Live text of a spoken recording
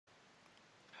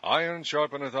Iron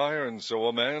sharpeneth iron, so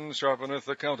a man sharpeneth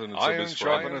the countenance of his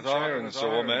friend. Iron sharpeneth iron,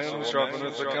 so a man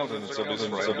sharpeneth the countenance of his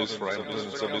friend.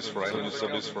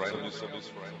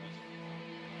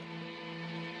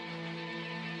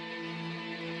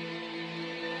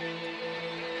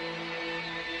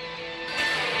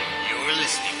 You're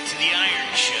listening to The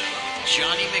Iron Show with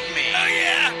Johnny McMahon. Oh,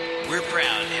 yeah! We're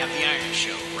proud to have The Iron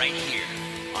Show right here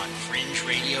on Fringe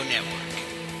Radio Network.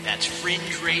 That's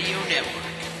FringeRadioNetwork.com.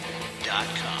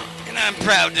 And I'm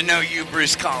proud to know you,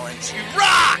 Bruce Collins. You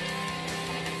rock!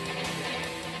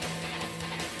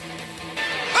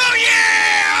 Oh,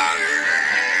 yeah!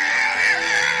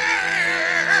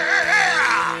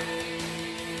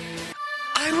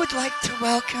 I would like to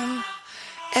welcome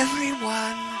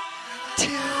everyone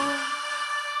to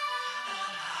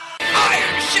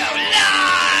Iron Show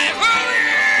Live! Oh,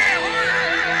 yeah!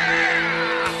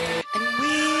 and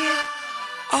we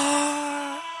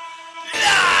are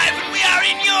Live, and we are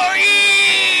in your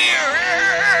ear!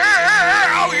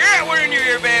 Oh, yeah, we're in your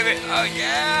ear, baby. Oh,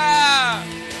 yeah!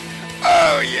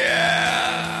 Oh,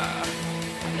 yeah!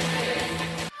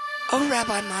 Oh,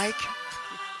 Rabbi Mike,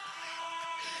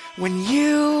 when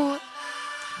you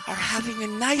are having a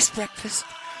nice breakfast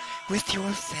with your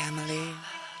family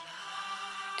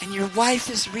and your wife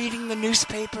is reading the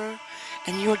newspaper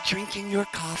and you're drinking your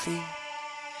coffee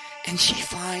and she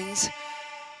finds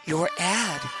your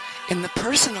ad in the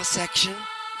personal section,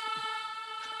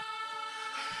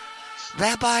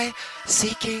 Rabbi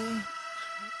seeking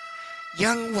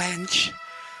young wench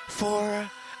for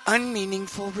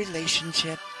unmeaningful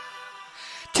relationship.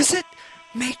 Does it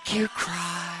make you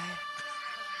cry?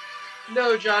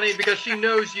 No, Johnny, because she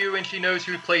knows you and she knows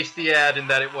who placed the ad and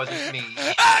that it wasn't me.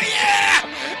 Oh, yeah!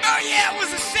 Oh, yeah, it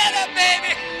was a setup,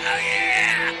 baby! Oh,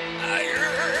 yeah!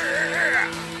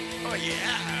 Oh,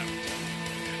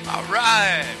 yeah! All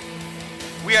right.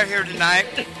 We are here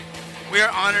tonight. We are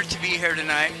honored to be here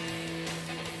tonight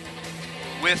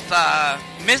with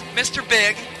Mr.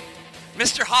 Big,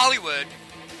 Mr. Hollywood,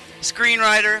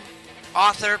 screenwriter,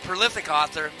 author, prolific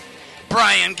author,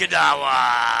 Brian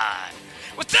Gadawa.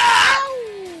 What's up?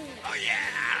 Oh,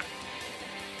 yeah.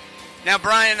 Now,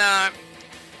 Brian, I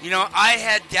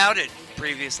had doubted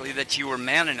previously that you were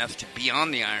man enough to be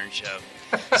on the Iron Show.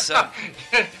 So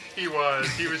He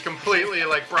was completely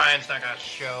like, Brian's not going to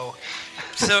show.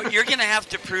 So you're going to have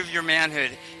to prove your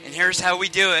manhood, and here's how we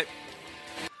do it.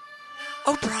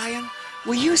 Oh, Brian,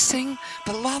 will you sing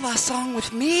the La La song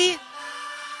with me?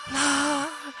 La,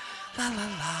 la, la, la,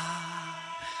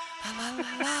 la, la,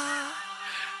 la, la.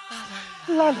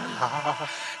 La la la,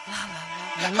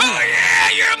 Oh, yeah,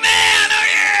 you're a man, oh,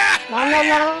 yeah! la la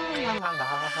la, la la la,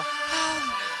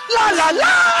 la la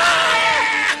la.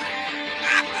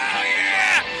 Oh,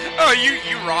 yeah! Oh,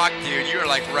 you rock, dude. You're,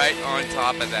 like, right on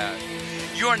top of that.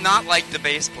 You are not like the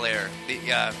bass player, the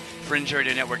Fringe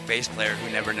Radio Network bass player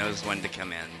who never knows when to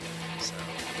come in. So,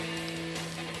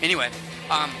 anyway,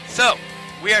 so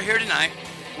we are here tonight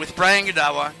with Brian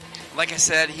Godawa. Like I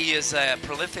said, he is a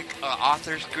prolific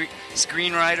author,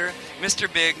 screenwriter,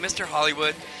 Mr. Big, Mr.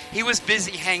 Hollywood. He was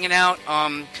busy hanging out,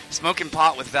 smoking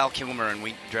pot with Val Kilmer, and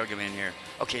we drug him in here.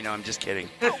 Okay, no, I'm just kidding.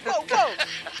 Whoa.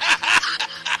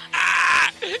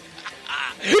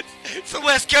 It's the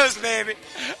West Coast, baby.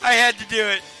 I had to do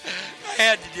it.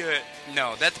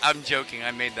 No, I'm joking.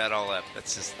 I made that all up.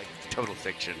 That's just like total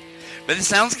fiction. But it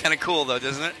sounds kind of cool, though,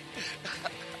 doesn't it?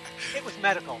 It was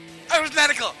medical. It was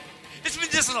medical. It's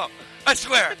medicinal. I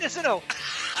swear. Medicinal.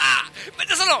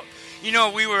 Medicinal.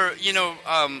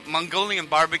 Mongolian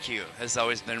barbecue has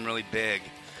always been really big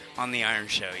on the Iron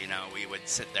Show. We would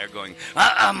sit there going,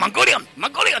 Mongolian.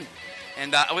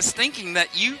 And I was thinking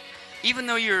that you, even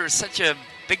though you're such a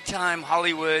big-time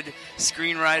Hollywood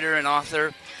screenwriter and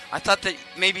author, I thought that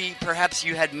maybe perhaps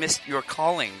you had missed your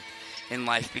calling in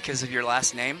life because of your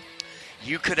last name.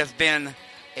 You could have been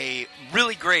a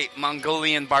really great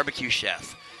Mongolian barbecue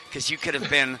chef because you could have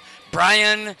been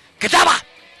Brian Gadawa.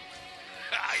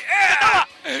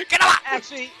 Gadawa.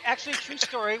 Actually, true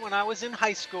story. When I was in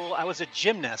high school, I was a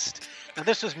gymnast. Now,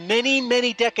 this was many,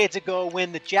 many decades ago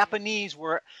when the Japanese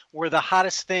were the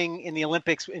hottest thing in the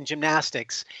Olympics in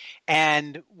gymnastics.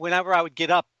 And whenever I would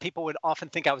get up, people would often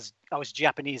think I was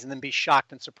Japanese and then be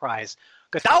shocked and surprised.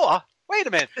 Gadawa? Wait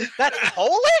a minute, that's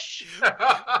Polish?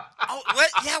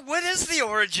 What is the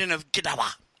origin of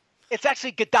Gadawa? It's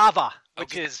actually Godawa,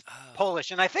 which is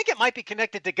Polish. And I think it might be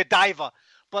connected to Godiva.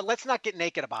 but let's not get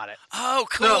naked about it. Oh,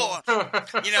 cool. No.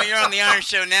 You're on the Iron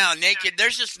Show now. Naked.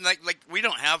 There's just like we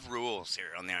don't have rules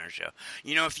here on the Iron Show.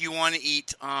 If you want to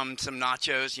eat some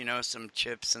nachos, some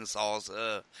chips and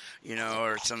salsa,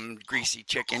 or some greasy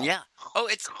chicken. Yeah. Oh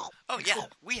yeah.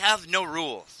 We have no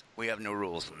rules. We have no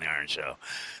rules on the Iron Show.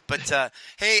 But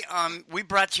hey, we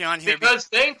brought you on here because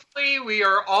thankfully we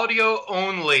are audio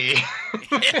only.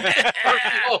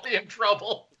 We'll be in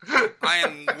trouble. I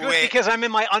am because I'm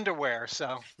in my underwear.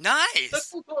 So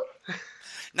nice.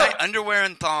 Underwear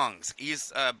and thongs.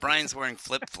 Brian's wearing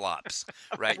flip flops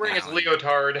right now. Wearing his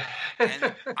leotard.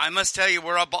 And I must tell you,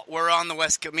 we're on the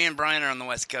West Coast. Me and Brian are on the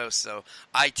West Coast, so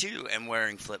I too am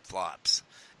wearing flip flops.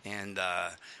 And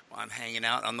I'm hanging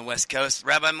out on the West Coast.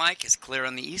 Rabbi Mike is clear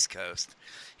on the East Coast.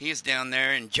 He is down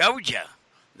there in Georgia,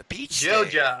 the peach state.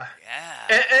 Georgia.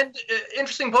 Yeah. And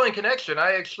interesting point in connection.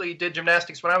 I actually did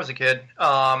gymnastics when I was a kid.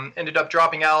 Ended up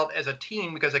dropping out as a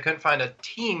teen because I couldn't find a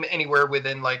team anywhere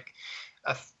within like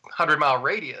a 100-mile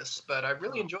radius. But I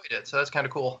really enjoyed it, so that's kind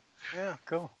of cool. Yeah,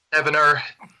 cool. Having our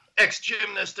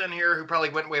ex-gymnast in here who probably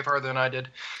went way farther than I did.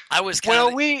 I was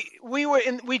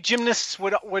we gymnasts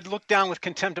would look down with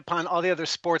contempt upon all the other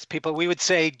sports people. We would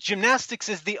say gymnastics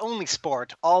is the only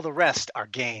sport. All the rest are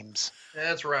games.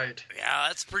 That's right. Yeah,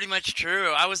 that's pretty much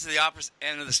true. I was the opposite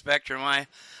end of the spectrum. I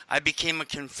became a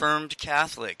confirmed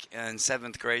Catholic in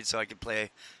 7th grade so I could play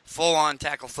full-on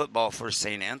tackle football for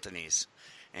St. Anthony's.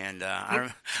 And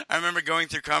I remember going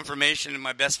through confirmation, and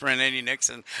my best friend Eddie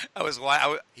Nixon,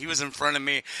 he was in front of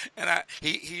me, and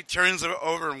he turns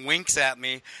over and winks at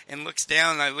me and looks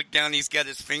down, and I look down, and he's got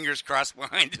his fingers crossed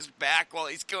behind his back while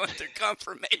he's going through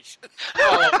confirmation.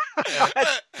 Oh,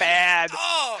 that's bad.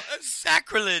 Oh, that's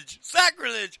sacrilege.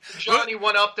 Johnny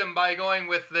one-upped him by going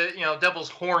with the devil's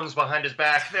horns behind his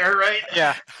back there, right?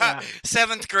 Yeah.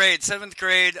 7th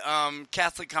grade,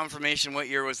 Catholic confirmation. What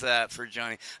year was that for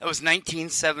Johnny? That was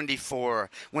 1974,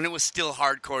 when it was still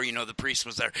hardcore. The priest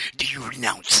was there. Do you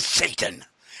renounce Satan? And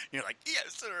you're like,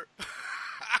 yes, sir.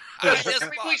 Yes,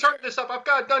 please hurry this up. I've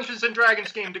got a Dungeons and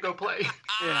Dragons game to go play.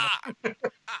 Yeah. Oh,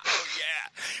 yeah.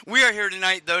 We are here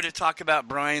tonight, though, to talk about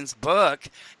Brian's book,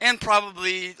 and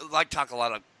probably talk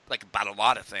about a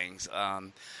lot of things.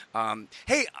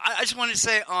 Hey, I just wanted to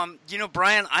say,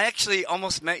 Brian, I actually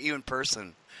almost met you in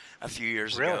person a few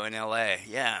years ago in L.A.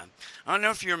 Yeah, I don't know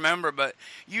if you remember, but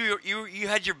you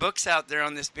had your books out there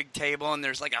on this big table, and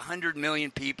there's like 100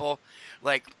 million people.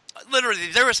 Like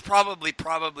literally, there was probably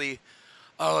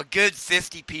a good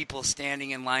 50 people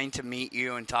standing in line to meet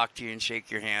you and talk to you and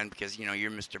shake your hand because you're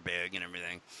Mr. Big and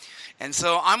everything. And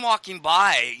so I'm walking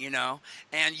by,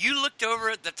 and you looked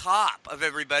over at the top of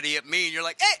everybody at me, and you're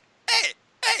like, hey.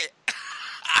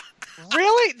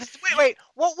 Really? Wait.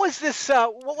 What was this?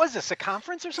 What was this? A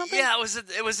conference or something? Yeah,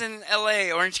 it was in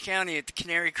L.A., Orange County, at the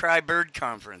Canary Cry Bird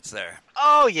Conference there.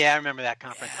 Oh yeah, I remember that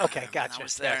conference. Yeah, okay, gotcha. I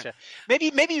was there. Gotcha. Maybe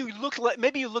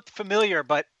you looked familiar,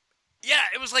 but yeah,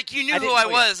 it was like you knew who I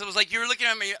was. It was like you were looking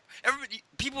at me.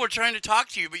 People were trying to talk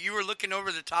to you, but you were looking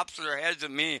over the tops of their heads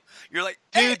at me. You're like,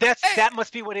 dude, that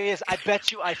must be what it is. I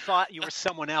bet you I thought you were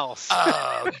someone else.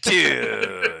 Oh,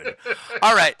 dude.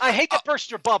 All right. I hate to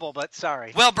burst your bubble, but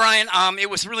sorry. Well, Brian,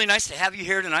 it was really nice to have you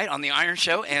here tonight on the Iron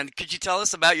Show. And could you tell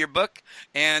us about your book?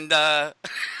 And bye.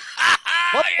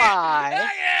 Yeah.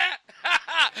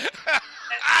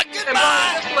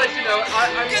 Goodbye. Just to let you know,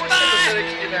 I'm more sympathetic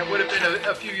than I would have been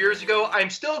a few years ago. I'm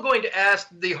still going to ask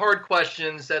the hard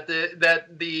questions that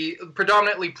the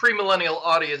predominantly premillennial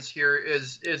audience here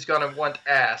is going to want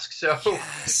to ask. So,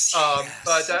 yes.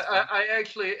 But I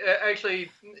actually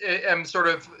am sort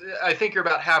of. I think you're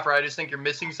about half right. I just think you're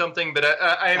missing something. But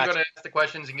I am going to ask the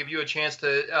questions and give you a chance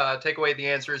to take away the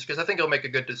answers because I think it'll make a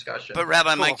good discussion. But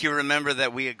Rabbi Mike, you remember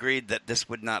that we agreed that this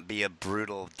would not be a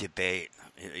brutal debate.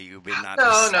 You would not.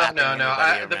 No.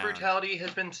 The brutality has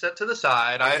been set to the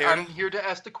side. I'm here to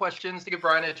ask the questions to give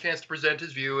Brian a chance to present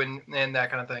his view and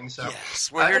that kind of thing. So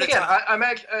yes, we're here to again,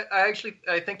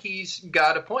 I think he's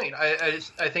got a point. I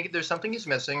think there's something he's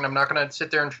missing, and I'm not going to sit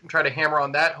there and try to hammer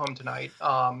on that home tonight.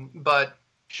 But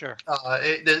sure,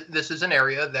 this is an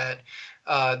area that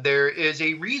there is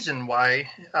a reason why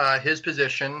his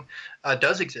position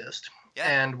does exist,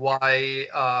 and why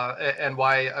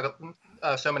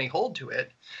so many hold to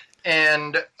it.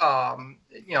 And, I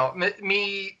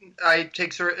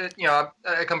take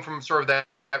I come from sort of that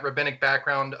rabbinic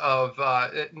background of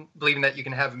believing that you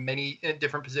can have many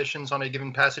different positions on a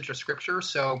given passage of scripture.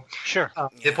 So sure.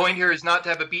 The point here is not to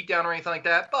have a beat down or anything like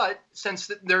that. But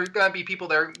since there are going to be people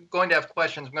that are going to have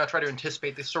questions, I'm going to try to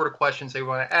anticipate the sort of questions they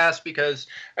want to ask because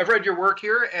I've read your work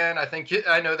here, and I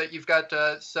know that you've got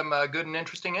some good and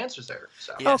interesting answers there.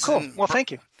 So. Yes, cool. Well, thank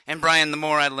you. And Brian, the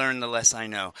more I learn, the less I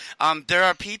know. There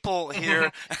are people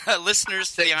here,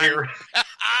 listeners to the Iron.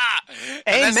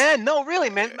 Amen. No, really,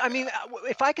 man. I mean,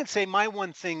 if I can say my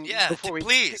one thing before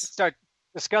we start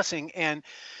discussing, and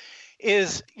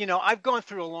is, I've gone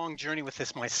through a long journey with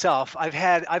this myself. I've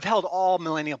held all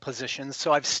millennial positions,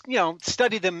 so I've,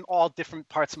 studied them all different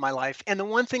parts of my life. And the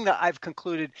one thing that I've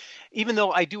concluded, even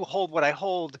though I do hold what I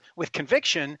hold with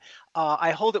conviction,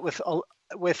 I hold it with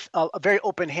a very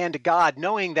open hand to God,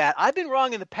 knowing that I've been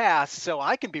wrong in the past, so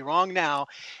I can be wrong now.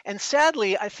 And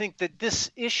sadly, I think that this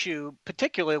issue,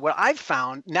 particularly what I've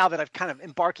found now that I've kind of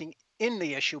embarking in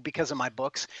the issue because of my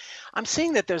books, I'm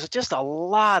seeing that there's just a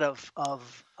lot of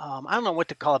I don't know what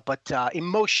to call it, but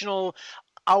emotional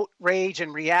outrage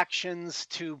and reactions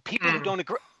to people who don't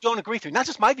agree with you. Not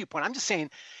just my viewpoint. I'm just saying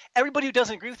everybody who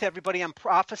doesn't agree with everybody on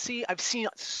prophecy. I've seen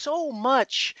so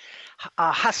much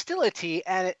hostility,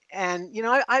 and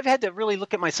I've had to really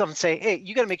look at myself and say, hey,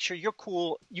 you got to make sure you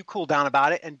cool down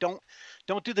about it, and don't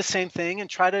do the same thing, and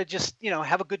try to just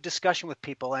have a good discussion with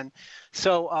people. And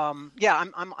so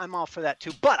I'm all for that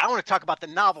too. But I want to talk about the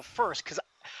novel first, because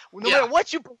no matter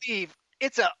what you believe,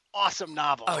 it's an awesome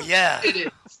novel. Oh yeah, it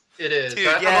is. It is. Dude,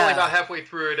 I'm only about halfway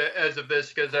through it as of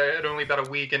this, because I had only about a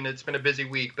week and it's been a busy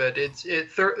week, but it's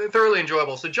thoroughly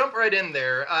enjoyable. So jump right in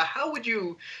there. How would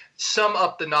you sum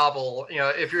up the novel?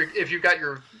 If you've got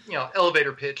your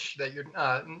elevator pitch that you're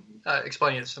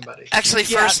explaining to somebody. Actually,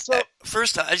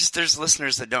 first, there's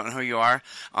listeners that don't know who you are.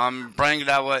 Brian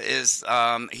Godawa is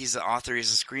he's the author.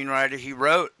 He's a screenwriter. He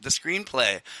wrote the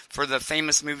screenplay for the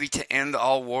famous movie To End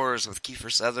All Wars with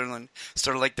Kiefer Sutherland.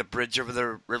 Sort of like The Bridge Over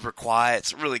the River Kwai.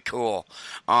 It's really cool.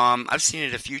 I've seen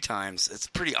it a few times. It's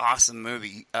a pretty awesome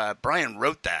movie. Brian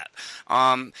wrote that.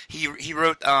 He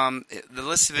wrote the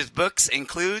list of his books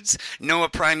includes Noah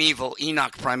Primeval,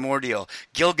 Enoch Primordial,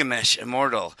 Gilgamesh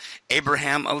Immortal,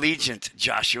 Abraham Allegiant,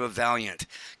 Joshua Valiant,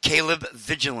 Caleb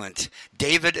Vigilant,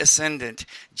 David Ascendant,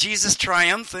 Jesus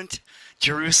Triumphant,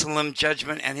 Jerusalem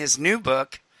Judgment, and his new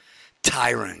book,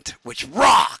 Tyrant, which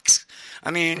rocks.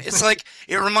 I mean, it's like,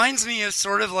 it reminds me of it's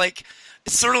sort of like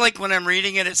when I'm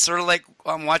reading it, it's sort of like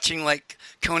I'm watching like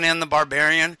Conan the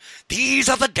Barbarian. These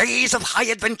are the days of high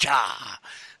adventure.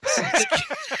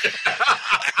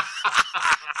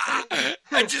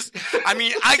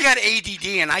 I got ADD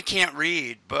and I can't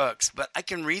read books, but I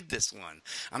can read this one.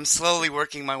 I'm slowly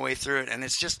working my way through it, and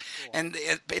it's just, and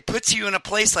it puts you in a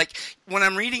place, like when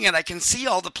I'm reading it, I can see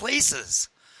all the places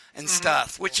and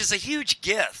stuff, which is a huge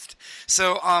gift.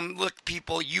 So, look,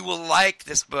 people, you will like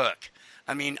this book.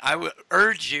 I mean, I would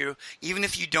urge you, even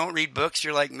if you don't read books,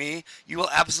 you're like me, you will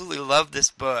absolutely love this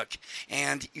book.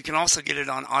 And you can also get it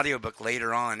on audiobook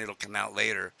later on. It'll come out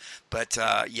later. But,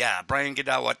 Brian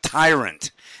Godawa,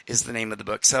 Tyrant is the name of the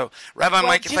book. So, Rabbi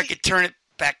Mike, if I could turn it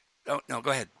back. Oh, no,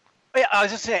 go ahead. Yeah, I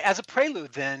was just saying, as a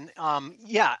prelude, then,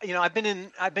 I've been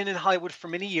in Hollywood for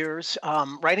many years,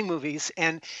 writing movies,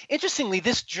 and interestingly,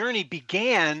 this journey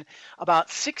began about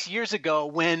 6 years ago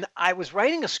when I was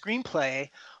writing a screenplay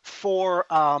for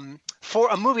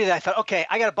a movie that I thought, okay,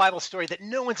 I got a Bible story that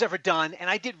no one's ever done, and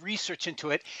I did research into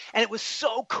it, and it was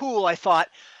so cool. I thought,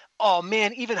 oh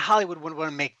man, even Hollywood would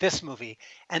want to make this movie.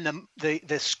 And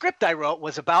the script I wrote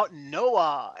was about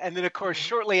Noah. And then, of course,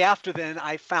 shortly after then,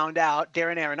 I found out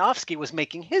Darren Aronofsky was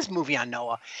making his movie on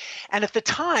Noah. And at the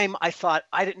time, I thought,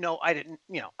 I didn't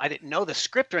know the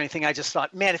script or anything. I just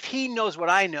thought, man, if he knows what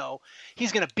I know,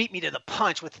 he's going to beat me to the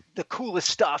punch with the coolest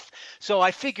stuff. So I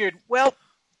figured, well,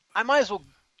 I might as well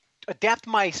adapt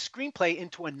my screenplay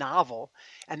into a novel,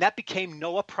 and that became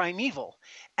Noah Primeval.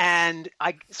 And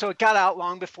so it got out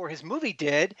long before his movie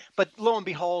did, but lo and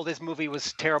behold, his movie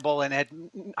was terrible and had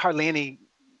hardly any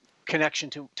connection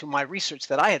to my research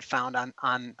that I had found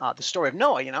on the story of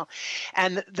Noah,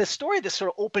 And the story that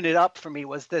sort of opened it up for me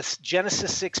was this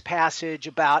Genesis 6 passage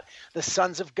about the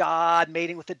sons of God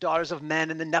mating with the daughters of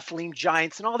men and the Nephilim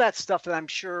giants and all that stuff that I'm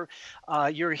sure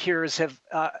your hearers have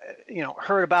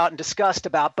heard about and discussed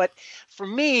about. But for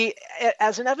me,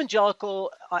 as an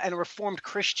evangelical and a Reformed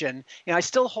Christian, I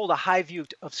still hold a high view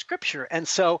of Scripture. And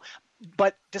so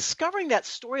but discovering that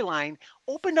storyline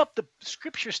opened up the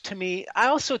scriptures to me. I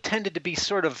also tended to be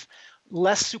sort of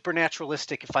less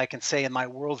supernaturalistic, if I can say, in my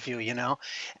worldview,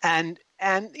 And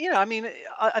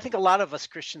I think a lot of us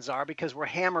Christians are, because we're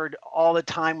hammered all the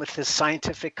time with this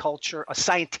scientific culture, a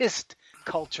scientist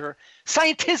culture,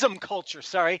 scientism culture,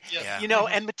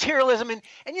 and materialism, and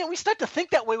we start to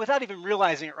think that way without even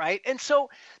realizing it, right? And so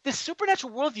this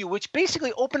supernatural worldview, which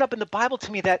basically opened up in the Bible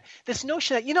to me, that this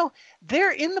notion that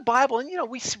they're in the Bible, and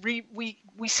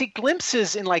we see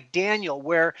glimpses in like Daniel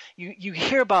where you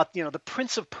hear about the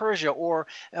prince of Persia, or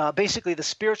basically the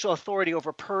spiritual authority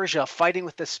over Persia fighting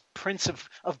with this prince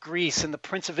of Greece and the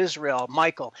prince of Israel,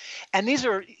 Michael, and these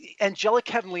are angelic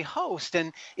heavenly hosts,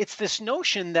 and it's this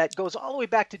notion that goes all the way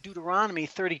back to Deuteronomy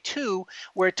 32,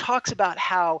 where it talks about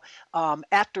how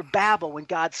after Babel, when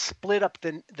God split up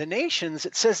the nations,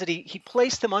 it says that he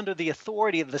placed them under the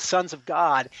authority of the sons of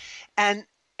God, and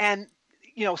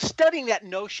studying that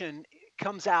notion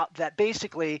comes out that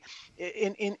basically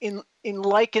in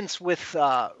likens with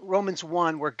Romans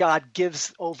 1, where God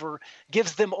gives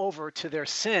them over to their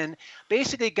sin.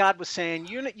 Basically, God was saying,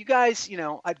 you guys,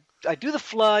 I do the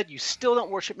flood, you still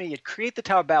don't worship me, you'd create the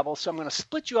Tower of Babel, so I'm going to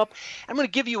split you up, I'm going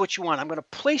to give you what you want, I'm going to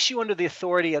place you under the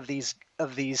authority of these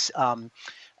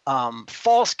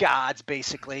false gods,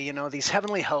 basically, these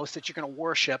heavenly hosts that you're going to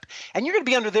worship, and you're going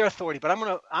to be under their authority, but I'm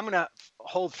going to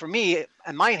hold for me,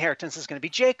 and my inheritance is going to be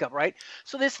Jacob, right?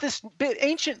 So there's this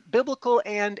ancient biblical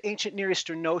and ancient Near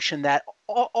Eastern notion that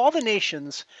all the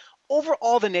nations, over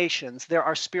all the nations, there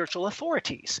are spiritual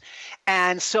authorities.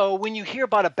 And so when you hear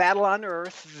about a battle on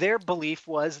earth, their belief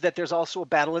was that there's also a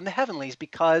battle in the heavenlies,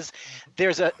 because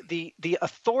there's the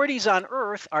authorities on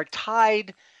earth are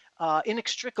tied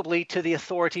inextricably to the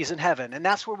authorities in heaven. And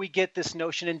that's where we get this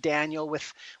notion in Daniel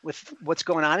with what's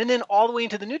going on. And then all the way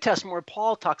into the New Testament, where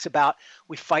Paul talks about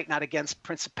we fight not against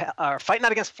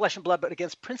flesh and blood, but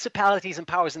against principalities and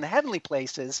powers in the heavenly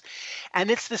places. And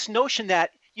it's this notion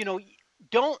that,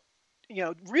 don't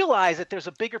realize that there's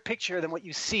a bigger picture than what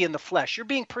you see in the flesh. You're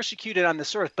being persecuted on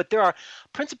this earth, but there are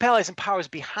principalities and powers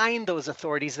behind those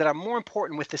authorities that are more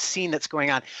important with the scene that's going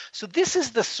on. So this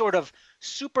is the sort of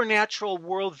supernatural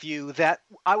worldview that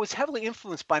I was heavily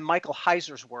influenced by Michael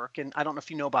Heiser's work, and I don't know if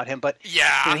you know about him, but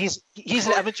he's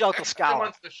an evangelical scholar. He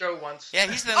went to the show once. Yeah,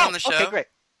 he's been on the show. Okay, great.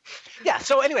 Yeah.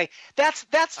 So anyway, that's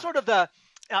sort of the,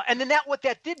 and then what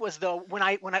that did was, though, when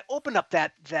I opened up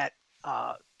that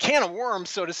can of worms,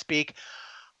 so to speak,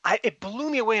 it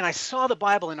blew me away, and I saw the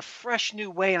Bible in a fresh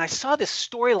new way, and I saw this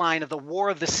storyline of the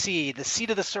war of the seed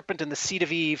of the serpent and the seed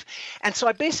of Eve. And so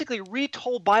I basically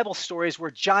retold Bible stories where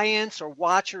giants or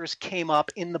watchers came up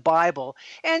in the Bible.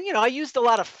 And, I used a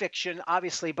lot of fiction,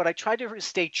 obviously, but I tried to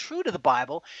stay true to the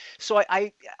Bible. So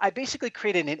I basically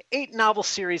created an 8-novel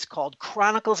series called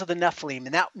Chronicles of the Nephilim,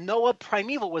 and that Noah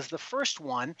Primeval was the first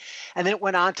one. And then it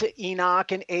went on to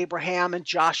Enoch and Abraham and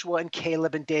Joshua and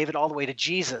Caleb and David, all the way to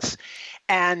Jesus.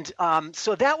 And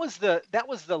so that was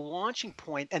the launching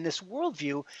point, and this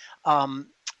worldview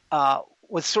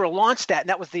was sort of launched at, and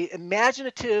that was the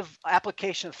imaginative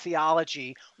application of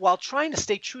theology while trying to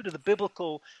stay true to the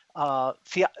biblical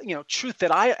truth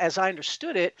that as I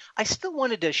understood it, I still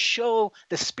wanted to show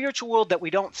the spiritual world that we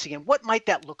don't see, and what might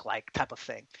that look like, type of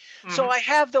thing. Mm-hmm. So I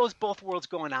have those both worlds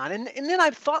going on, and then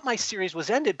I thought my series was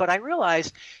ended, but I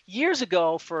realized years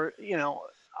ago,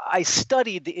 I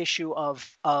studied the issue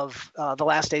of the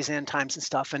last days and end times and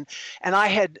stuff, and I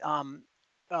had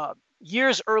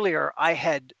years earlier I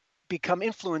had become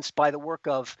influenced by the work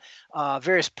of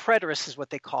various preterists, is what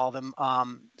they call them,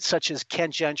 such as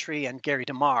Ken Gentry and Gary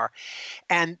DeMar,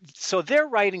 and so their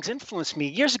writings influenced me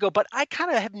years ago. But I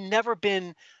kind of have never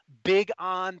been big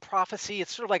on prophecy.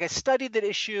 It's sort of like I studied that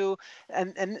issue,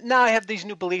 and now I have these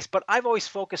new beliefs, but I've always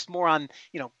focused more on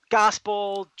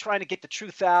gospel, trying to get the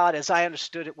truth out as I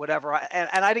understood it, whatever.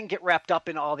 And I didn't get wrapped up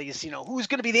in all these, who's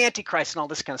going to be the Antichrist and all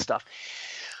this kind of stuff.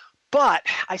 But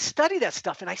I studied that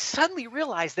stuff, and I suddenly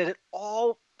realized that it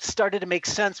all started to make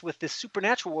sense with this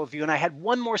supernatural worldview. And I had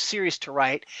one more series to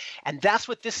write, and that's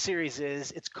what this series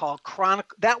is. It's called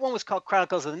that one was called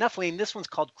Chronicles of the Nephilim. This one's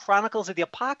called Chronicles of the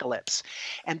Apocalypse.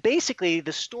 And basically,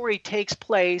 the story takes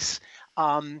place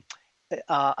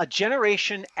a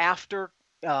generation after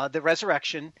the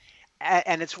resurrection,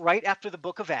 and it's right after the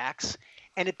book of Acts.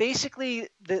 And it basically,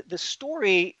 the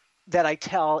story that I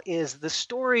tell is the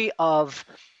story of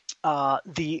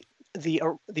the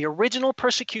original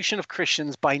persecution of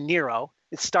Christians by Nero.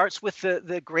 It starts with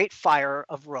the Great Fire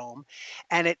of Rome,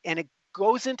 and it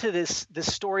goes into this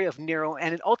story of Nero,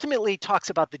 and it ultimately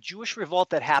talks about the Jewish revolt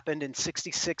that happened in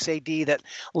 66 AD that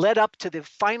led up to the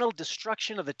final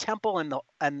destruction of the temple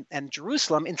and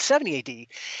Jerusalem in 70 AD.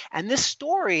 And this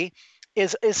story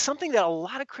is something that a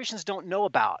lot of Christians don't know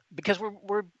about, because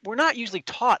we're not usually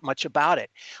taught much about it.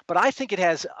 But I think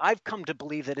I've come to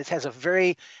believe that it has a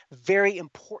very, very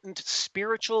important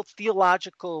spiritual,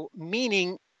 theological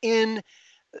meaning in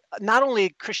not only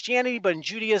Christianity, but in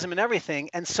Judaism and everything.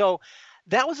 And so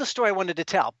that was the story I wanted to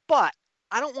tell. But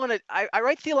I don't want to, I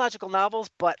write theological novels,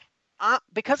 but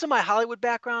because of my Hollywood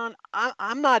background,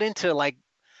 I'm not into like,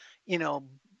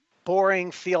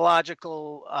 boring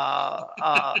theological,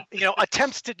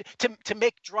 attempts to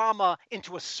make drama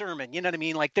into a sermon. You know what I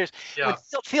mean? Like when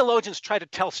theologians try to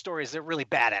tell stories, they're really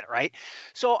bad at it, right?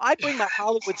 So I bring my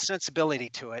Hollywood sensibility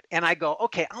to it, and I go,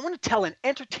 okay, I want to tell an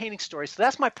entertaining story. So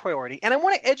that's my priority, and I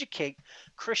want to educate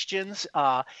Christians,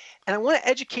 and I want to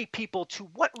educate people to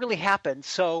what really happened.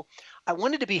 So I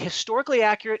wanted to be historically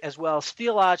accurate as well as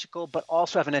theological, but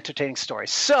also have an entertaining story.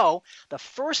 So the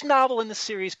first novel in the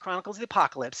series, Chronicles of the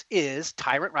Apocalypse, is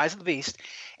Tyrant: Rise of the Beast.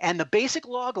 And the basic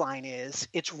log line is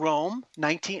it's Rome,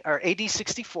 AD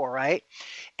 64, right?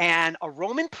 And a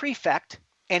Roman prefect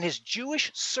and his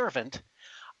Jewish servant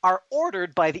are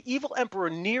ordered by the evil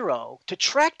Emperor Nero to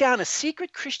track down a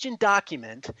secret Christian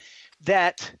document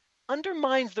that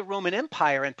undermines the Roman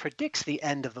Empire and predicts the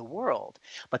end of the world.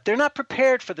 But they're not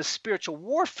prepared for the spiritual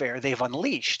warfare they've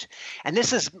unleashed. And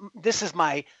this is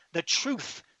the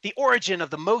truth, the origin of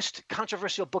the most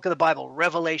controversial book of the Bible,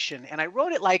 Revelation. And I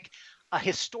wrote it like a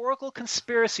historical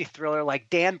conspiracy thriller like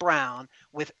Dan Brown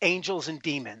with angels and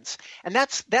demons. And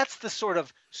that's the sort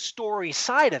of story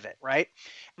side of it, right?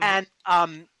 Mm-hmm.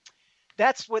 And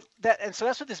that's what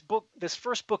this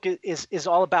first book is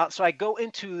all about. So I go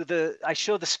into I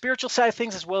show the spiritual side of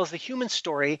things as well as the human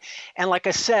story. And like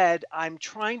I said, I'm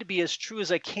trying to be as true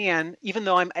as I can, even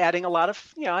though I'm adding a lot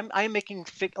of, I'm making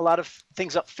a lot of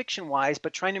things up fiction wise,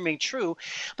 but trying to remain true.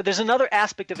 But there's another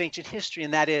aspect of ancient history,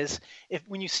 and that is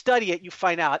when you study it, you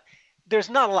find out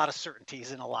there's not a lot of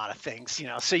certainties in a lot of things,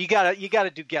 so you gotta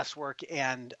do guesswork,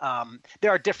 and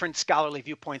there are different scholarly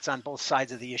viewpoints on both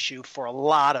sides of the issue for a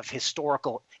lot of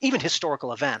historical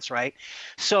events, right?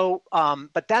 So,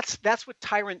 but that's what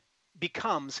Tyrant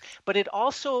becomes, but it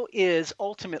also is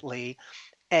ultimately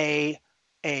a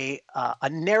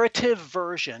narrative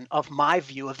version of my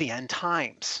view of the end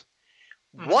times.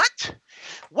 What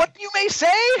you may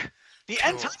say? The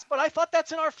end times, but I thought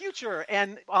that's in our future.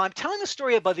 And I'm telling the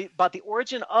story about the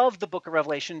origin of the book of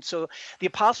Revelation. So the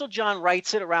Apostle John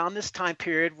writes it around this time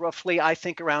period, roughly, I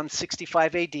think, around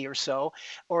 65 AD or so,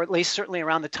 or at least certainly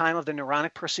around the time of the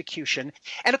Neronic persecution.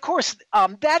 And of course,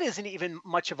 that isn't even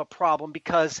much of a problem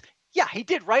because, yeah, he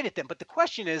did write it then. But the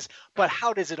question is, but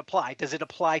how does it apply? Does it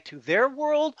apply to their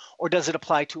world or does it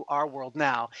apply to our world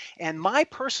now? And my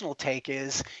personal take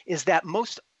is that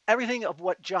everything of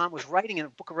what John was writing in the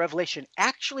book of Revelation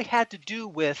actually had to do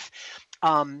with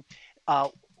the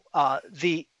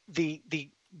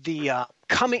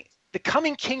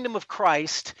coming kingdom of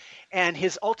Christ and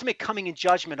his ultimate coming in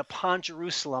judgment upon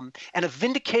Jerusalem, and a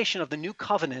vindication of the new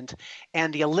covenant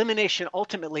and the elimination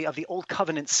ultimately of the old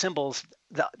covenant symbols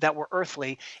that were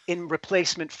earthly in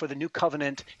replacement for the new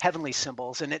covenant heavenly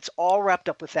symbols. And it's all wrapped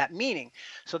up with that meaning.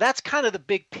 So that's kind of the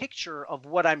big picture of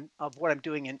what I'm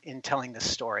doing in telling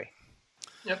this story.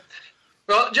 Yep.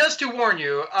 Well, just to warn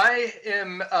you, I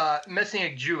am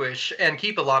Messianic Jewish and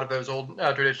keep a lot of those old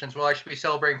traditions. We'll actually be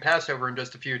celebrating Passover in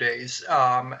just a few days.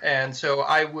 And so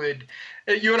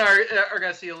you and I are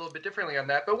going to see a little bit differently on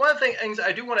that. But one of the things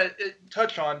I do want to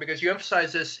touch on, because you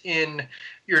emphasize this in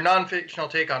your non-fictional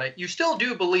take on it, you still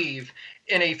do believe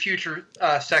in a future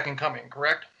second coming,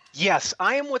 correct? Yes,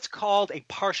 I am what's called a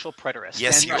partial preterist.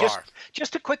 Yes, you are.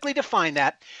 Just to quickly define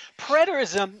that,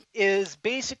 preterism is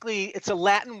basically, it's a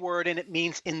Latin word and it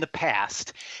means in the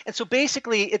past. And so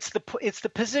basically it's the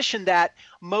position that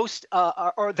most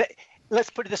let's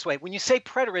put it this way. When you say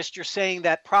preterist, you're saying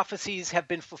that prophecies have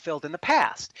been fulfilled in the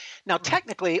past. Now,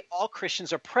 technically, all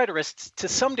Christians are preterists to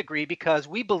some degree because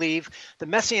we believe the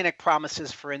messianic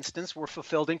promises, for instance, were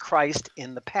fulfilled in Christ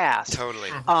in the past. Totally.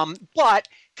 But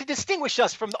to distinguish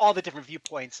us from all the different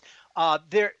viewpoints,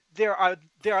 there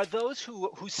are those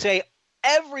who say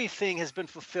everything has been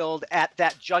fulfilled at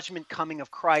that judgment coming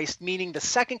of Christ, meaning the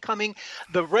second coming,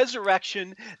 the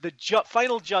resurrection, the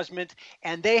final judgment,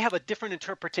 and they have a different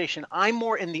interpretation. I'm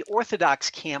more in the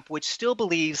Orthodox camp, which still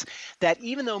believes that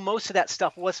even though most of that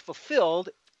stuff was fulfilled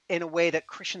in a way that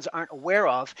Christians aren't aware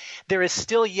of, there is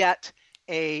still yet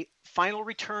a final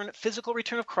return, physical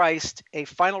return of Christ, a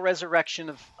final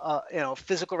resurrection of,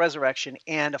 physical resurrection,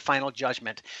 and a final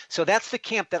judgment. So that's the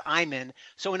camp that I'm in.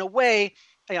 So in a way,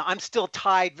 I'm still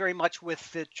tied very much with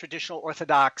the traditional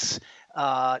Orthodox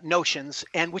notions,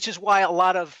 and which is why a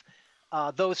lot of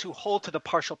those who hold to the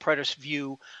partial preterist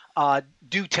view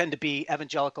do tend to be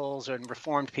evangelicals and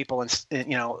Reformed people, and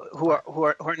who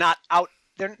are not out.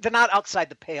 They're not outside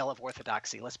the pale of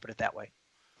orthodoxy. Let's put it that way.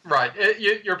 Right.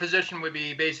 Your position would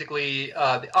be basically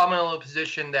the amillennial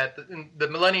position that the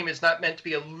millennium is not meant to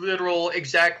be a literal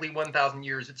exactly 1,000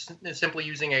 years. It's simply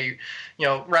using a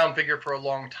round figure for a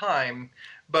long time.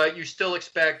 But you still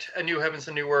expect a new heavens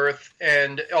and new earth,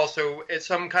 and also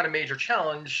some kind of major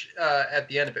challenge at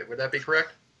the end of it. Would that be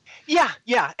correct? Yeah,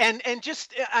 and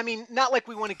just I mean, not like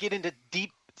we want to get into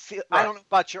deep. Right. I don't know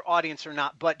about your audience or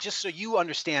not, but just so you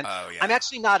understand, I'm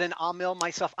actually not an amill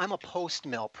myself. I'm a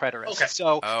post-mill preterist. Okay.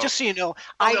 So just so you know,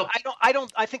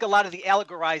 I think a lot of the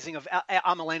allegorizing of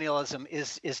amillennialism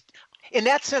is in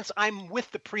that sense, I'm with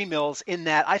the pre-mills in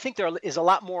that I think there is a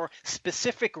lot more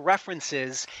specific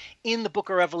references in the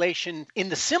book of Revelation. In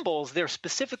the symbols, they're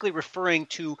specifically referring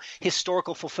to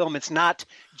historical fulfillments, not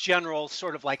general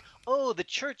sort of like, oh, the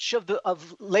church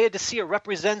of Laodicea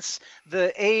represents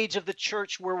the age of the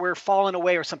church where we're fallen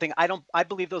away or something. I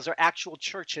believe those are actual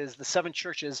churches, the 7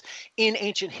 churches in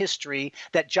ancient history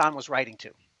that John was writing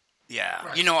to. Yeah.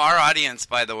 Right. Our audience,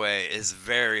 by the way, is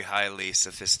very highly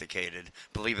sophisticated.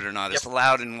 Believe it or not, as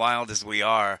loud and wild as we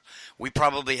are, we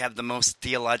probably have the most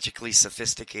theologically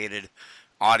sophisticated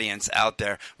audience out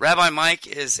there. Rabbi Mike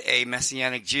is a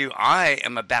Messianic Jew. I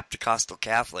am a Baptist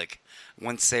Catholic.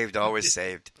 Once saved, always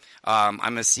saved.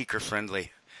 I'm a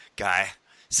seeker-friendly guy.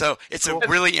 So it's a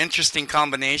really interesting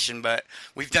combination, but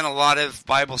we've done a lot of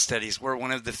Bible studies. We're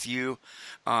one of the few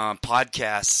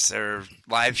podcasts or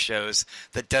live shows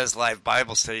that does live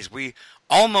Bible studies. We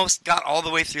almost got all the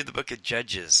way through the book of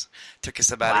Judges. Took us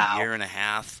about a year and a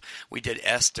half. We did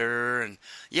Esther, and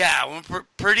we're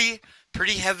pretty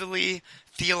heavily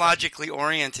theologically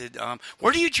oriented.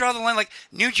 Where do you draw the line? Like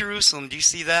New Jerusalem, do you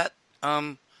see that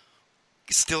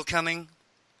still coming?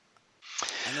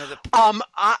 I know that.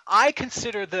 I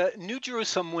consider the New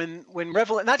Jerusalem when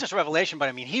not just Revelation, but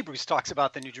I mean Hebrews talks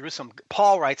about the New Jerusalem.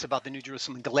 Paul writes about the New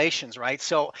Jerusalem in Galatians, right?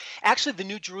 So actually, the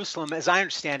New Jerusalem, as I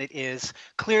understand it, is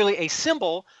clearly a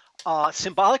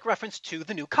symbolic reference to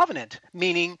the New Covenant,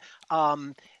 meaning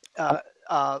the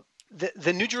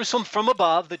New Jerusalem from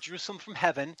above, the Jerusalem from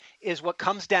heaven, is what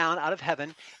comes down out of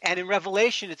heaven. And in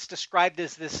Revelation, it's described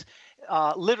as this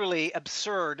literally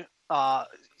absurd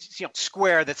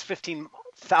square that's 15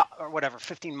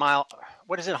 mile.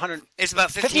 What is it? 100. It's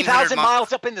about 15,000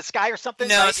 miles up in the sky or something.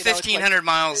 No, right? it's 1,500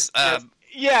 miles.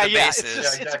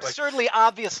 It's absurdly,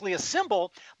 obviously a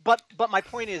symbol. But my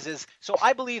point is so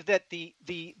I believe that the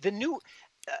new.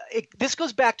 This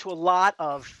goes back to a lot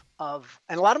of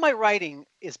and a lot of my writing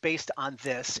is based on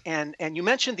this. And you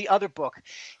mentioned the other book.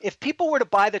 If people were to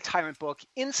buy the Tyrant book,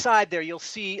 inside there you'll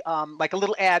see like a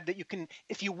little ad that you can,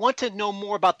 if you want to know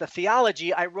more about the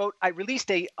theology, I released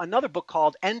another book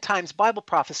called End Times Bible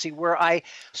Prophecy, where I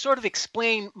sort of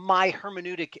explain my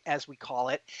hermeneutic, as we call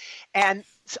it. And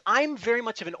so I'm very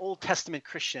much of an Old Testament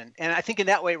Christian. And I think in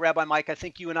that way, Rabbi Mike, I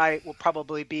think you and I will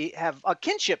probably have a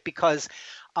kinship because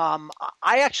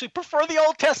I actually prefer the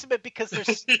Old Testament because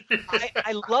there's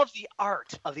I love the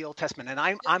art of the Old Testament, and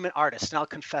I'm an artist, and I'll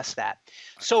confess that.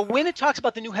 So when it talks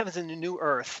about the new heavens and the new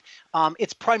earth,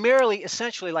 it's primarily,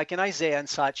 essentially, like in Isaiah and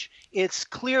such, it's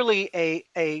clearly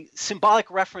a symbolic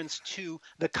reference to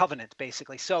the covenant,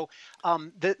 basically. So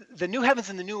the new heavens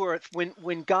and the new earth,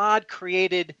 when God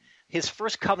created his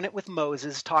first covenant with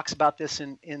Moses, talks about this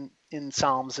in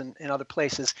Psalms and in other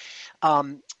places,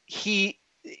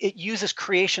 it uses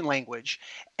creation language,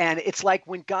 and it's like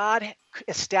when God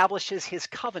establishes his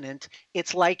covenant,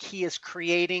 it's like he is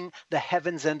creating the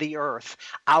heavens and the earth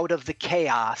out of the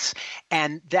chaos,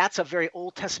 and that's a very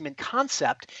Old Testament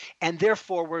concept, and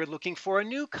therefore we're looking for a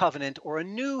new covenant or a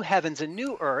new heavens and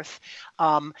new earth.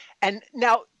 And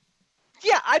now,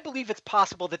 I believe it's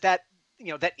possible that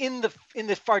in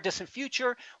the far distant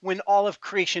future, when all of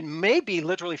creation may be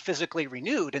literally physically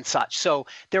renewed and such, so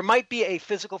there might be a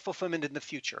physical fulfillment in the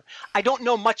future. I don't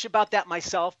know much about that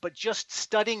myself, but just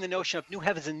studying the notion of new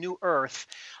heavens and new earth,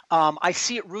 I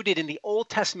see it rooted in the Old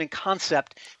Testament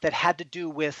concept that had to do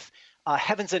with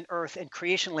heavens and earth, and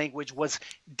creation language was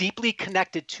deeply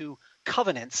connected to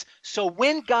covenants. So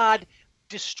when God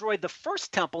destroyed the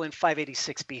first temple in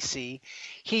 586 BC,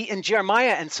 he in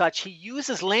Jeremiah and such, he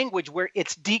uses language where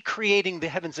it's decreating the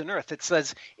heavens and earth. It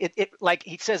says like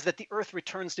he says that the earth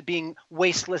returns to being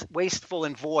wasteful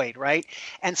and void, right?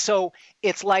 And so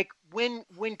it's like when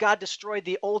God destroyed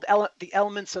the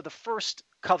elements of the first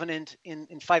covenant in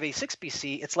 586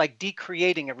 BC, it's like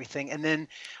decreating everything. And then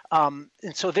and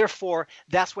so therefore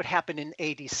that's what happened in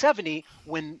AD 70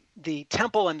 when the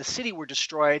temple and the city were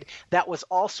destroyed. That was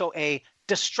also a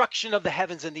destruction of the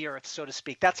heavens and the earth, so to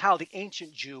speak. That's how the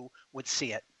ancient Jew would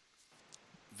see it.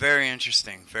 Very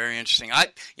interesting. Very interesting.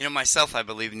 Myself, I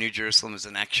believe New Jerusalem is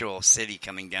an actual city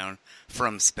coming down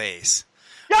from space.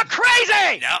 You're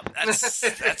crazy! No,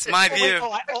 that's my view.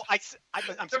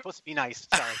 I'm supposed to be nice.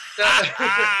 Sorry.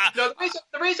 No,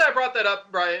 the reason I brought that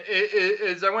up, Brian,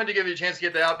 is I wanted to give you a chance to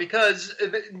get that out because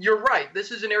you're right.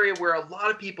 This is an area where a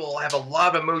lot of people have a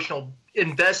lot of emotional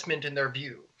investment in their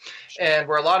view. And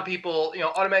where a lot of people,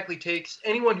 automatically takes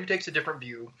anyone who takes a different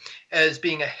view as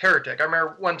being a heretic. I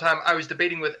remember one time I was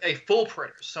debating with a full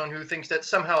preterist, someone who thinks that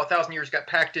somehow 1,000 years got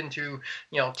packed into,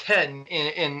 10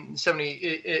 in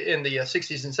the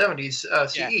 60s and 70s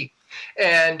CE. Yeah.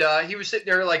 And he was sitting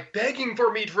there like begging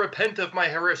for me to repent of my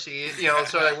heresy,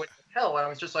 so I went to hell. And I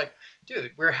was just like,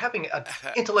 dude, we're having an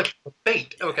intellectual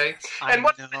debate, okay? And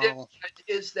what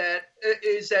is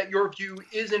that your view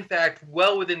is in fact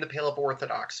well within the pale of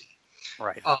orthodoxy.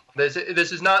 Right. This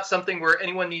is not something where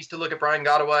anyone needs to look at Brian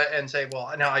Godawa and say,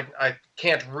 well, now I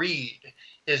can't read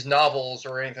his novels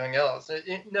or anything else.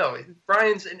 No,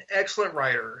 Brian's an excellent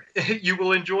writer. You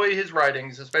will enjoy his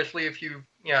writings, especially if you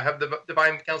have the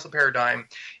divine council paradigm.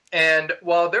 And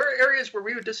while there are areas where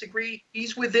we would disagree,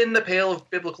 he's within the pale of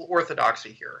biblical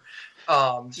orthodoxy here.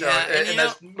 And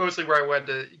that's mostly where I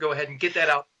wanted to go ahead and get that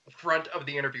out front of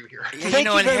the interview here. Thank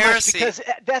you very much, because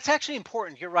that's actually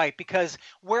important. You're right, because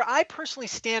where I personally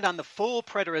stand on the full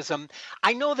preterism,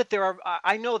 I know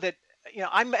that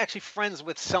I'm actually friends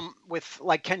with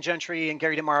like Ken Gentry and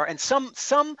Gary DeMar, and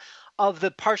some of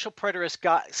the partial preterist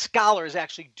scholars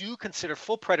actually do consider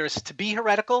full preterists to be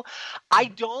heretical. I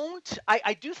don't.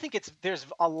 I do think there's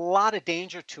a lot of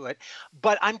danger to it,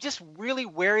 but I'm just really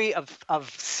wary of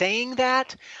saying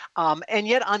that. And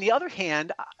yet, on the other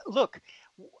hand, look,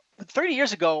 30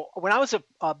 years ago, when I was a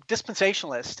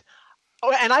dispensationalist,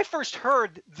 and I first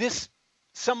heard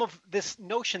some of this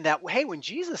notion that, hey, when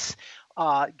Jesus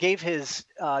gave his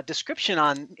description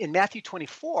in Matthew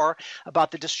 24 about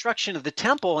the destruction of the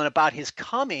temple and about his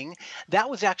coming,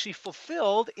 that was actually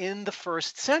fulfilled in the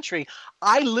first century.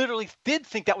 I literally did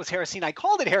think that was heresy, and I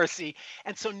called it heresy.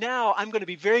 And so now I'm going to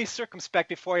be very circumspect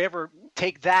before I ever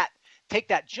take that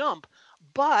jump.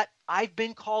 But I've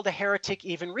been called a heretic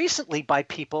even recently by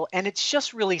people, and it's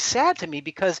just really sad to me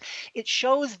because it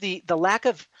shows the lack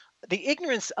of the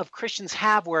ignorance of Christians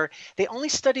have, where they only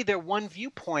study their one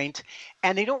viewpoint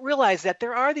and they don't realize that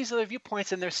there are these other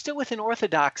viewpoints and they're still within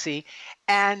orthodoxy.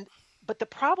 But the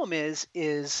problem is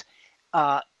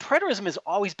preterism has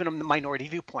always been a minority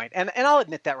viewpoint, and I'll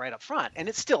admit that right up front, and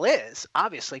it still is,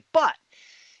 obviously, but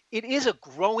it is a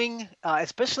growing,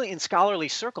 especially in scholarly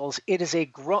circles. It is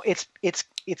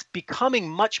it's becoming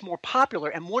much more popular,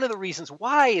 and one of the reasons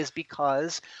why is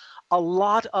because a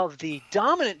lot of the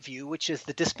dominant view, which is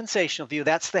the dispensational view,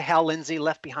 that's the Hal Lindsey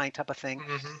left behind type of thing.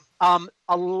 Mm-hmm.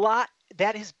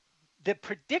 The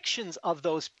predictions of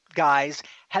those guys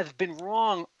have been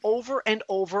wrong over and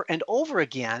over and over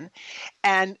again.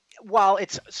 And while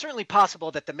it's certainly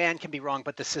possible that the man can be wrong,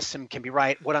 but the system can be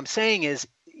right, what I'm saying is,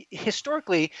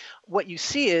 historically, what you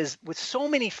see is with so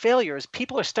many failures,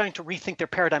 people are starting to rethink their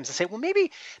paradigms and say, well, maybe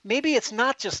it's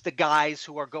not just the guys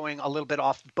who are going a little bit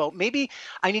off the boat. Maybe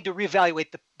I need to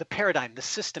reevaluate the paradigm, the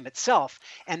system itself.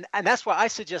 And that's why I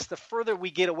suggest the further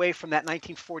we get away from that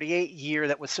 1948 year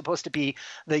that was supposed to be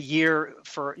the year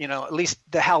for, at least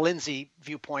the Hal Lindsey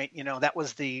viewpoint, that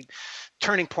was the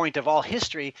turning point of all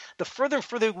history. The further and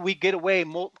further we get away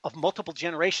of multiple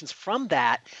generations from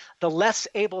that, the less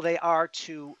able they are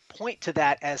to point to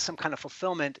that as some kind of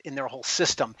fulfillment in their whole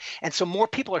system. And so more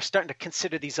people are starting to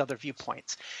consider these other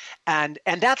viewpoints. And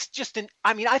that's just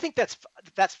I think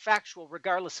that's factual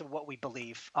regardless of what we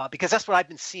believe, because that's what I've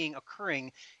been seeing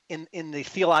occurring in the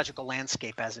theological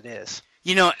landscape as it is.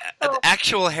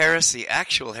 Actual heresy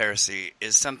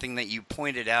is something that you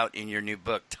pointed out in your new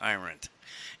book, Tyrant.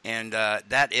 And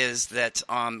that is that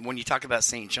when you talk about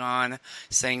St. John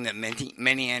saying that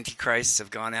many antichrists have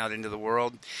gone out into the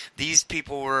world, these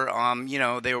people were,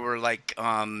 they were like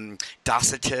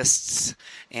Docetists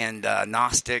and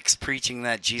Gnostics preaching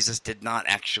that Jesus did not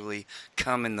actually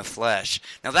come in the flesh.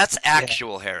 Now that's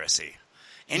actual heresy.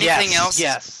 Anything else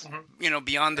is,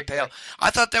 beyond the pale. I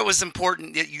thought that was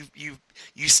important that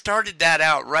you started that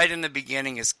out right in the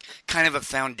beginning as kind of a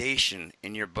foundation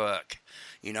in your book.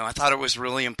 I thought it was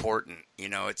really important.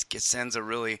 It sends a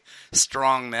really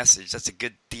strong message. That's a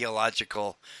good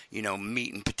theological,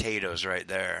 meat and potatoes right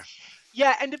there.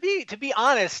 Yeah, and to be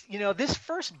honest, this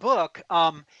first book,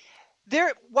 while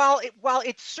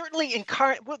it's certainly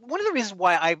one of the reasons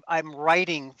why I'm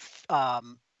writing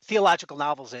theological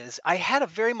novels is I had a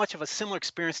very much of a similar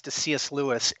experience to C.S.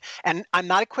 Lewis, and I'm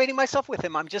not equating myself with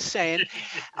him. I'm just saying,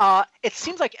 it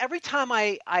seems like every time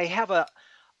I have a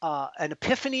an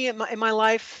epiphany in my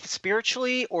life,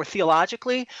 spiritually or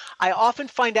theologically, I often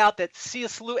find out that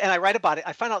C.S. Lewis, and I write about it,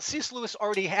 I find out C.S. Lewis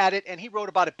already had it, and he wrote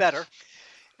about it better.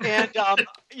 And,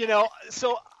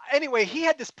 so anyway, he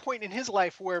had this point in his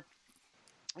life where,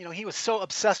 he was so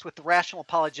obsessed with the rational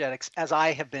apologetics, as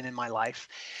I have been in my life.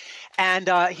 And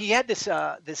he had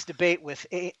this debate with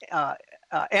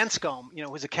Anscombe,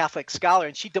 who's a Catholic scholar,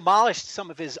 and she demolished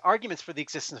some of his arguments for the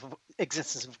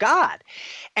existence of God.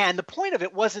 And the point of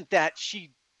it wasn't that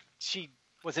she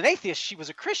was an atheist, she was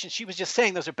a Christian. She was just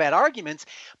saying those are bad arguments,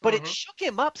 but it shook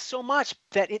him up so much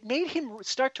that it made him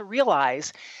start to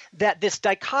realize that this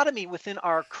dichotomy within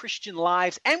our Christian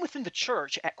lives and within the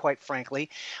church, quite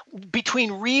frankly,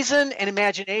 between reason and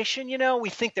imagination, we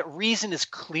think that reason is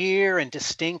clear and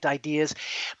distinct ideas,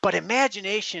 but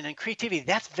imagination and creativity,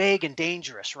 that's vague and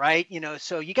dangerous, right?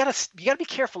 So you gotta be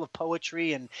careful of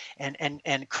poetry and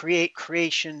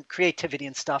creativity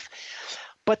and stuff.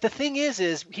 But the thing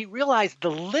is he realized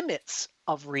the limits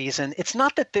of reason. It's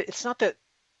not that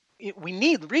we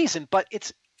need reason, but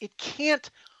it can't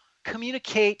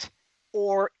communicate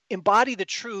or embody the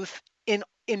truth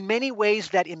in many ways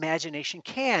that imagination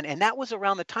can. And that was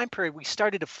around the time period we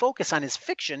started to focus on his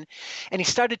fiction, and he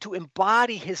started to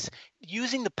embody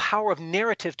using the power of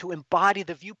narrative to embody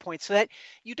the viewpoint, so that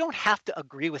you don't have to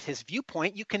agree with his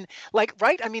viewpoint. You can,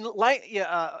 Chronicles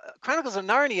of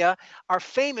Narnia are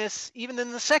famous even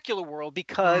in the secular world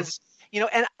because,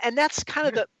 and that's kind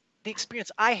of the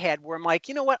experience I had where I'm like,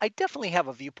 you know what, I definitely have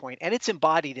a viewpoint and it's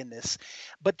embodied in this.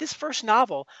 But this first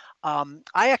novel,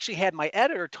 I actually had my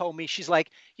editor told me, she's like,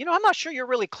 I'm not sure you're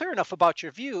really clear enough about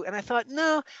your view. And I thought,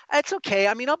 no, it's okay.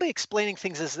 I mean, I'll be explaining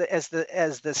things as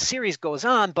the series goes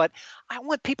on, but I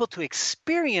want people to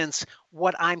experience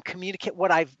what I'm communicating,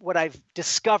 what I've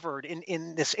discovered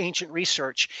in this ancient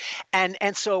research.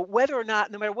 And so whether or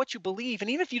not, no matter what you believe,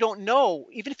 and even if you don't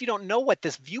know what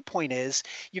this viewpoint is,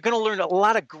 you're going to learn a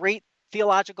lot of great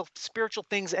theological, spiritual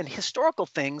things and historical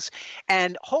things.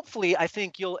 And hopefully, I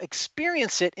think you'll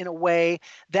experience it in a way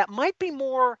that might be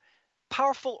more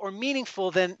powerful or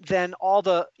meaningful than all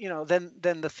the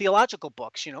than the theological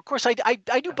books. Of course, I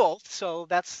do both, so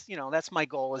that's my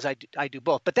goal is I do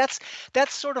both. But that's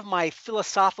sort of my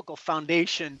philosophical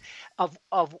foundation of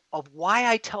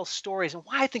why I tell stories and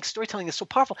why I think storytelling is so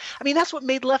powerful. I mean, that's what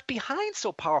made Left Behind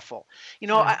so powerful.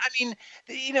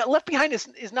 Left Behind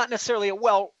is not necessarily a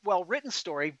well written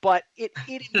story, but it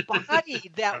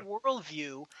embodied that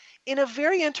worldview in a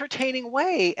very entertaining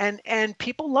way, and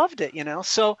people loved it.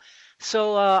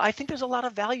 So I think there's a lot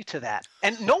of value to that.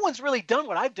 And no one's really done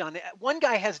what I've done. One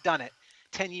guy has done it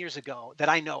 10 years ago that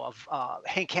I know of.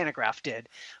 Hank Hanegraaff did.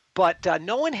 But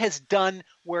no one has done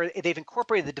where they've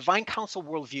incorporated the divine counsel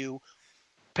worldview,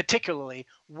 particularly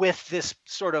with this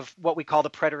sort of what we call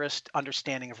the preterist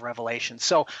understanding of Revelation.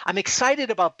 So I'm excited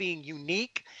about being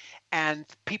unique, and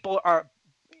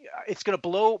it's going to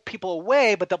blow people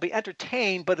away, but they'll be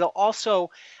entertained, but they'll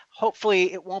also,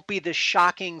 hopefully it won't be this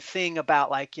shocking thing about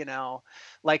like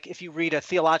if you read a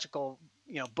theological,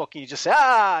 book and you just say,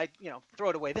 throw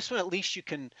it away. This one, at least you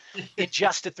can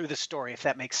ingest it through the story, if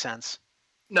that makes sense.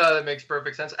 No, that makes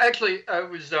perfect sense. Actually, I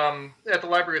was at the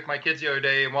library with my kids the other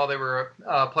day, and while they were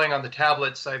playing on the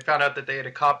tablets, I found out that they had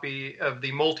a copy of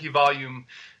the multi-volume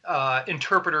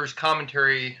Interpreter's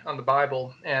Commentary on the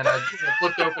Bible, and I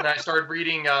flipped open and I started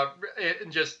reading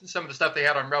just some of the stuff they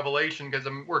had on Revelation, because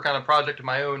I'm working on a project of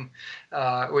my own,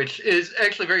 which is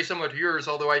actually very similar to yours,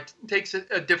 although I takes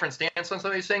a different stance on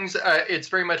some of these things. It's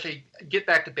very much a get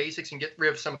back to basics and get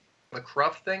rid of some the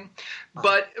Cruff thing.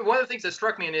 But one of the things that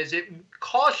struck me is it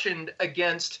cautioned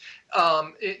against,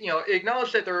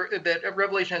 acknowledged that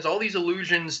Revelation has all these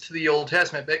allusions to the Old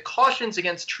Testament, but it cautions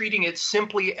against treating it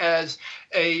simply as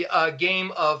a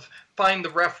game of find the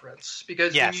reference,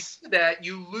 because when you do that,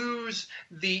 you lose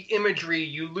the imagery,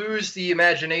 you lose the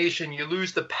imagination, you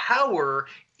lose the power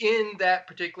in that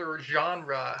particular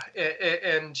genre,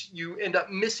 and you end up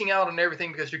missing out on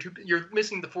everything because you're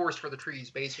missing the forest for the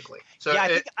trees, basically. So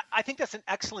I think that's an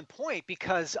excellent point,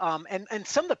 because and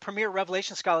some of the premier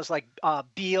Revelation scholars like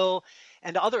Beale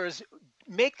and others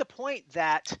make the point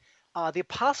that the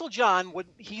Apostle John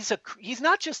he's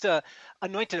not just a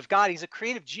anointed of God, he's a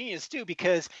creative genius too,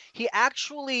 because he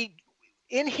actually,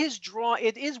 in his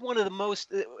it is one of the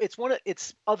most,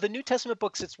 it's of the New Testament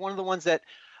books, it's one of the ones that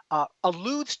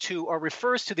alludes to or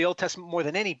refers to the Old Testament more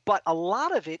than any, but a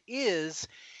lot of it is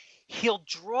he'll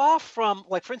draw from,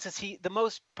 like, for instance,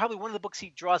 probably one of the books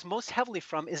he draws most heavily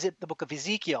from is the book of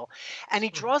Ezekiel, and he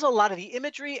draws a lot of the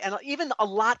imagery and even a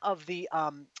lot of the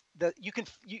you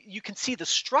can see the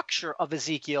structure of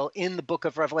Ezekiel in the book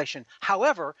of Revelation.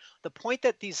 However, the point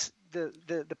that these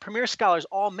the premier scholars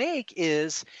all make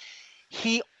is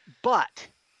he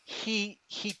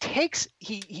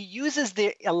uses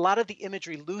a lot of the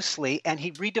imagery loosely, and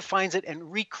he redefines it and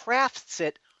recrafts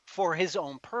it for his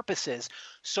own purposes.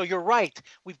 So you're right.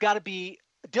 We've got to be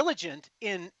diligent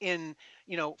in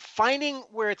finding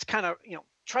where it's kind of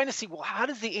trying to see, well, how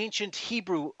does the ancient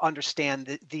Hebrew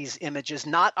understand these images,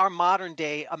 not our modern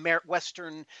day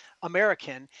Western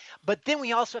American. But then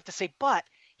we also have to say, but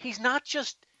he's not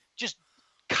just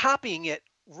copying it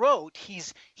rote.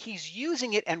 He's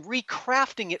using it and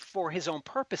recrafting it for his own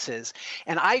purposes.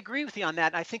 And I agree with you on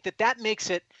that. And I think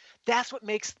that's what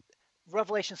makes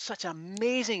Revelation such an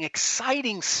amazing,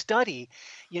 exciting study.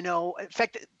 In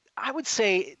fact, I would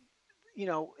say,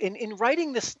 in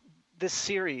writing this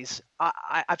series,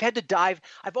 I've had to dive.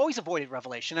 I've always avoided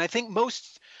Revelation. I think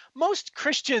most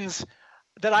Christians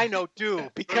that I know do,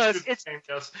 because it's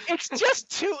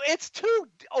too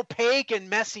opaque and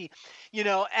messy,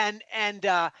 and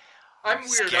I'm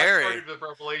weird. Scary. I started with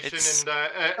Revelation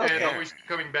and always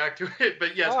coming back to it.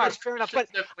 But yes, fair enough. But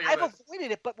I've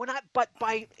avoided it. But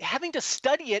by having to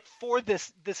study it for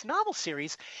this novel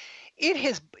series, it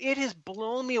has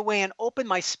blown me away and opened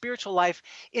my spiritual life.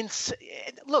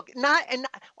 What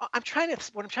I'm trying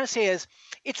to say is,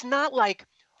 it's not like,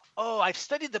 oh, I've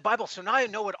studied the Bible, so now I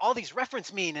know what all these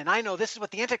references mean, and I know this is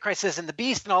what the Antichrist is and the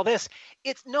beast and all this.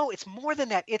 It's more than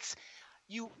that. It's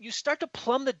you start to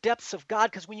plumb the depths of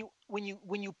God, because when you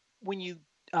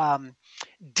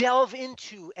delve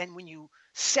into and when you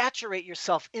saturate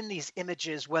yourself in these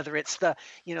images, whether it's the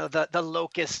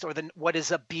locust or what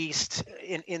is a beast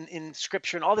in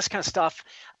Scripture and all this kind of stuff,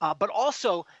 but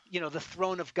also the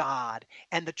throne of God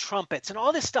and the trumpets and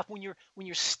all this stuff. When you're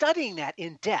studying that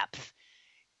in depth,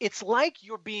 it's like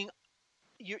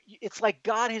it's like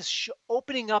God is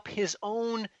opening up his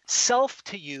own self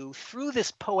to you through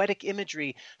this poetic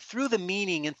imagery, through the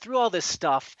meaning, and through all this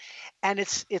stuff. And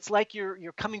it's like you're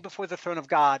coming before the throne of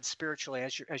God spiritually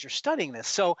as you're studying this.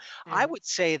 So I would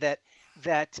say that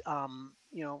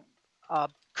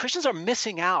Christians are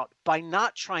missing out by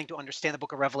not trying to understand the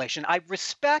book of Revelation. I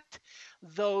respect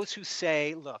those who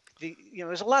say, look,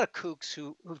 there's a lot of kooks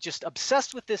who've just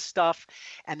obsessed with this stuff,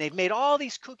 and they've made all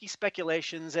these kooky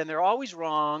speculations, and they're always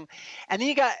wrong. And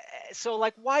then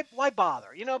why bother?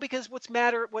 Because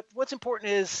what's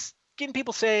important is getting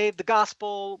people saved, the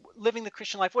gospel, living the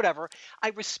Christian life, whatever. I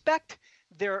respect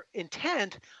their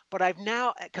intent, but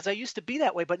because I used to be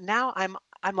that way, but now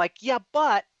I'm like, yeah,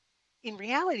 but in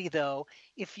reality, though,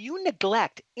 if you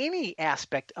neglect any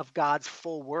aspect of God's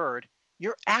full word,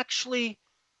 you're actually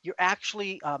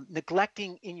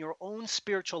neglecting in your own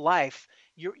spiritual life.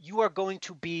 You are going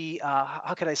to be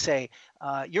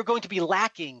you're going to be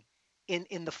lacking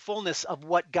in the fullness of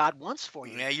what God wants for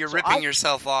you. Yeah, you're ripping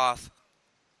yourself off.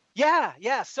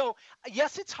 Yeah. So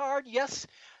yes, it's hard. Yes,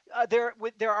 there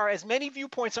are as many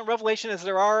viewpoints on Revelation as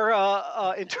there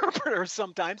are interpreters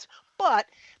sometimes. But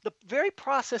the very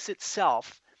process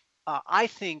itself, I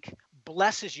think,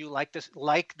 blesses you like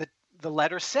the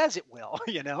letter says it will.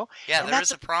 Yeah, and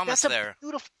there's a promise there. That's a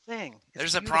beautiful thing.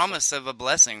 There's a promise of a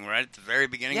blessing right at the very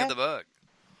beginning of the book.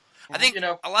 I think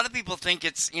a lot of people think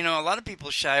it's, a lot of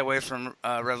people shy away from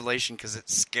Revelation because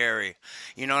it's scary.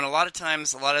 And a lot of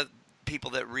times, a lot of people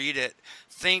that read it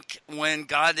think when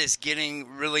God is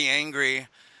getting really angry,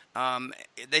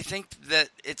 they think that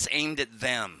it's aimed at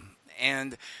them.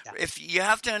 And if you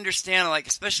have to understand, like,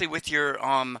 especially with your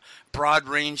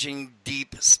broad-ranging,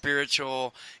 deep,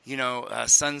 spiritual,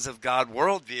 sons of God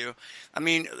worldview, I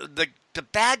mean, the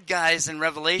bad guys in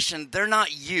Revelation, they're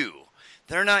not you.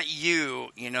 They're not you,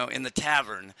 in the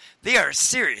tavern. They are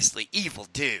seriously evil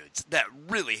dudes that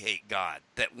really hate God,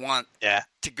 that want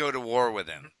to go to war with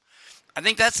him. I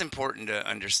think that's important to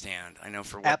understand. I know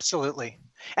absolutely.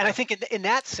 And I think in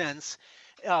that sense,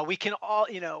 we can all,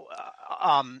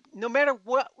 no matter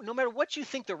what you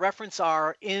think the reference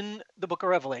are in the book of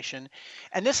Revelation,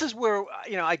 and this is where,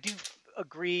 I do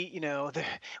agree,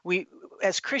 we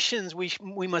as Christians,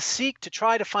 we must seek to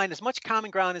try to find as much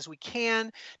common ground as we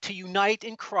can to unite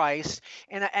in Christ.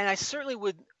 And I certainly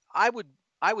would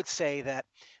say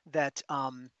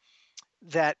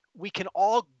that we can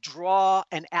all draw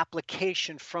an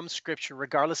application from Scripture,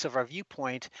 regardless of our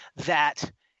viewpoint,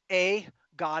 that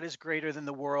God is greater than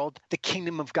the world. The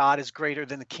kingdom of God is greater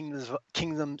than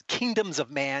the kingdoms of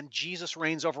man. Jesus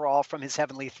reigns over all from his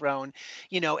heavenly throne,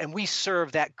 and we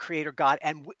serve that creator God.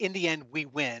 And in the end, we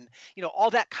win.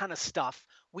 All that kind of stuff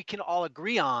we can all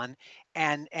agree on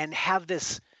and have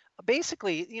this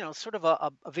basically, sort of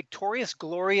a victorious,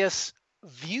 glorious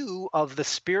view of the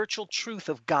spiritual truth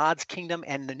of God's kingdom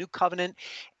and the new covenant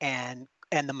and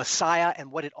and the Messiah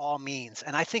and what it all means.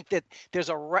 And I think that there's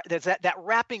that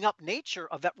wrapping up nature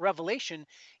of that revelation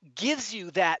gives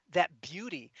you that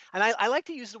beauty. And I like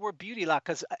to use the word beauty a lot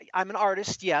because I'm an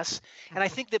artist, yes. And I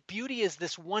think that beauty is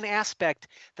this one aspect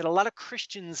that a lot of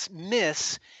Christians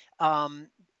miss.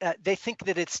 They think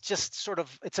that it's just sort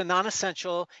of, it's a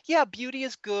non-essential. Yeah, beauty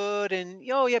is good, and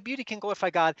beauty can glorify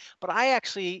God. But I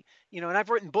actually, and I've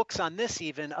written books on this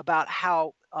even about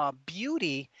how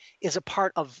beauty is a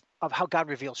part of how God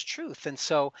reveals truth. And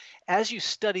so as you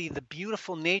study the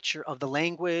beautiful nature of the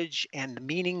language and the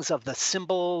meanings of the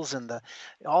symbols and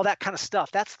all that kind of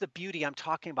stuff, that's the beauty I'm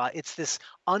talking about. It's this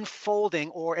unfolding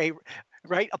or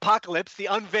apocalypse, the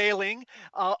unveiling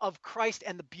of Christ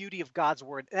and the beauty of God's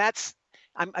word.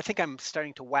 I think I'm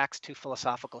starting to wax too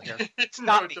philosophical here.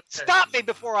 Stop me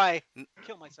before I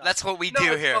kill myself. That's what we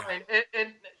do here. Fine.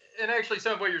 And actually,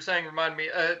 some of what you're saying remind me.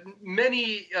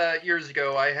 Many years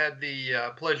ago, I had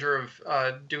the pleasure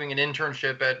of doing an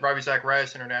internship at Ravi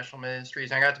Zacharias International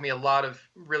Ministries. And I got to meet a lot of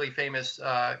really famous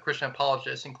Christian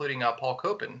apologists, including Paul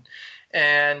Copan.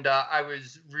 And I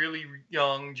was really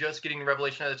young, just getting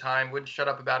Revelation at the time, wouldn't shut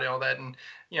up about it, all that. And,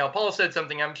 Paul said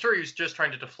something, I'm sure he was just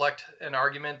trying to deflect an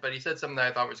argument, but he said something that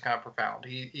I thought was kind of profound.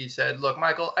 He said, look,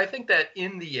 Michael, I think that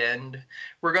in the end,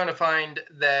 we're going to find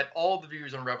that all the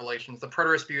views on Revelations, the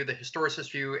preterist view, the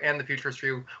historicist view, and the futurist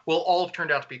view, will all have turned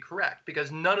out to be correct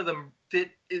because none of them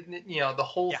fit, the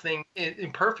whole thing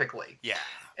imperfectly. Yeah.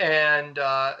 And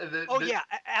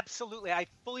absolutely. I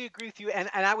fully agree with you. And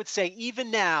I would say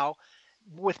even now,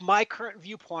 with my current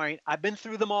viewpoint, I've been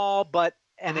through them all,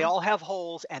 and they all have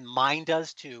holes, and mine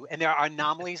does too. And there are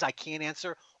anomalies I can't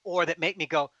answer, or that make me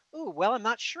go, "Ooh, well, I'm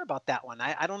not sure about that one.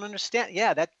 I don't understand."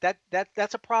 Yeah,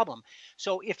 that's a problem.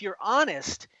 So if you're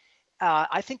honest,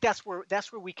 I think that's where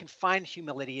we can find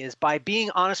humility, is by being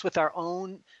honest with our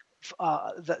own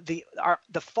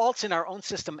the faults in our own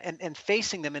system and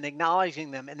facing them and acknowledging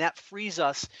them, and that frees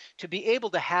us to be able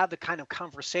to have the kind of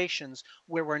conversations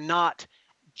where we're not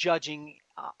judging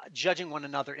one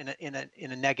another in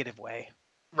a negative way.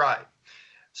 Right.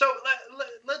 So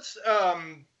let's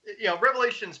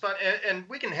Revelation's fun, and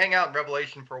we can hang out in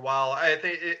Revelation for a while. I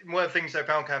think one of the things I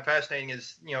found kind of fascinating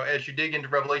is, as you dig into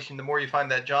Revelation, the more you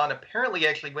find that John apparently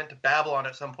actually went to Babylon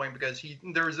at some point, because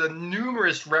there's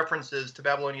numerous references to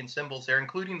Babylonian symbols there,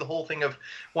 including the whole thing of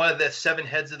one of the 7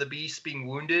 heads of the beast being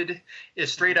wounded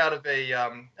is straight out of a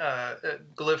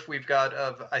glyph we've got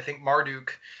of, I think,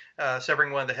 Marduk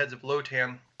severing one of the heads of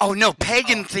Lotan. Oh no,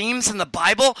 pagan themes in the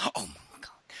Bible? Oh my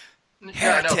God.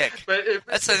 Heretic. But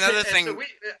that's another thing. So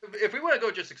if we want to go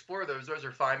just explore those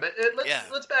are fine. But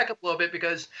let's back up a little bit,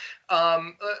 because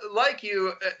like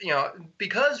you,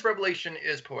 because Revelation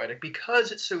is poetic,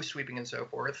 because it's so sweeping and so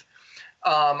forth,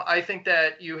 I think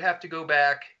that you have to go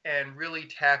back and really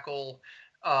tackle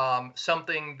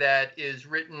something that is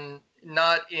written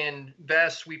not in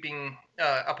vast sweeping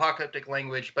apocalyptic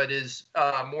language, but is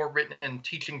more written in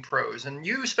teaching prose. And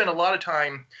you spend a lot of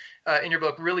time in your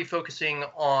book really focusing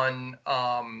on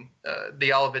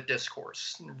the Olivet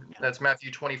Discourse. That's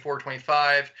Matthew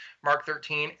 24-25, Mark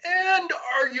 13, and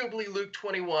arguably Luke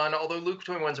 21, although Luke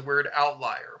 21 is a weird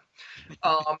outlier.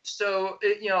 So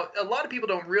a lot of people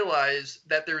don't realize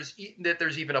that there's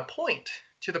even a point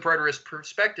to the preterist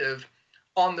perspective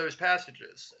on those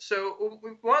passages. So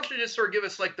why don't you just sort of give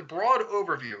us like the broad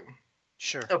overview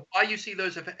of why you see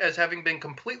those as having been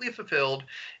completely fulfilled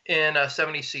in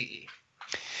 70 CE?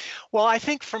 Well, I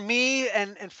think for me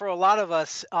and for a lot of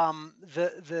us,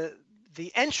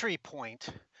 the entry point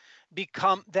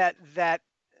become that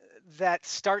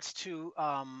starts to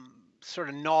sort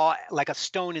of gnaw like a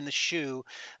stone in the shoe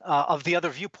of the other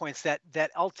viewpoints that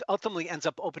ultimately ends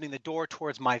up opening the door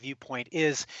towards my viewpoint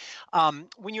is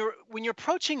when you're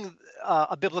approaching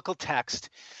a biblical text,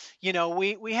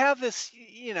 we have this,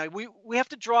 we have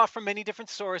to draw from many different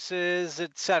sources,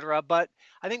 etc. But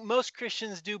I think most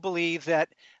Christians do believe that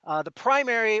the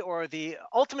primary or the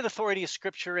ultimate authority is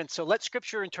Scripture, and so let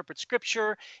Scripture interpret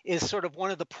Scripture is sort of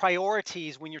one of the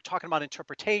priorities when you're talking about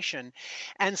interpretation.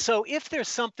 And so if there's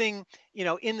something,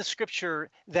 in the Scripture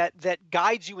that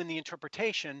guides you in the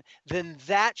interpretation, then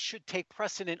that should take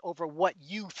precedent over what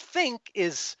you think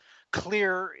is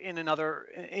clear in another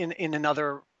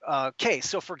case.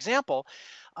 So, for example,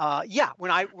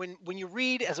 when you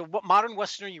read as a modern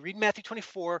Westerner, you read Matthew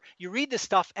 24, you read this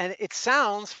stuff, and it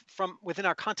sounds from within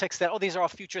our context that these are all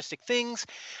futuristic things,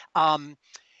 and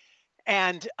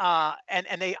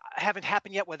they haven't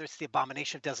happened yet, whether it's the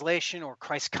abomination of desolation or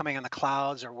Christ coming on the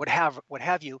clouds or what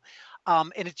have you,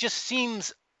 and it just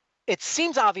seems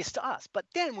obvious to us. But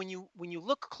then when you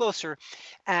look closer,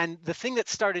 and the thing that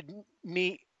started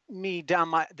me me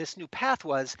down this new path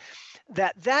was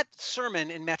that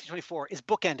sermon in Matthew 24 is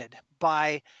bookended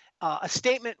by a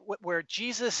statement where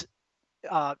Jesus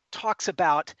talks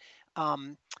about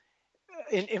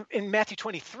in Matthew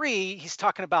 23, he's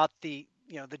talking about the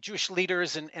Jewish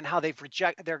leaders and how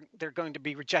they're going to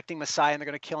be rejecting Messiah, and they're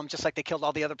going to kill him just like they killed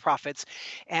all the other prophets,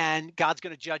 and God's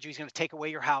going to judge you. He's going to take away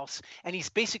your house, and he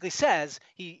basically says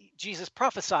Jesus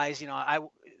prophesies,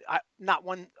 not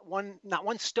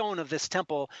one stone of this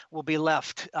temple will be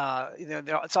left.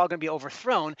 It's all going to be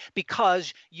overthrown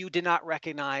because you did not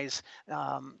recognize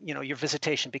your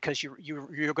visitation, because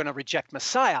you're going to reject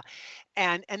Messiah,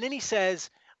 and then he says,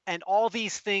 and all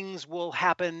these things will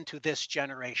happen to this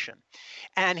generation.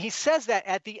 And he says that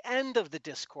at the end of the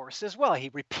discourse as well.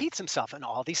 He repeats himself, and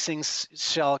all these things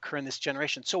shall occur in this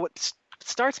generation. So what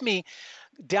starts me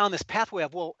down this pathway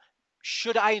of, well,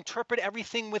 should I interpret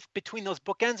everything between those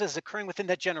bookends as occurring within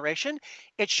that generation?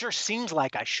 It sure seems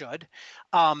like I should.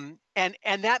 And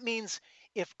that means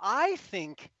if I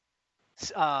think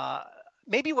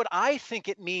maybe what I think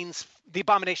it means, the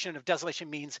abomination of desolation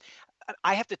means,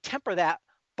 I have to temper that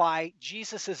by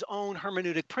Jesus's own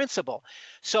hermeneutic principle.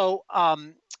 So,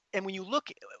 and when you look,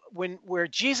 where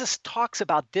Jesus talks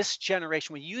about this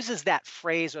generation, when he uses that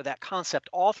phrase or that concept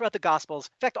all throughout the Gospels,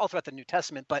 in fact, all throughout the New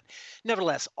Testament, but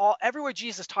nevertheless, everywhere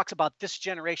Jesus talks about this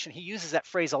generation, he uses that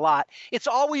phrase a lot. It's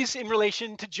always in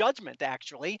relation to judgment,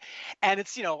 actually. And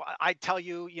it's, I tell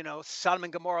you, Sodom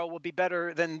and Gomorrah will be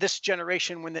better than this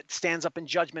generation when it stands up in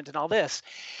judgment and all this.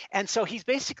 And so he's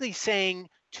basically saying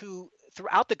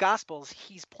throughout the Gospels,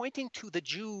 he's pointing to the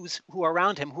Jews who are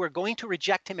around him, who are going to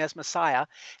reject him as Messiah,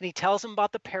 and he tells them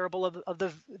about the parable of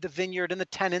the vineyard and the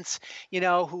tenants,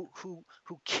 who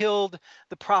killed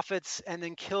the prophets and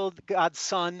then killed God's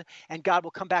son, and God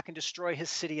will come back and destroy his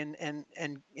city and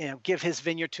give his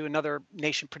vineyard to another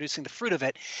nation producing the fruit of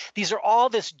it. These are all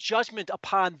this judgment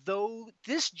upon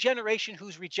this generation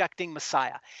who's rejecting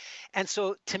Messiah. And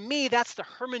so to me, that's the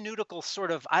hermeneutical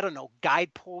sort of,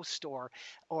 guidepost or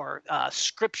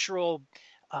scriptural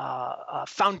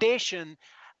foundation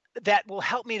that will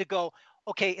help me to go,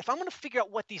 okay, if I'm going to figure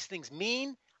out what these things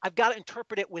mean, I've got to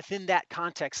interpret it within that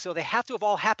context. So they have to have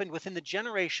all happened within the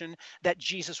generation that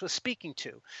Jesus was speaking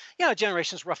to.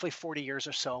 Generation is roughly 40 years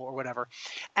or so or whatever.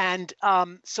 And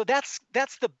so that's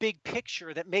the big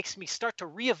picture that makes me start to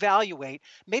reevaluate.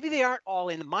 Maybe they aren't all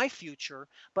in my future,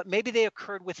 but maybe they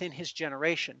occurred within his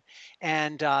generation.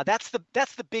 And that's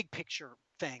the big picture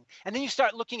thing. And then you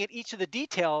start looking at each of the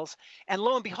details, and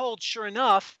lo and behold, sure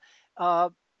enough,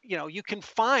 you can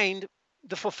find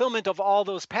the fulfillment of all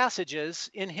those passages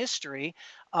in history,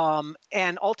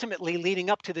 and ultimately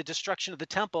leading up to the destruction of the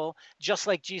temple, just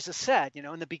like Jesus said.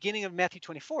 In the beginning of Matthew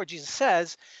 24, Jesus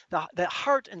says the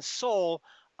heart and soul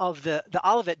of the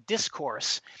Olivet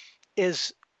Discourse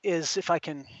is, if I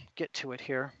can get to it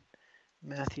here,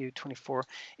 Matthew 24,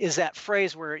 is that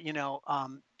phrase where,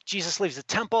 Jesus leaves the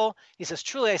temple. He says,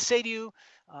 "Truly I say to you,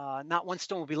 not one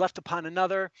stone will be left upon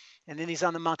another." And then he's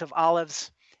on the Mount of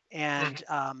Olives. And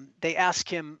they ask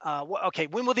him, okay,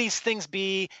 when will these things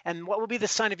be? And what will be the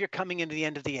sign of your coming into the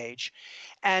end of the age?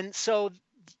 And so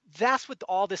that's what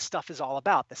all this stuff is all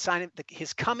about. The sign of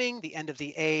his coming, the end of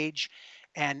the age,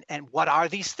 and what are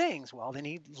these things? Well, then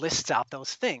he lists out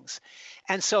those things.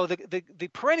 And so the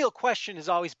perennial question has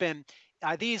always been,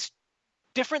 are these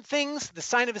different things, the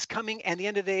sign of his coming and the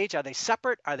end of the age? Are they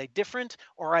separate? Are they different?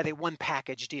 Or are they one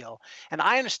package deal? And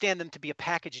I understand them to be a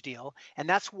package deal. And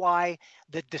that's why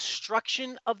the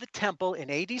destruction of the temple in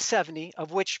AD 70,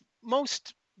 of which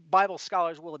most Bible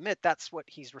scholars will admit that's what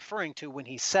he's referring to when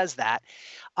he says that,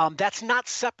 that's not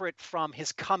separate from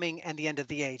his coming and the end of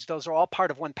the age. Those are all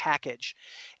part of one package.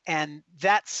 And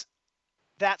that's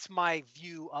my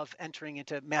view of entering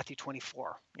into Matthew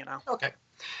 24, Okay.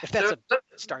 If that's a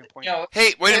starting point.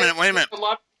 Hey, wait a minute. A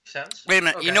lot of sense. Wait a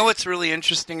minute. Okay. You know what's really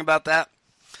interesting about that?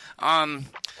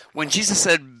 When Jesus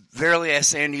said, "Verily I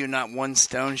say unto you, not one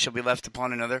stone shall be left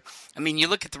upon another." I mean, you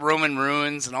look at the Roman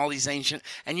ruins and all these ancient,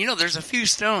 and there's a few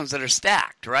stones that are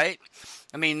stacked, right?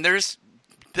 I mean, there's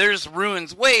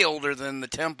ruins way older than the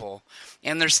temple,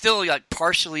 and they're still like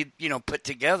partially, put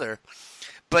together.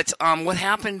 But what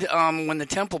happened when the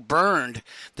temple burned,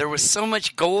 there was so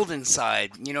much gold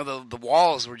inside. The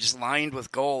walls were just lined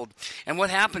with gold. And what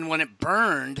happened when it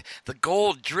burned, the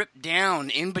gold dripped down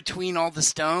in between all the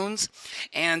stones.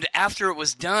 And after it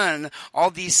was done, all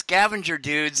these scavenger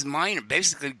dudes,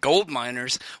 basically gold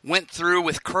miners, went through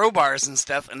with crowbars and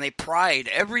stuff, and they pried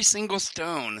every single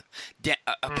stone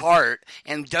apart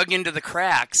and dug into the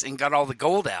cracks and got all the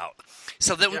gold out.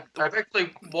 So that I've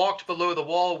actually walked below the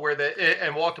wall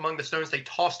and walked among the stones they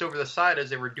tossed over the side as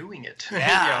they were doing it.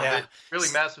 Yeah,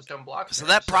 really massive stone blocks. So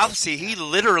that prophecy,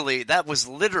 that was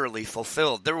literally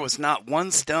fulfilled. There was not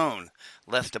one stone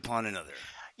left upon another.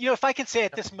 If I can say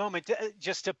at this moment,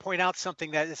 just to point out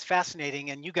something that is fascinating,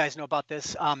 and you guys know about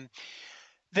this,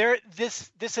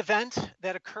 this event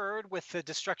that occurred with the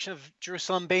destruction of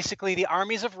Jerusalem, basically the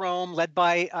armies of Rome, led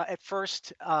by at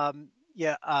first,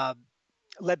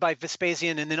 led by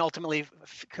Vespasian, and then ultimately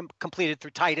completed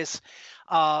through Titus,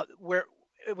 where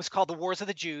it was called the Wars of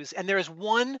the Jews. And there is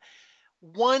one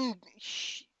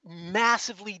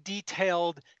massively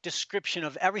detailed description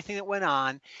of everything that went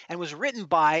on, and was written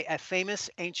by a famous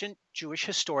ancient Jewish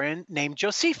historian named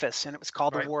Josephus, and it was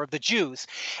called the War of the Jews.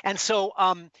 And so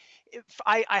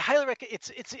I highly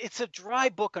recommend. It's a dry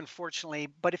book, unfortunately,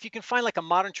 but if you can find like a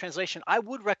modern translation, I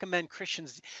would recommend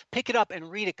Christians pick it up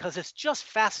and read it, because it's just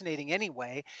fascinating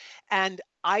anyway. And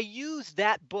I use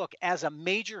that book as a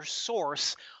major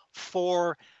source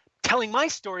for telling my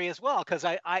story as well, because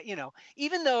I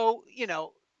even though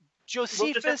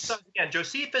Josephus.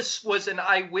 Josephus was an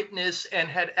eyewitness and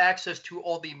had access to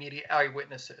all the immediate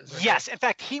eyewitnesses. Okay? Yes, in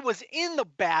fact, he was in the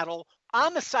battle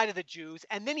on the side of the Jews,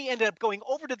 and then he ended up going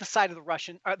over to the side of the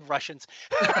Russians.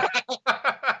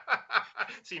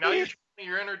 See, now you're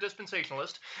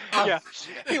interdispensationalist. Yeah,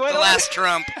 the last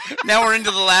Trump. Now we're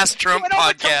into the last Trump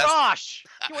podcast.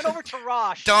 He went over to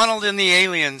Rosh. Donald and the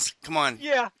aliens. Come on.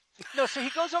 Yeah. No, so he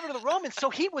goes over to the Romans.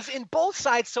 So he was in both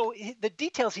sides. So the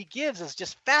details he gives is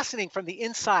just fascinating from the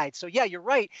inside. So yeah, you're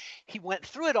right. He went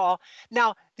through it all.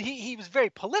 Now, he was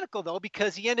very political, though,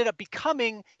 because he ended up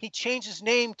he changed his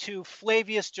name to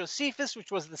Flavius Josephus, which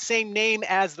was the same name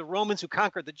as the Romans who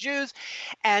conquered the Jews.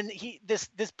 And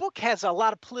this book has a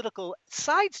lot of political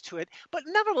sides to it, but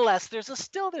nevertheless, there's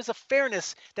a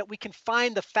fairness that we can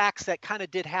find the facts that kind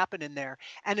of did happen in there.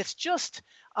 And it's just,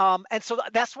 and so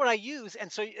that's what I use.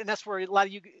 And that's where a lot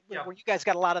of where you guys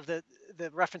got a lot of the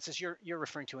references you're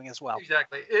referring to as well.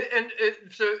 Exactly.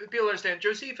 So people understand,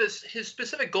 Josephus, his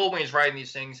specific goal when he's writing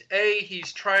these things,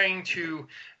 he's trying to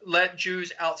let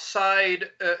Jews outside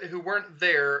who weren't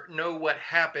there know what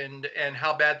happened and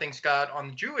how bad things got on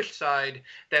the Jewish side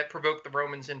that provoked the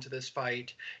Romans into this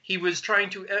fight. He was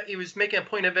making a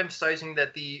point of emphasizing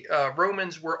that the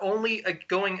Romans were only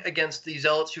going against the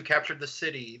Zealots who captured the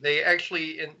city. They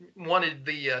actually wanted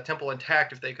the temple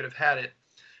intact if they could have had it.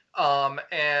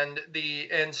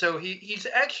 And so he's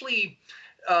actually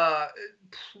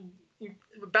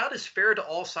about as fair to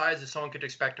all sides as someone could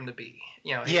expect him to be.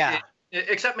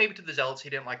 Except maybe to the Zealots, he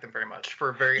didn't like them very much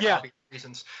for very obvious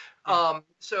reasons.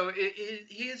 So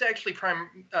he is actually prime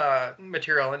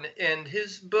material, and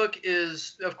his book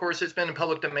is, of course, it's been in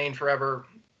public domain forever.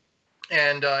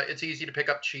 And it's easy to pick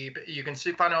up cheap. You can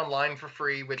find it online for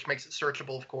free, which makes it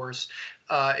searchable, of course.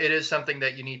 It is something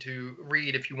that you need to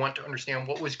read if you want to understand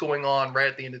what was going on right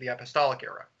at the end of the apostolic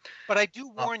era. But I do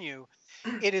warn you,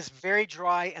 it is very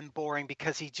dry and boring,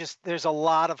 because there's a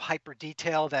lot of hyper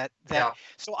detail that.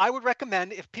 So I would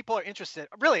recommend, if people are interested,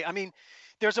 really, I mean,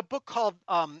 there's a book called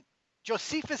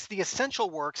Josephus, The Essential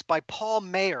Works by Paul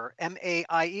Maier,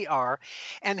 Maier,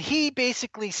 and he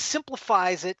basically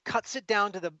simplifies it, cuts it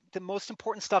down to the most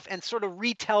important stuff, and sort of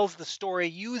retells the story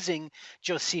using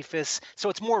Josephus, so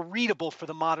it's more readable for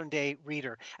the modern day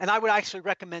reader. And I would actually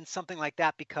recommend something like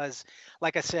that, because,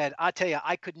 like I said, I tell you,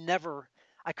 I could never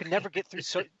get through.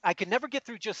 So I could never get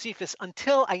through Josephus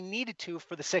until I needed to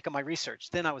for the sake of my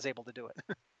research. Then I was able to do it.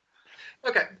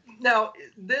 Okay. Now,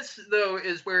 this, though,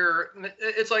 is where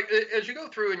it's like, as you go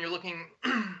through and you're looking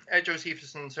at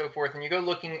Josephus and so forth, and you go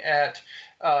looking at,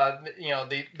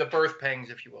 the birth pangs,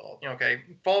 if you will,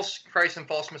 false Christ and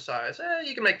false messiahs,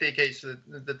 you can make the case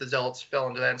that the Zealots fell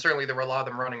into that, and certainly there were a lot of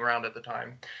them running around at the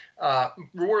time.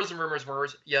 Wars and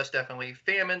rumors, yes, definitely.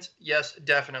 Famines, yes,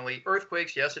 definitely.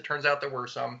 Earthquakes, yes, it turns out there were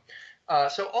some.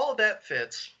 So all of that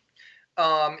fits.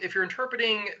 If you're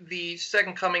interpreting the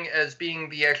second coming as being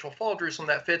the actual fall of Jerusalem,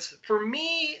 that fits. For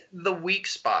me, the weak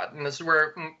spot, and this is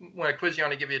where when I quiz you on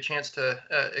to give you a chance to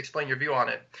explain your view on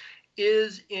it,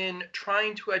 is in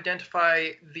trying to identify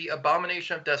the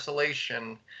abomination of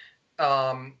desolation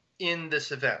in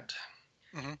this event.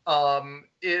 Mm-hmm.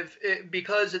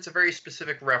 Because it's a very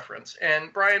specific reference.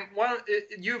 And Brian,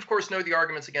 you of course know the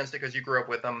arguments against it because you grew up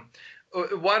with them.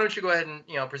 Why don't you go ahead and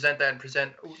present that and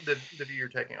present the view you're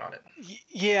taking on it?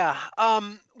 Yeah.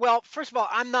 Well, first of all,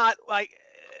 I'm not like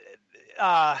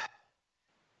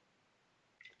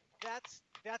that's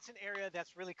an area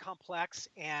that's really complex,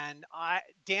 and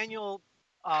Daniel.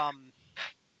 How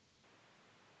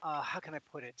can I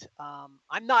put it?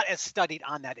 I'm not as studied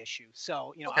on that issue,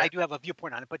 so okay. I do have a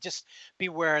viewpoint on it, but just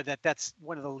beware that that's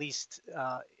one of the least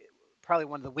probably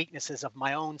one of the weaknesses of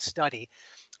my own study.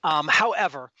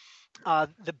 However,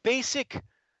 the basic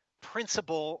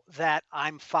principle that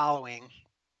I'm following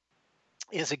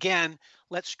is, again,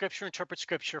 let Scripture interpret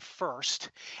Scripture first.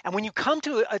 And when you come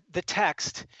to the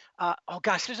text,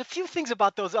 there's a few things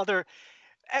about those other.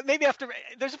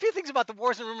 There's a few things about the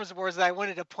Wars and Rumors of Wars that I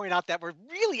wanted to point out that were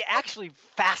really actually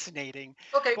fascinating.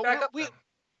 Okay, back up.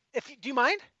 Do you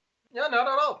mind? No, not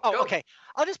at all. Oh, okay.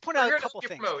 I'll just point out a couple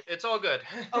things. Promote. It's all good.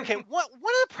 Okay, one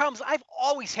of the problems I've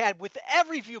always had with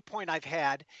every viewpoint I've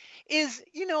had is,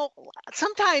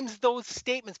 sometimes those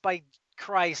statements by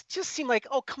Christ just seem like,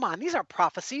 oh, come on, these aren't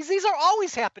prophecies. These are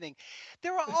always happening.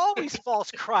 There are always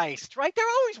false Christ, right? There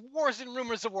are always wars and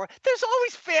rumors of war. There's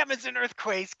always famines and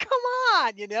earthquakes. Come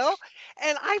on,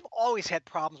 And I've always had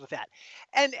problems with that.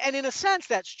 And in a sense,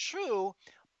 that's true.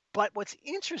 But what's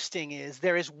interesting is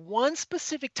there is one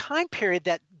specific time period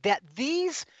that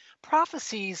these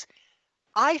prophecies,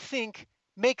 I think,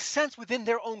 make sense within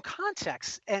their own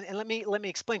context. And let me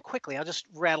explain quickly. I'll just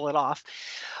rattle it off.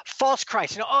 False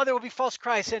Christ. There will be false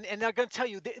Christ, and they're going to tell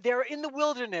you they're in the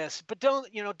wilderness, but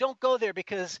don't go there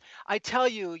because I tell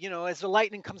you, as the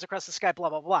lightning comes across the sky, blah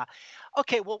blah blah.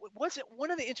 Okay, well,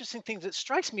 one of the interesting things that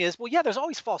strikes me is, well, yeah, there's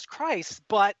always false Christs,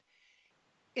 but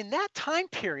in that time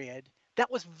period, that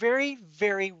was very,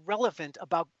 very relevant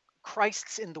about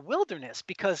Christs in the wilderness,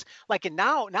 because like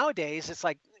nowadays, it's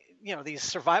like, these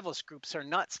survivalist groups are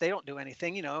nuts. They don't do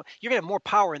anything. You're gonna have more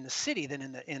power in the city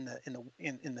than in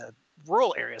the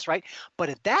rural areas, right? But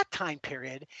at that time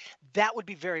period, that would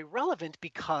be very relevant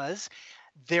because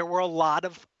there were a lot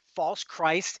of false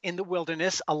Christs in the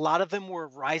wilderness. A lot of them were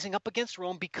rising up against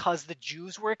Rome because the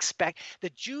Jews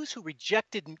who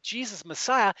rejected Jesus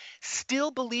Messiah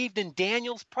still believed in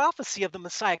Daniel's prophecy of the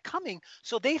Messiah coming.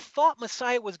 So they thought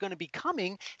Messiah was going to be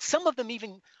coming. Some of them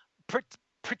even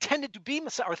pretended to be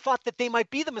Messiah, or thought that they might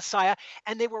be the Messiah,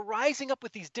 and they were rising up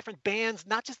with these different bands,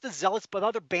 not just the zealots, but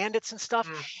other bandits and stuff,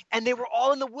 and they were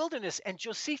all in the wilderness. And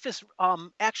Josephus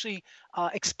actually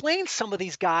explains some of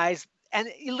these guys. And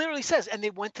he literally says, and they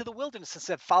went to the wilderness and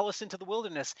said, follow us into the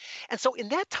wilderness. And so in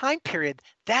that time period,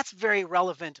 that's very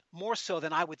relevant, more so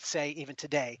than I would say even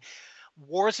today.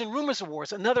 Wars and rumors of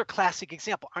wars, another classic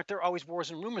example. Aren't there always wars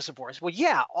and rumors of wars? Well,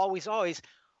 yeah, always.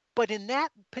 But in that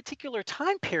particular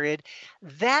time period,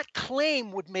 that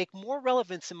claim would make more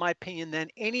relevance, in my opinion, than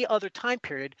any other time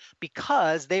period,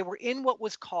 because they were in what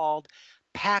was called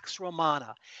Pax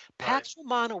Romana. Pax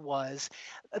Romana was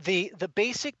the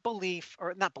basic belief,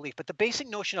 or not belief, but the basic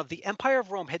notion of the Empire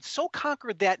of Rome had so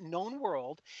conquered that known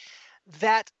world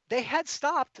that they had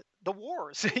stopped the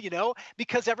wars,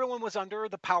 because everyone was under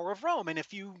the power of Rome. And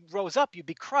if you rose up, you'd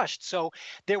be crushed. So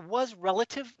there was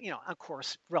relative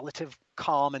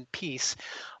calm and peace.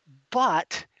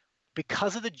 But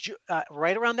because of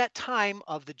right around that time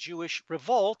of the Jewish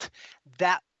revolt,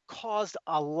 that caused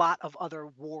a lot of other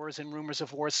wars and rumors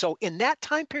of wars. So in that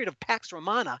time period of Pax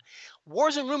Romana,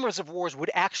 wars and rumors of wars would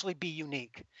actually be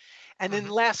unique. And then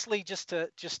lastly, just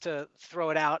to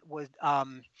throw it out, would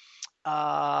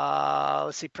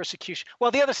let's see, persecution.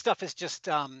 Well, the other stuff is just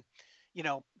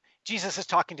Jesus is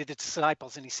talking to the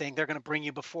disciples, and he's saying they're going to bring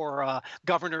you before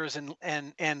governors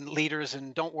and leaders,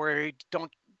 and don't worry,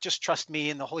 don't just trust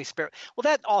me and the Holy Spirit. Well,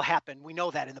 that all happened. We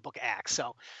know that in the book of Acts.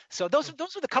 So those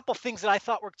are the couple things that I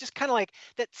thought were just kind of like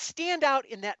that stand out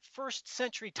in that first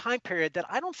century time period that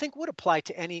I don't think would apply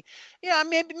to any. Yeah,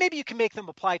 maybe you can make them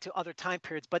apply to other time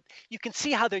periods, but you can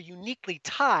see how they're uniquely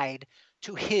tied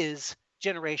to his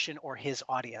generation or his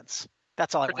audience.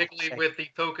 That's all I want to say. Particularly with the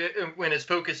focus, when his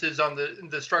focus is on the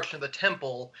destruction of the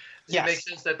temple, it makes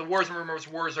sense that the wars and rumors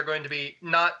of wars are going to be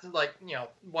not like,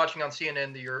 watching on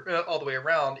CNN all the way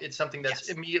around. It's something that's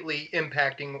immediately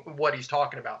impacting what he's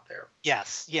talking about there.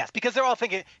 Yes, because they're all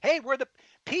thinking, hey, we're the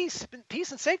peace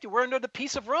and safety. We're under the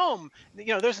peace of Rome.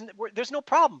 There's no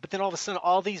problem. But then all of a sudden,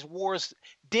 all these wars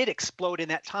did explode in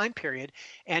that time period,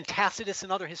 and Tacitus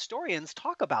and other historians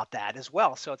talk about that as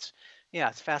well. So it's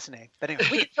fascinating. But anyway,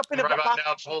 we can jump into right about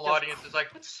now. The whole audience is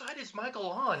like, "What side is Michael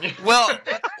on?" Well,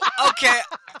 okay.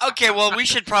 Well, we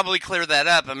should probably clear that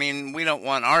up. I mean, we don't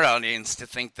want our audience to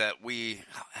think that we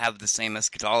have the same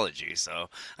eschatology. So,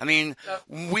 I mean,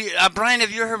 Brian,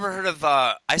 have you ever heard of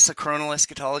isochronal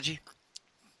eschatology?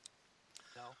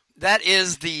 That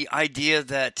is the idea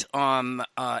that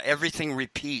everything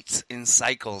repeats in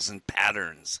cycles and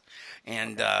patterns,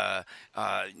 and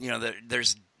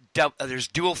there's there's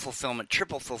dual fulfillment,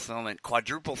 triple fulfillment,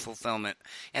 quadruple fulfillment,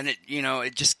 and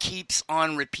it just keeps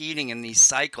on repeating in these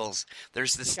cycles.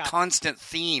 There's this constant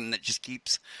theme that just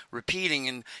keeps repeating,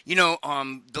 and the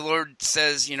Lord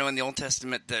says, in the Old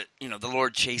Testament that the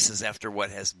Lord chases after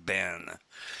what has been.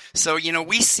 So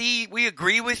we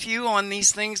agree with you on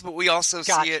these things, but we also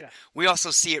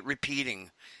see it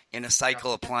repeating in a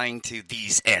cycle applying to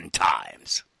these end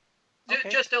times. Okay.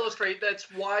 Just to illustrate,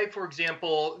 that's why, for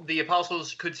example, the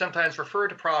apostles could sometimes refer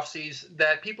to prophecies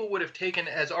that people would have taken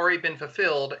as already been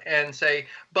fulfilled and say,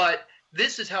 but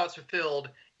this is how it's fulfilled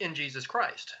in Jesus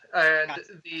Christ. And I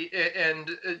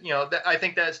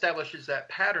think that establishes that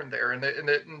pattern there. And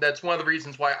that's one of the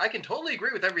reasons why I can totally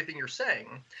agree with everything you're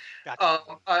saying. Gotcha.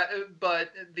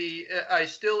 But I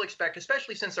still expect,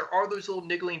 especially since there are those little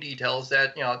niggling details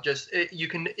that,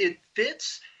 it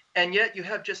fits, and yet you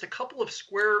have just a couple of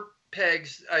square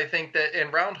pegs, I think,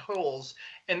 and round holes,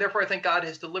 and therefore I think God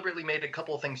has deliberately made a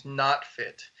couple of things not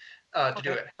fit to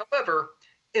do it. However,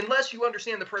 unless you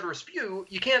understand the preterist view,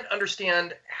 you can't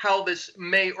understand how this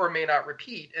may or may not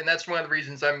repeat, and that's one of the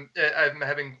reasons I'm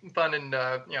having fun and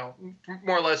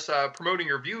more or less promoting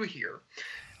your view here.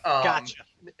 Gotcha.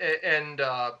 And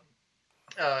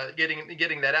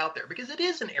getting that out there, because it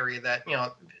is an area that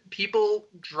people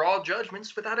draw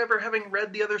judgments without ever having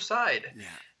read the other side. Yeah.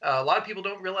 A lot of people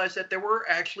don't realize that there were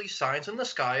actually signs in the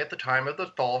sky at the time of the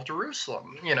fall of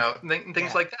Jerusalem,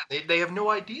 things like that. They have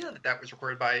no idea that was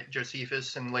recorded by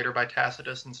Josephus and later by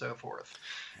Tacitus and so forth.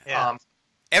 Yeah.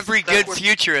 Every good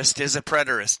futurist is a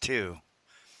preterist, too.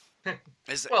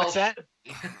 What's that?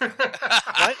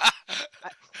 What?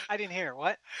 I didn't hear.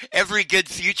 What? Every good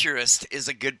futurist is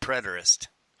a good preterist.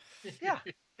 Yeah,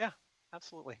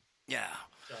 absolutely. Yeah.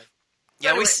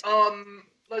 Yeah. Anyway,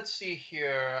 let's see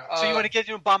here. So you want to get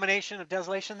to Abomination of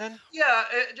Desolation then? Yeah,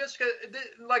 just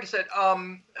like I said,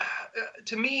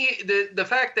 to me, the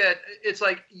fact that it's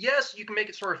like, yes, you can make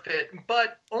it sort of fit,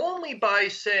 but only by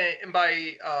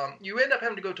you end up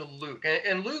having to go to Luke,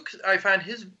 and Luke, I find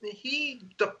he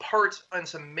departs on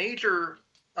some major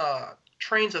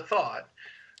trains of thought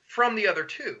from the other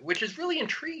two, which is really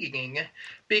intriguing,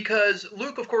 because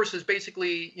Luke, of course, is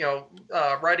basically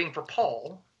writing for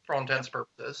Paul for all intents and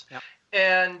purposes. Yep.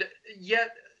 And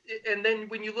then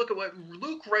when you look at what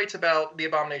Luke writes about the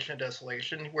Abomination of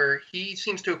Desolation, where he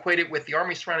seems to equate it with the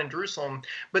army surrounding Jerusalem,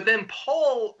 but then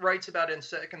Paul writes about it in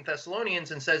 2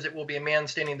 Thessalonians and says it will be a man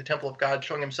standing in the temple of God,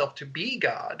 showing himself to be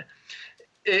God.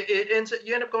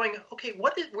 You end up going, okay,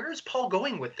 where is Paul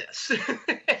going with this?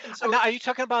 So, now, are you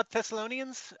talking about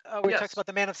Thessalonians? Where he talks about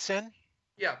the man of sin?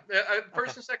 Yeah,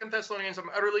 First and Second Thessalonians, I'm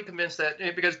utterly convinced that,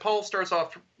 because Paul starts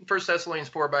off 1 Thessalonians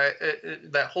 4 by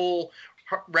that whole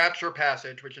rapture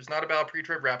passage, which is not about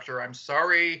pre-trib rapture. I'm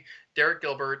sorry, Derek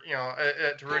Gilbert,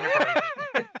 to ruin your party.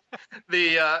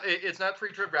 It's not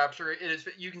pre-trib rapture. It is.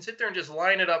 You can sit there and just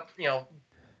line it up,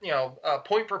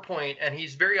 point for point, and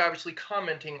he's very obviously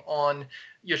commenting on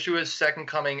Yeshua's second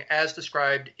coming as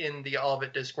described in the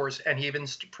Olivet Discourse, and he even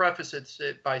prefaces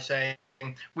it by saying,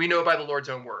 "We know by the Lord's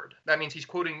own word." That means he's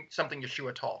quoting something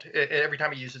Yeshua taught every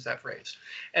time he uses that phrase.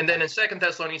 And then in 2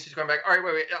 Thessalonians, he's going back, all right,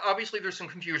 wait. Obviously, there's some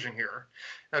confusion here.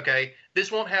 Okay,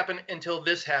 this won't happen until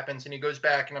this happens. And he goes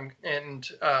back and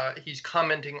he's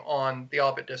commenting on the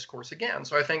Olivet Discourse again.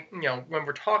 So I think, when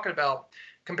we're talking about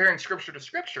comparing Scripture to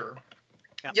Scripture,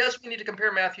 yes, we need to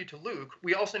compare Matthew to Luke.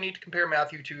 We also need to compare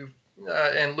Matthew to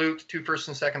and Luke to 1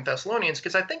 and 2 Thessalonians,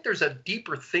 because I think there's a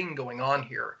deeper thing going on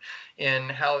here in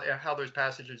how those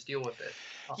passages deal with it.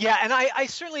 Yeah, and I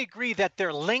certainly agree that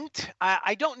they're linked.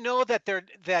 I don't know that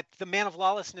the man of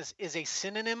lawlessness is a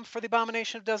synonym for the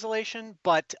abomination of desolation,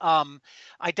 but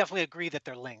I definitely agree that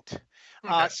they're linked.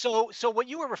 Okay. So what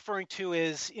you were referring to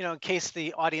is, in case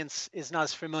the audience is not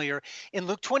as familiar, in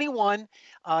Luke 21,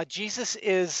 Jesus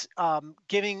is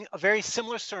giving a very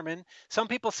similar sermon. Some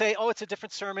people say, "Oh, it's a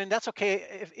different sermon." That's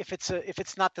okay if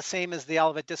it's not the same as the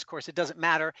Olivet Discourse. It doesn't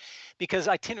matter, because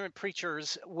itinerant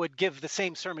preachers would give the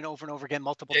same sermon over and over again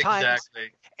multiple times.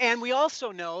 Exactly. And we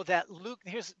also know that Luke.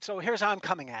 Here's how I'm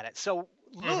coming at it. So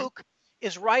Luke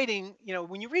is writing.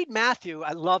 When you read Matthew,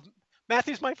 I love.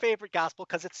 Matthew's my favorite gospel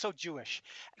because it's so Jewish.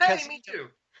 Hey, me too.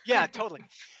 Yeah, totally.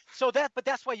 But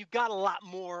that's why you've got a lot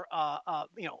more,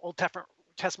 Old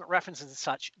Testament references and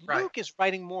such. Right. Luke is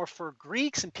writing more for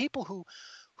Greeks and people who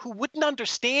wouldn't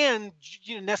understand,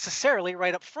 necessarily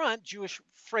right up front Jewish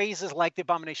phrases like the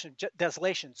abomination of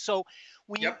desolation. So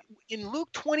in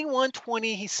Luke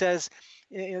 21:20, he says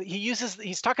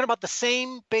he's talking about the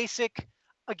same basic.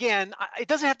 Again, it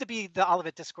doesn't have to be the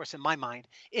Olivet Discourse in my mind.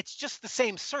 It's just the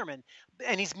same sermon,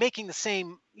 and he's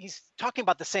talking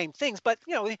about the same things. But,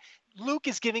 Luke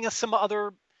is giving us some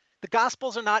other the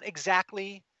Gospels are not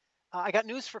exactly. I got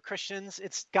news for Christians.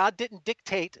 It's God didn't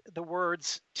dictate the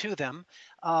words to them.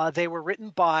 They were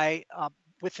written by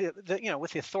with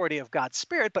the authority of God's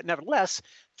Spirit, but nevertheless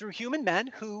through human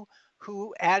men who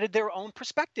added their own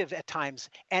perspective at times,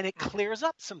 and it clears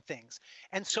up some things.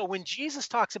 And so when Jesus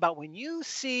talks about when you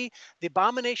see the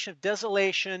abomination of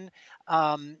desolation,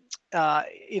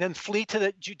 flee to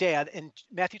the Judea in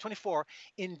Matthew 24,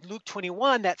 in Luke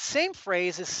 21, that same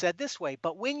phrase is said this way: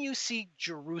 but when you see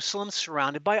Jerusalem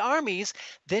surrounded by armies,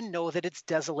 then know that its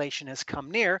desolation has come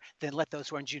near. Then let those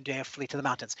who are in Judea flee to the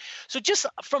mountains. So just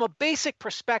from a basic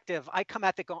perspective, I come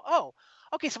at it going, oh,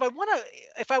 okay, so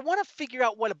if I want to figure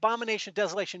out what abomination of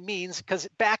desolation means, because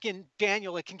back in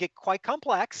Daniel it can get quite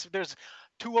complex. There's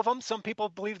two of them. Some people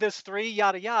believe there's three,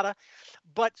 yada yada.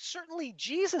 But certainly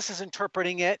Jesus is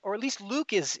interpreting it, or at least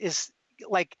Luke is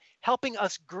like helping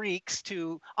us Greeks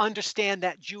to understand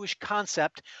that Jewish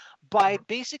concept by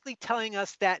basically telling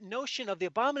us that notion of the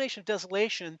abomination of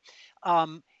desolation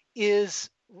is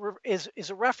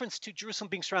a reference to Jerusalem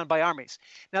being surrounded by armies.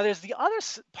 Now, there's the other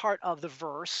part of the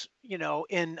verse,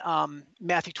 in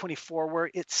Matthew 24, where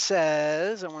it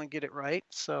says, I want to get it right.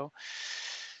 So,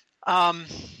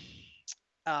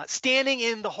 standing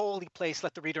in the holy place,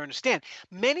 let the reader understand.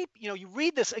 Many, you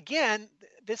read this again,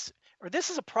 this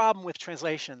is a problem with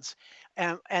translations.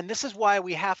 And this is why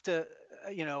we have to,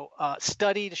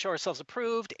 study to show ourselves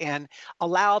approved and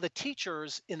allow the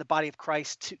teachers in the body of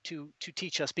Christ to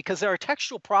teach us, because there are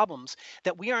textual problems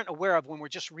that we aren't aware of when we're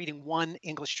just reading one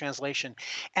English translation.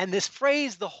 And this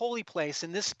phrase, the holy place,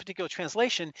 in this particular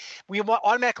translation, we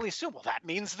automatically assume, well, that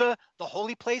means the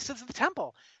holy place is the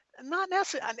temple. Not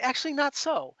necessarily, actually not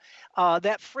so.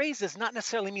 That phrase does not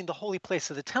necessarily mean the holy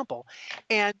place of the temple.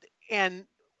 And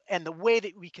the way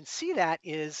that we can see that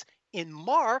is in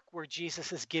Mark, where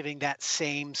Jesus is giving that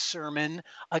same sermon.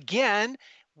 Again,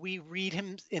 we read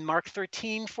him in Mark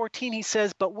 13:14. He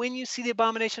says, but when you see the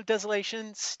abomination of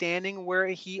desolation standing where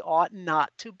he ought not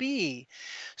to be.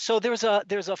 So there's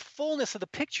a fullness of the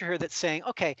picture here that's saying,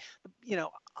 okay,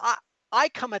 I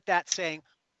come at that saying,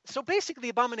 so basically the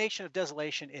abomination of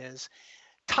desolation is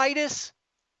Titus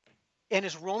and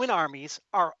his Roman armies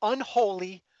are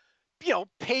unholy,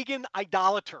 pagan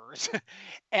idolaters,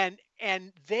 and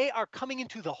they are coming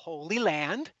into the Holy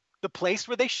Land, the place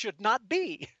where they should not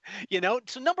be.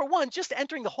 So number one, just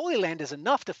entering the Holy Land is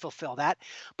enough to fulfill that.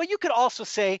 But you could also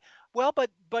say, well, but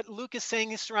Luke is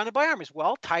saying he's surrounded by armies.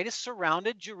 Well, Titus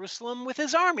surrounded Jerusalem with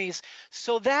his armies,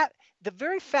 so that the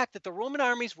very fact that the Roman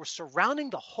armies were surrounding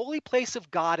the holy place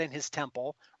of God and his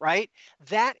temple, right?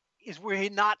 That is where he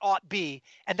not ought be,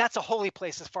 and that's a holy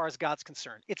place as far as God's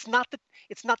concerned. It's not the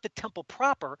temple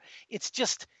proper. It's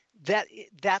just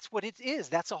that's what it is.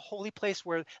 That's a holy place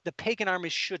where the pagan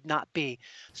armies should not be.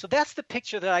 So that's the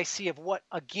picture that I see of what,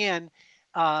 again,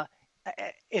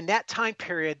 in that time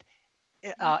period,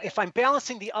 if I'm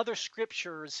balancing the other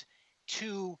scriptures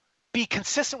to be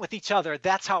consistent with each other,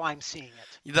 that's how I'm seeing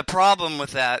it. The problem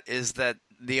with that is that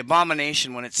the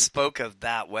abomination, when it's spoke of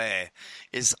that way,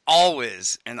 is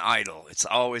always an idol. It's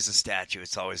always a statue.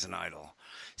 It's always an idol.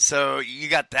 So you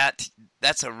got that.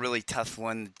 That's a really tough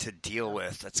one to deal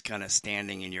with. That's kind of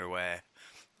standing in your way.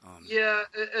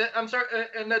 I'm sorry,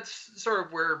 and that's sort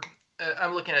of where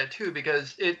I'm looking at it too,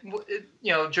 because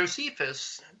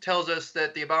Josephus tells us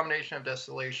that the abomination of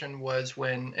desolation was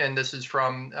when, and this is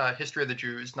from History of the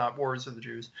Jews, not Wars of the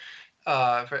Jews.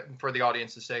 For the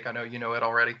audience's sake, I know you know it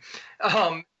already.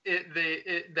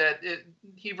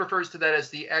 He refers to that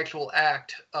as the actual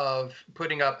act of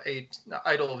putting up an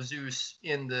idol of Zeus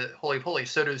in the Holy of Holies.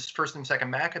 So does First and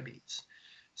Second Maccabees.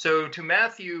 So to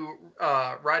Matthew,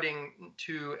 writing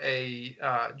to a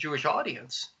Jewish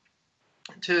audience,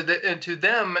 to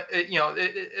them, as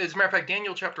a matter of fact,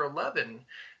 Daniel chapter 11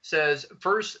 says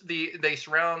first they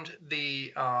surround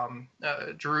the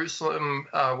Jerusalem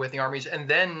with the armies, and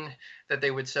then that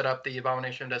they would set up the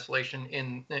abomination of desolation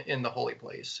in the holy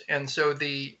place. And so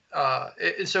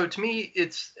so to me,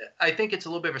 I think it's a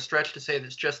little bit of a stretch to say that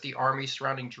it's just the army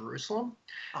surrounding Jerusalem.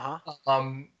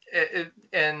 And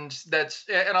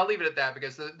I'll leave it at that,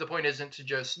 because the point isn't to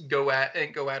just go at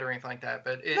or anything like that.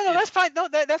 But no, that's fine. No,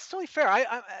 that's totally fair.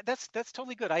 That's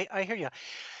totally good. I hear you.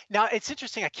 Now it's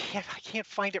interesting. I can't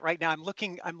find it right now. I'm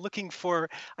looking for.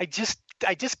 I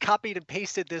just copied and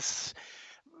pasted this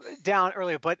down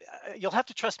earlier, but you'll have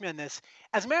to trust me on this.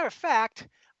 As a matter of fact,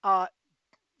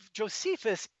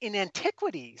 Josephus in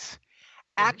Antiquities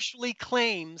actually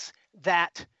claims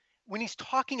that when he's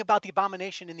talking about the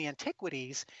abomination in the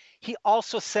Antiquities, he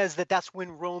also says that that's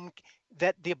when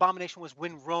that the abomination was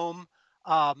when Rome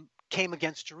came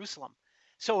against Jerusalem.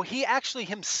 So he actually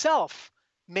himself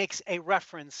makes a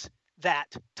reference that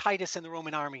Titus and the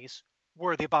Roman armies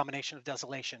were the abomination of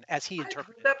desolation, as he interpreted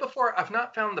I've heard that before. I've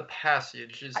not found the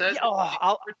passage. Is that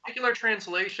a particular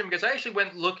translation? Because I actually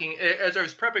went looking, as I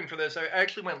was prepping for this, I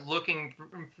actually went looking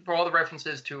for all the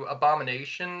references to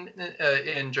abomination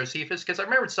in Josephus, because I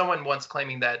remember someone once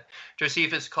claiming that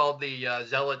Josephus called the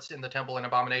zealots in the temple an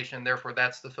abomination, therefore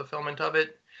that's the fulfillment of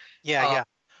it. Yeah.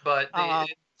 But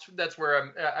that's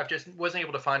where I just wasn't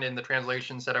able to find it in the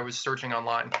translations that I was searching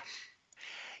online.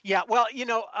 Yeah, well,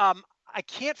 I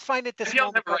can't find it this if you don't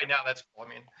moment. have it right now, that's cool. I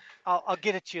mean, I'll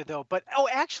get it to you though. But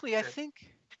actually, I think.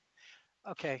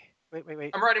 Okay,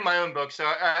 wait. I'm writing my own book, so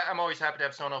I'm always happy to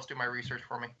have someone else do my research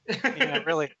for me. Yeah,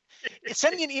 really.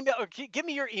 Send me an email, or give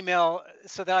me your email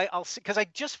so that I'll see, because I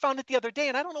just found it the other day,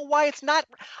 and I don't know why it's not.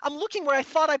 I'm looking where I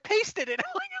thought I pasted it.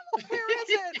 Where is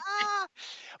it?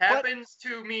 Happens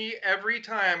to me every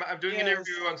time I'm doing an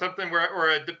interview on something or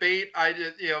a debate.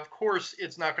 Of course,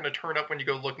 it's not going to turn up when you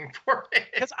go looking for it.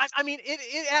 Because I mean,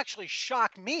 it actually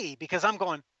shocked me, because I'm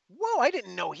going, whoa, I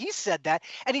didn't know he said that.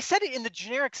 And he said it in the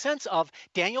generic sense of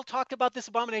Daniel talked about this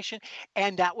abomination,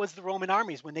 and that was the Roman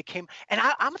armies when they came. And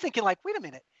I'm thinking, like, wait a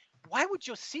minute. Why would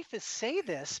Josephus say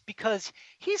this? Because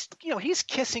he's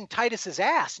kissing Titus's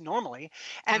ass normally,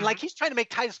 and like he's trying to make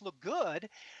Titus look good,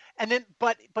 and then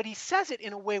but he says it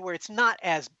in a way where it's not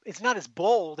as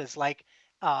bold as like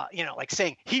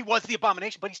saying he was the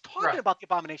abomination, but he's talking about the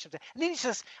abomination. And then he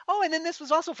says, oh, and then this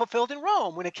was also fulfilled in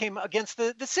Rome when it came against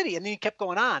the city, and then he kept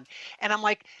going on, and I'm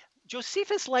like,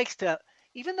 Josephus likes to.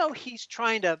 Even though he's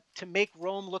trying to make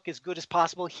Rome look as good as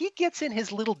possible, he gets in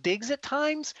his little digs at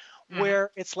times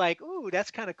where it's like, ooh,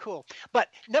 that's kind of cool. But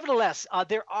nevertheless,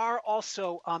 there are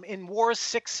also in Wars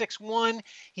 661,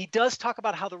 he does talk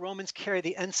about how the Romans carry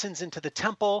the ensigns into the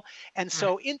temple. And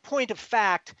so in point of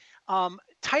fact,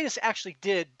 Titus actually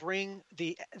did bring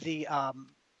the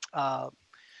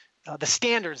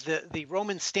standards, the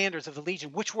Roman standards of the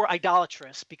legion, which were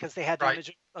idolatrous because they had the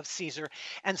image of Caesar,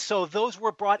 and so those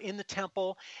were brought in the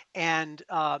temple, and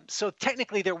so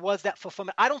technically there was that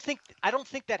fulfillment. I don't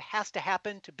think that has to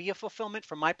happen to be a fulfillment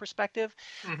from my perspective,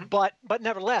 but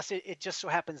nevertheless, it just so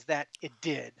happens that it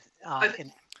did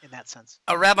in that sense.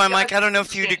 Rabbi Mike, I don't know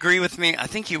if you'd agree with me. I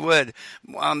think you would.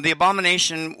 The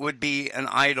abomination would be an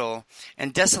idol,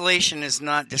 and desolation is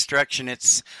not destruction.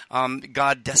 It's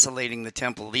God desolating the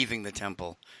temple, leaving the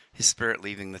temple, His Spirit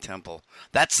leaving the temple.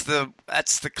 That's the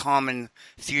common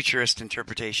futurist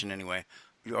interpretation, anyway.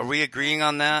 Are we agreeing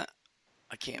on that?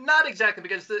 I can't. Not exactly,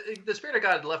 because the Spirit of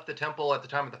God left the temple at the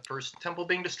time of the first temple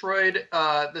being destroyed.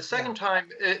 The second time,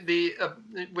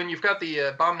 when you've got the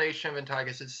abomination of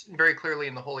Antiochus, it's very clearly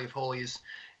in the Holy of Holies.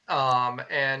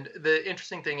 And the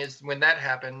interesting thing is when that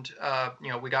happened,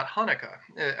 we got Hanukkah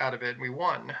out of it. We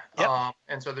won. Yep.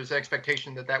 And so there's an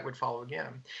expectation that would follow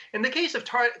again. In the case of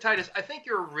Titus, I think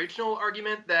your original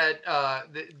argument that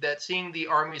that seeing the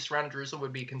army surround Jerusalem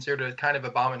would be considered a kind of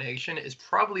abomination is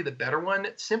probably the better one,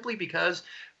 simply because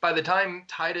by the time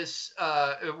Titus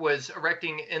was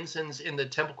erecting ensigns in the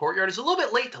temple courtyard, it's a little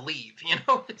bit late to leave.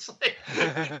 It's like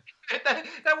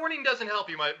that warning doesn't help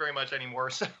you very much anymore.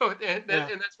 So, and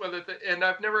that's whether. And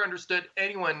I've never understood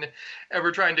anyone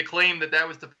ever trying to claim that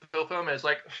was the fulfillment. It's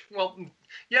like, well,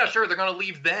 yeah, sure, they're going to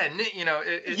leave then.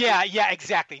 Yeah,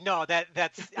 exactly. No,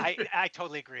 that's I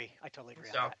totally agree. I totally agree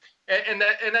on that. And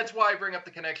that's why I bring up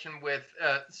the connection with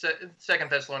 2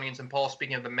 Thessalonians and Paul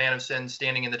speaking of the man of sin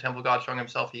standing in the temple of God, showing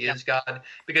himself he is God.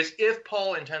 Because if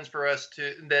Paul intends for us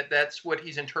to that's what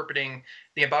he's interpreting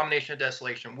the abomination of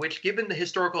desolation, which, given the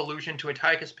historical allusion to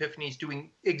Antiochus Epiphanes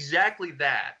doing exactly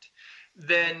that,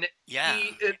 then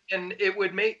it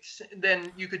would make then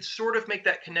you could sort of make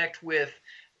that connect with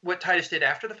what Titus did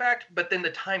after the fact, but then the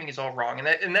timing is all wrong,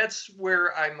 and that's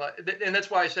where and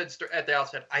that's why I said at the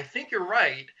outset, I think you're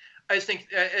right. I think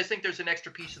there's an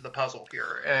extra piece of the puzzle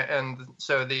here, and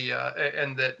so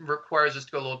and that requires us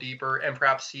to go a little deeper and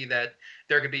perhaps see that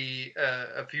there could be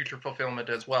a future fulfillment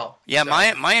as well. Yeah, so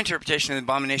my interpretation of the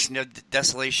abomination of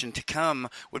desolation to come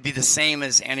would be the same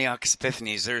as Antiochus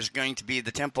Epiphanes. There's going to be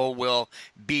the temple will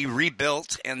be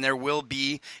rebuilt, and there will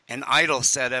be an idol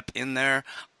set up in there,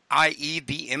 i.e.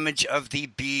 the image of the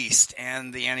beast,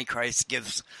 and the Antichrist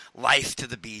gives life to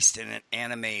the beast, and it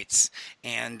animates,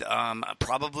 and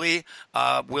probably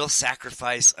will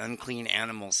sacrifice unclean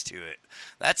animals to it.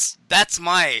 That's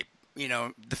my,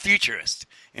 the futurist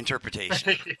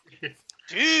interpretation.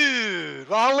 Dude,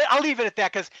 well, I'll leave it at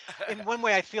that, because in one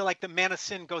way I feel like the man of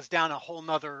sin goes down a whole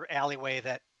nother alleyway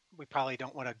that we probably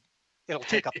don't want to, it'll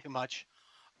take up too much.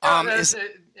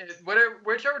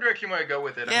 Whichever direction you want to go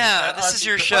with it. Yeah, this is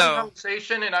your show. Fun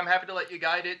conversation, and I'm happy to let you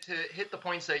guide it to hit the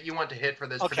points that you want to hit for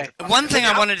this. Okay. One thing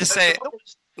I wanted to say.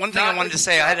 One thing I wanted to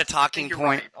say, I had a talking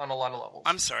point. Right on a lot of levels.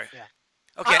 I'm sorry. Yeah.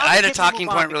 Okay, I had a talking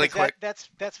point really quick.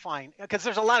 That's fine, because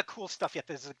there's a lot of cool stuff yet.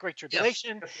 There's the Great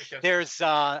Tribulation. Yes. There's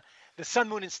the Sun,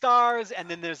 Moon, and Stars, and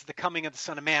then there's the coming of the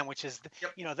Son of Man, which is,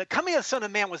 the coming of the Son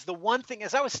of Man was the one thing.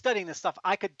 As I was studying this stuff,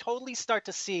 I could totally start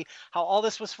to see how all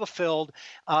this was fulfilled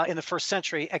in the first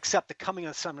century, except the coming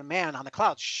of the Son of Man on the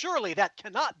clouds. Surely that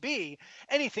cannot be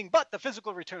anything but the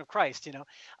physical return of Christ,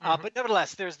 But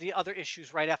nevertheless, there's the other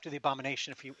issues right after the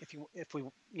abomination. If we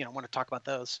want to talk about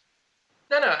those.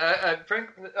 No, Frank.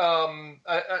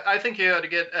 I think you ought to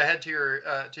get ahead to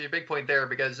your big point there,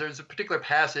 because there's a particular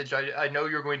passage I know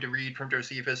you're going to read from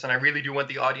Josephus, and I really do want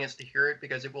the audience to hear it,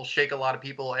 because it will shake a lot of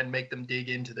people and make them dig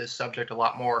into this subject a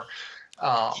lot more.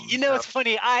 It's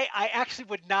funny. I actually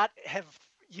would not have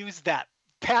used that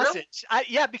passage.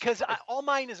 Really? Because all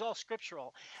mine is all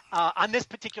scriptural. On this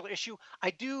particular issue,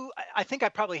 I think I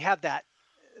probably have that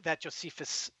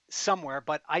Josephus somewhere,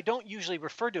 but I don't usually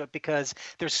refer to it because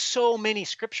there's so many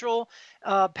scriptural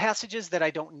passages that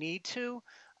I don't need to.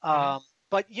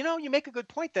 But you make a good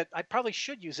point that I probably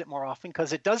should use it more often,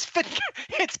 because it does fit.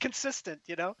 It's consistent,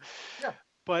 Yeah.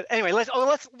 But anyway,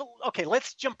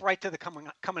 let's jump right to the coming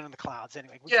in the clouds.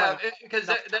 Anyway, because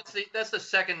that's the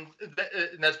second.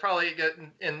 That's probably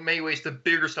in many ways the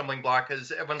bigger stumbling block,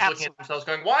 because everyone's looking at themselves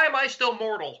going, "Why am I still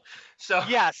mortal?" So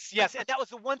yes, and that was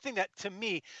the one thing that to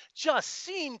me just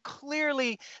seemed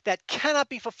clearly that cannot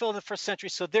be fulfilled in the first century.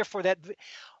 So therefore, that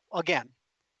again,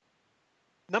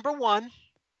 number one.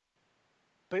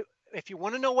 But if you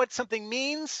want to know what something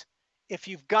means, if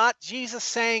you've got Jesus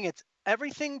saying it's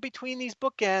everything between these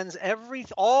bookends,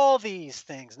 all these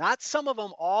things, not some of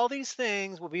them, all these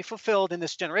things will be fulfilled in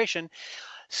this generation.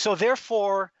 So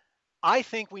therefore, I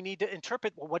think we need to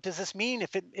interpret, well, what does this mean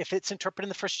if it's interpreted in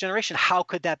the first generation? How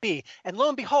could that be? And lo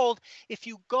and behold, if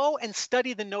you go and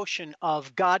study the notion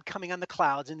of God coming on the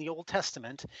clouds in the Old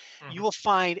Testament, you will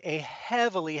find a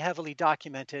heavily, heavily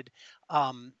documented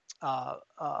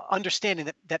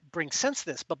understanding that brings sense to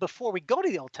this. But before we go to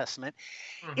the Old Testament,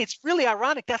 it's really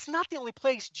ironic. That's not the only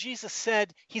place Jesus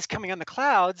said he's coming on the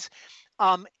clouds.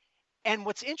 And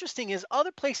what's interesting is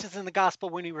other places in the gospel,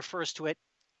 when he refers to it,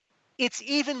 it's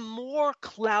even more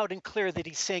loud and clear that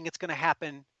he's saying it's going to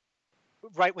happen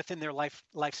right within their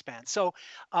lifespan. So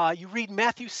you read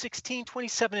Matthew 16,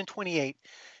 27 and 28.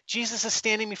 Jesus is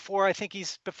standing before, I think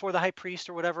he's before the high priest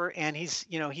or whatever, and he's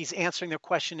answering their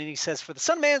question, and he says, "For the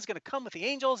Son of Man is going to come with the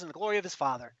angels in the glory of his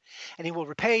Father, and he will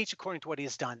repay each according to what he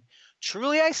has done.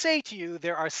 Truly I say to you,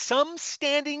 there are some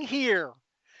standing here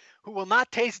who will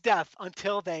not taste death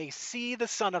until they see the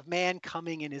Son of Man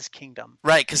coming in his kingdom."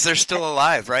 Right, because they're still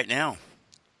alive right now.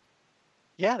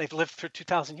 Yeah, they've lived for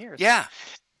 2,000 years. Yeah.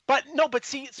 But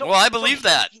see, so well, I believe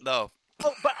that though.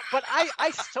 Oh, but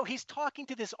so he's talking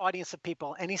to this audience of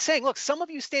people, and he's saying, look, some of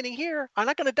you standing here are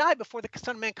not going to die before the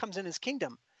Son of Man comes in his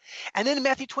kingdom. And then in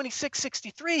Matthew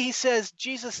 26:63, he says,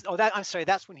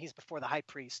 that's when he's before the high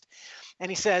priest.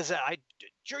 And he says, "I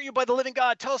adjure you by the living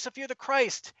God, tell us if you're the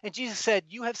Christ." And Jesus said,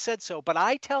 "You have said so, but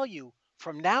I tell you,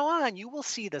 from now on, you will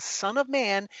see the Son of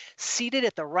Man seated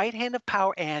at the right hand of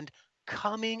power and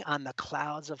coming on the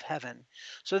clouds of heaven."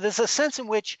 So there's a sense in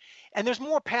which, and there's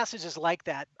more passages like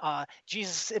that.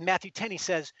 Jesus in Matthew 10, he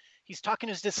says, he's talking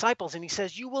to his disciples, and he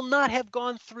says, "You will not have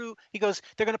gone through," he goes,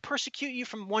 "they're going to persecute you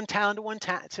from one town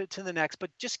to the next,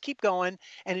 but just keep going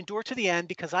and endure to the end,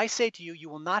 because I say to you, you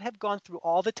will not have gone through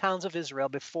all the towns of Israel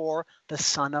before the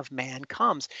Son of Man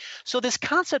comes." So this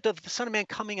concept of the Son of Man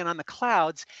coming in on the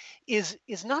clouds is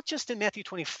not just in Matthew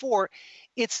 24,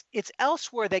 it's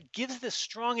elsewhere that gives this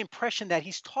strong impression that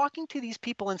he's talking to these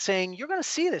people and saying, you're going to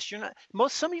see this.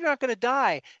 Some of you aren't going to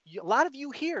die. A lot of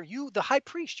you here, the high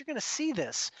priest, you're going to see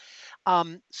this.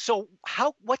 So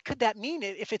what could that mean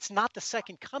if it's not the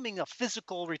second coming, a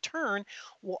physical return?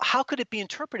 Well, how could it be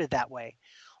interpreted that way?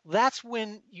 That's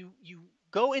when you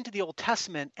go into the Old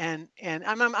Testament, and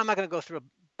I'm not going to go through a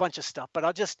bunch of stuff, but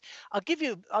I'll give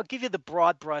you the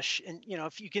broad brush, and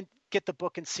if you can get the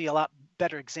book and see a lot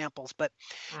better examples. But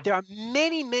there are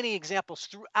many, many examples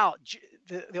throughout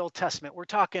the Old Testament. We're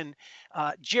talking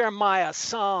Jeremiah,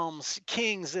 Psalms,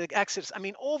 Kings, Exodus. I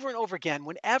mean, over and over again,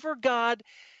 whenever God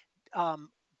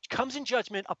comes in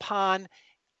judgment upon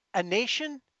a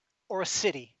nation or a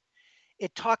city,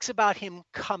 it talks about him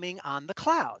coming on the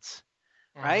clouds,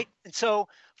 right? And so,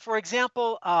 for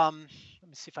example, let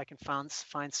me see if I can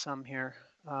find some here.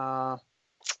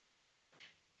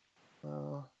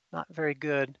 Not very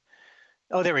good.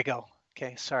 Oh, there we go.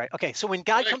 Okay, sorry. Okay, so when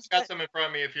God comes, got some in front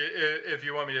of me if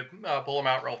you want me to pull them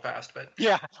out real fast, but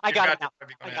yeah, I got it now.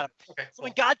 I got it. Okay. So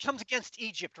when God comes against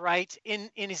Egypt, right, in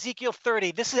Ezekiel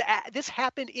 30, this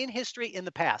happened in history in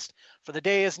the past. For the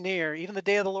day is near, even the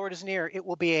day of the Lord is near. It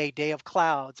will be a day of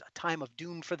clouds, a time of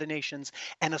doom for the nations,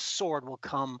 and a sword will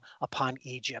come upon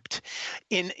Egypt.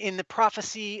 In the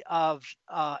prophecy of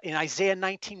in Isaiah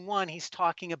 19:1, he's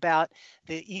talking about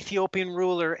the Ethiopian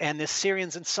ruler and the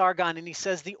Syrians and Sargon, and he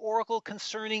says the oracle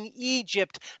concerning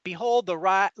Egypt, behold,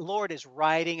 the Lord is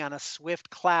riding on a swift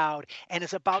cloud and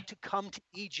is about to come to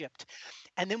Egypt.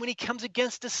 And then when he comes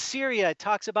against Assyria, it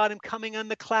talks about him coming on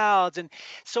the clouds, and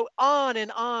so on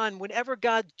and on. Whenever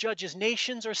God judges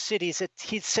nations or cities,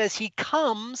 he says he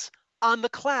comes on the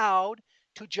cloud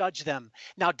to judge them.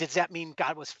 Now, does that mean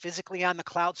God was physically on the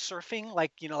cloud surfing,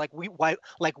 like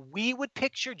we would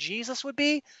picture Jesus would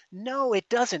be? No, it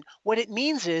doesn't. What it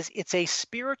means is it's a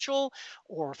spiritual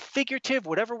or figurative,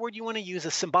 whatever word you want to use,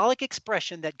 a symbolic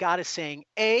expression that God is saying,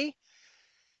 A,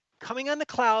 coming on the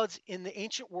clouds in the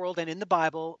ancient world and in the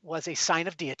Bible was a sign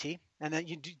of deity. And then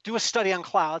you do a study on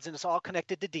clouds and it's all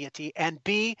connected to deity. And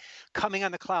B, coming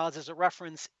on the clouds is a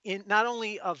reference in not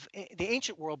only of the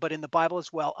ancient world, but in the Bible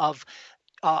as well, of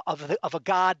a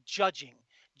God judging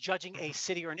a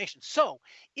city or a nation. So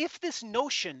if this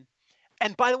notion,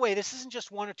 and by the way, this isn't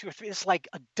just one or two or three, it's like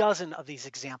a dozen of these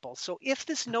examples. So if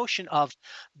this notion of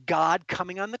God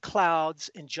coming on the clouds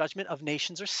in judgment of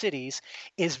nations or cities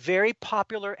is very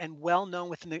popular and well known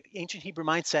within the ancient Hebrew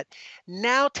mindset,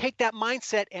 now take that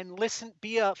mindset and listen,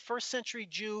 be a first century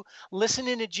Jew,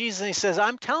 listening to Jesus, and he says,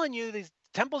 I'm telling you, these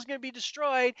temple's going to be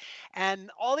destroyed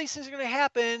and all these things are going to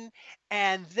happen,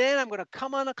 and then I'm going to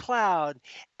come on a cloud.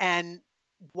 And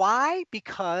why?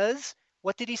 Because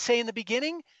what did he say in the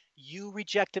beginning? You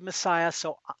rejected Messiah,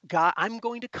 so God, I'm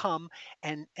going to come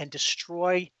and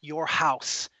destroy your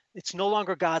house. It's no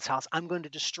longer God's house. I'm going to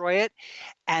destroy it.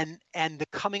 And the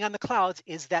coming on the clouds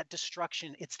is that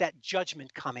destruction. It's that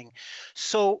judgment coming.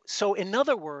 So in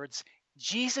other words,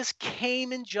 Jesus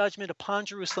came in judgment upon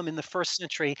Jerusalem in the first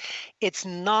century. It's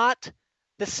not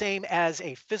the same as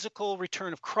a physical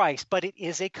return of Christ, but it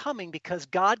is a coming because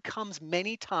God comes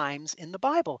many times in the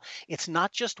Bible. It's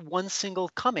not just one single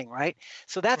coming, right?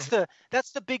 So that's the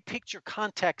big picture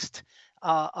context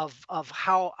of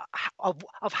how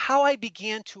I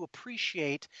began to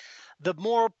appreciate the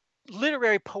more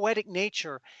literary poetic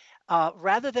nature.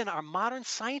 Rather than our modern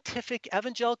scientific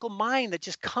evangelical mind that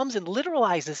just comes and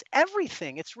literalizes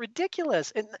everything. It's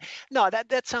ridiculous. And no,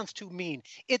 that sounds too mean.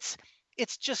 It's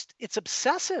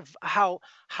obsessive how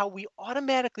we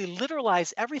automatically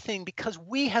literalize everything because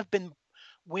we have been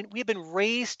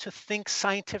raised to think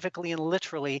scientifically and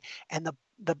literally, and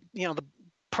the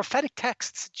prophetic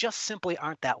texts just simply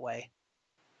aren't that way.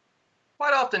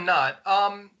 Quite often not.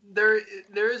 There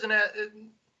is an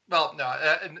well, no.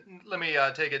 Let me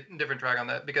take a different track on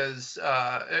that because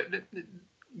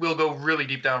we'll go really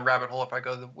deep down rabbit hole if I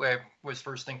go the way I was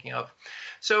first thinking of.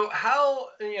 So how,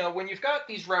 when you've got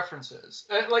these references,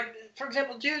 like, for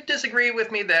example, do you disagree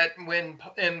with me that when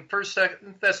in 1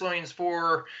 Thessalonians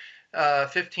 4,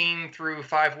 15 through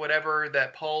 5, whatever,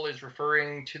 that Paul is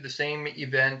referring to the same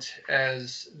event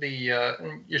as the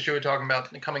Yeshua talking about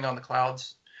coming on the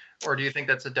clouds? Or do you think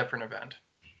that's a different event?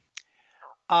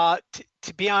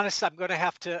 To be honest, I'm going to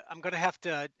have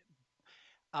to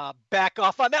back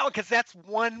off on that one because that's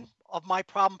one of my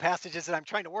problem passages that I'm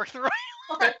trying to work through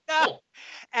right now. Cool.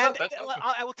 And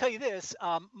I will tell you this: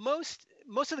 most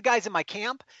of the guys in my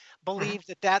camp believe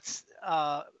that that's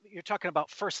you're talking about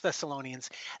 1 Thessalonians.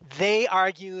 They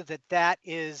argue that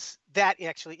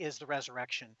actually is the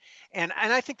resurrection, and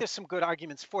I think there's some good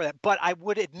arguments for that. But I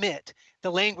would admit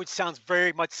the language sounds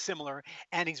very much similar,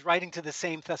 and he's writing to the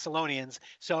same Thessalonians,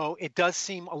 so it does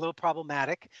seem a little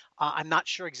problematic. I'm not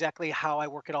sure exactly how I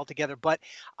work it all together, but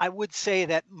I would say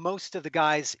that most of the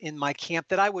guys in my camp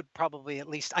that I would probably, at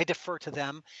least I defer to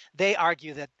them, they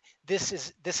argue that this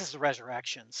is the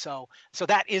resurrection. So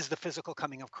that is the physical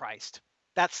coming of Christ.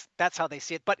 That's how they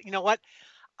see it. But you know what?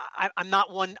 I'm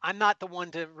not the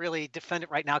one to really defend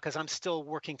it right now because I'm still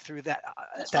working through that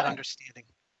understanding.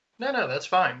 No, that's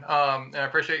fine. And I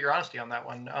appreciate your honesty on that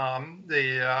one.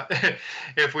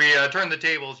 If we turn the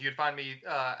tables, you'd find me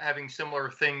having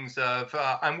similar things of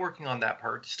I'm working on that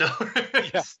part still.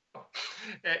 Yeah.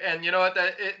 And you know what?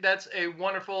 That's a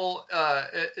wonderful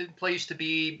place to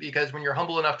be, because when you're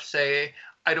humble enough to say,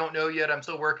 I don't know yet, I'm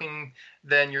still working,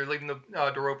 then you're leaving the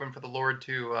door open for the Lord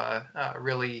to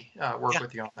really work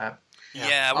with you on that.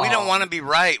 Yeah, we don't want to be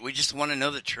right. We just want to know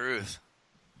the truth.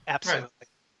 Absolutely. Right.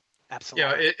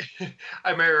 Absolutely.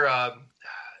 I remember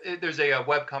there's a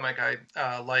webcomic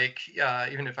I like,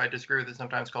 even if I disagree with it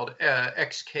sometimes, called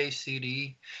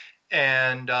XKCD.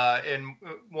 And in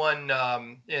one,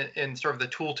 in sort of the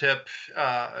tooltip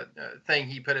thing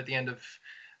he put at the end of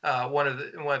one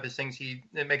of his things,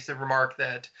 it makes the remark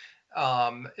that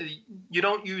you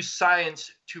don't use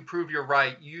science to prove you're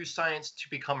right. You use science to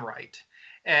become right.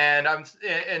 And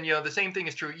the same thing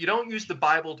is true. You don't use the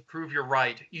Bible to prove you're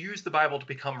right. You use the Bible to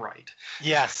become right.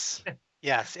 Yes.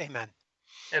 Yes. Amen.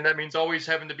 And that means always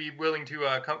having to be willing to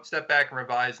step back and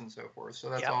revise and so forth. So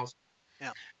that's awesome.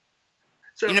 Yeah.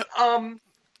 So,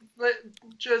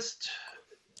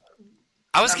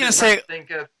 I was going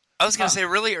to say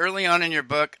really early on in your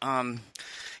book,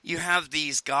 you have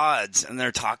these gods and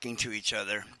they're talking to each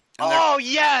other. Oh,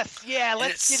 yes. Yeah,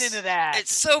 let's get into that.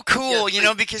 It's so cool,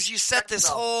 because you set this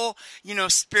whole,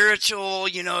 spiritual,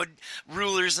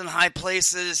 rulers in high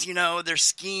places, their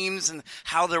schemes and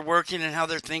how they're working and how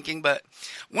they're thinking. But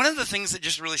one of the things that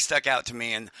just really stuck out to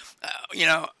me, and,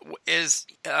 is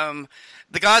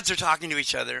the gods are talking to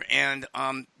each other, and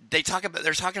they're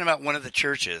talking about one of the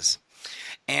churches.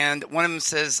 And one of them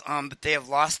says that they have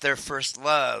lost their first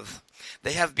love.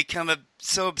 They have become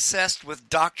so obsessed with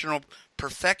doctrinal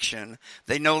perfection,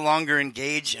 they no longer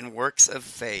engage in works of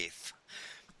faith.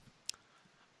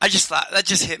 I just thought that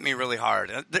just hit me really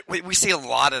hard. We see a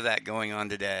lot of that going on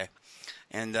today.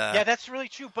 And yeah, that's really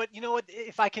true. But you know what?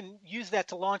 If I can use that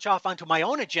to launch off onto my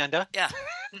own agenda. Yeah.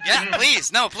 Yeah,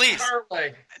 please. No, please.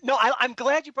 No, I'm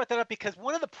glad you brought that up, because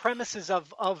one of the premises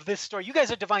of this story, you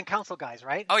guys are Divine Council guys,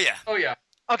 right? Oh, yeah. Oh, yeah.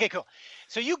 Okay, cool.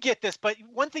 So you get this, but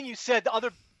one thing you said, the other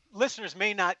listeners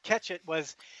may not catch it,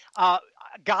 was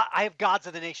God, I have gods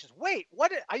of the nations. Wait,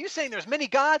 what are you saying? There's many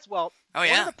gods? Well, one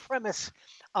of the premise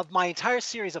of my entire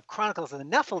series of Chronicles of the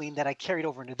Nephilim that I carried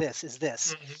over into this is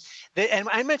this. Mm-hmm. And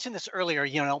I mentioned this earlier,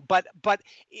 but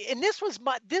and this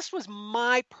was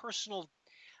my personal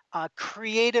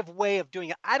creative way of doing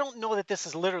it. I don't know that this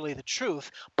is literally the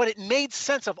truth, but it made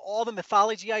sense of all the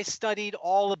mythology I studied,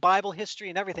 all the Bible history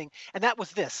and everything. And that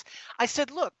was this. I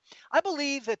said, look, I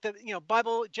believe that the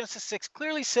Bible, Genesis 6,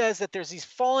 clearly says that there's these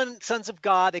fallen sons of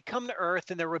God. They come to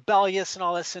earth and they're rebellious and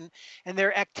all this, and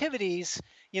their activities,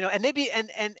 and maybe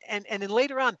and then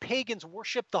later on, pagans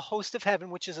worship the host of heaven,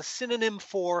 which is a synonym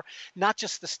for not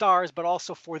just the stars, but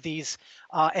also for these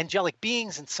angelic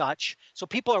beings and such. So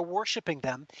people are worshiping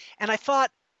them. And I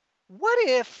thought, what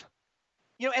if,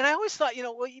 and I always thought,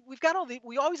 we've got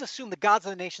we always assume the gods of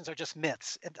the nations are just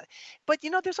myths. But,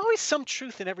 there's always some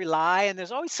truth in every lie. And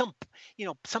there's always some,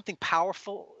 something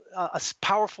powerful, a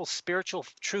powerful spiritual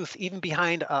truth even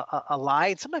behind a lie.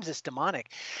 And sometimes it's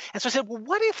demonic. And so I said, well,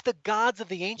 what if the gods of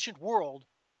the ancient world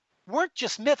weren't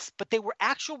just myths, but they were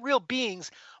actual real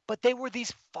beings, but they were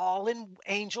these fallen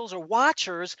angels or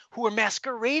watchers who were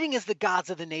masquerading as the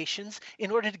gods of the nations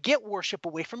in order to get worship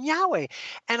away from Yahweh.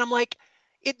 And I'm like,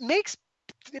 it makes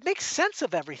sense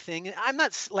of everything. And I'm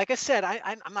not, like I said,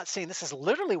 I'm not saying this is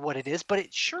literally what it is, but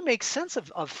it sure makes sense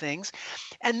of things.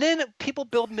 And then people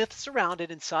build myths around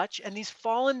it and such. And these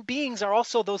fallen beings are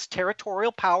also those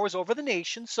territorial powers over the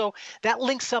nation. So that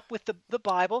links up with the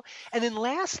Bible. And then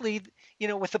lastly,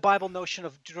 with the Bible notion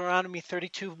of Deuteronomy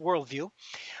 32 worldview.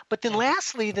 But then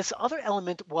lastly, this other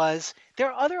element was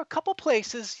there are a couple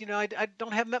places, I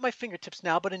don't have them at my fingertips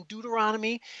now, but in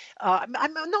Deuteronomy, I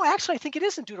think it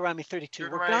is in Deuteronomy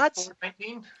 32. Where God,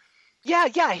 4:19? Yeah.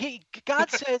 God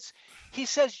says, he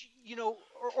says,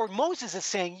 or Moses is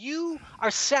saying, you are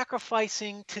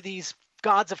sacrificing to these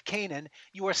gods of Canaan.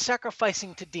 You are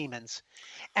sacrificing to demons,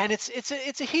 and it's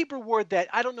a Hebrew word that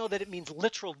I don't know that it means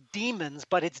literal demons,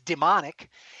 but it's demonic.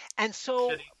 And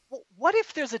so, what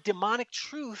if there's a demonic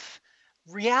truth,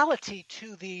 reality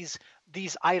to these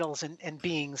idols and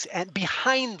beings, and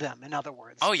behind them, in other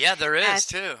words? Oh yeah, there is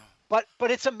too.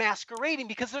 But it's a masquerading,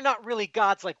 because they're not really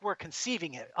gods like we're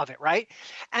conceiving of it, right?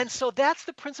 And so that's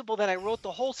the principle that I wrote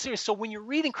the whole series. So when you're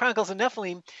reading Chronicles of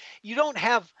Nephilim, you don't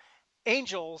have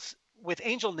angels with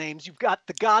angel names. You've got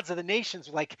the gods of the nations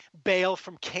like Baal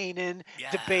from Canaan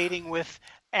debating with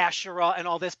Asherah and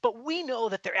all this. But we know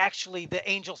that they're actually the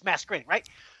angels masquerading, right?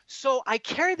 So I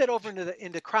carried that over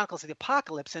into Chronicles of the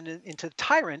Apocalypse and into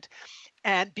Tyrant.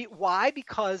 And why?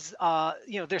 Because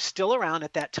they're still around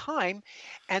at that time,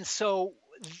 and so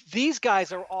these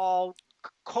guys are all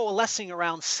coalescing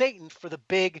around Satan for the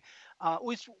big,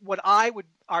 which what I would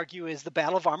argue is the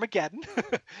Battle of Armageddon.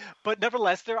 But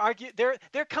nevertheless,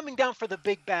 they're coming down for the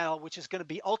big battle, which is going to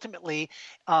be ultimately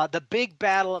the big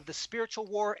battle of the spiritual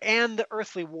war and the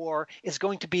earthly war is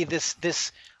going to be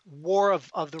this war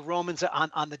of the Romans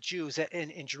on the Jews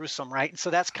in Jerusalem, right? And so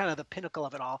that's kind of the pinnacle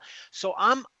of it all. So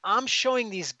I'm showing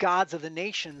these gods of the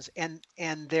nations and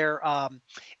they're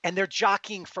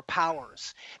jockeying for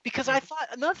powers, because I thought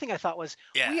another thing I thought was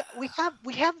we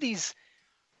have these,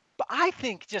 I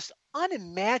think, just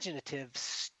unimaginative,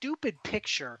 stupid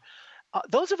picture.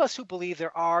 Those of us who believe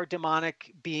there are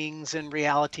demonic beings and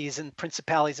realities and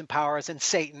principalities and powers and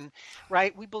Satan,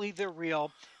 right? We believe they're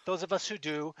real. Those of us who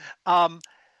do.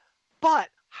 But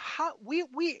how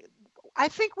I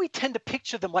think we tend to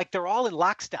picture them like they're all in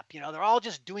lockstep. They're all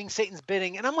just doing Satan's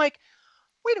bidding. And I'm like,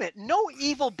 wait a minute, no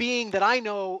evil being that I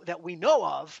know that we know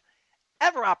of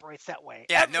ever operates that way.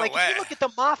 Yeah, no like, way. If you look at the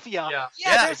mafia,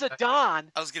 Yeah. there's a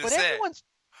Don. I was going to but say.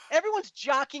 Everyone's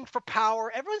jockeying for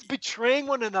power. Everyone's betraying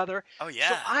one another. Oh, yeah.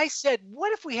 So I said,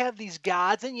 what if we have these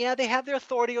gods, and they have their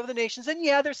authority over the nations, and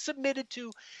they're submitted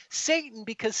to Satan,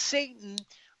 because Satan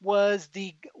was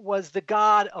the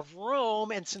god of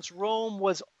Rome, and since Rome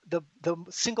was the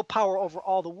single power over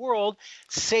all the world,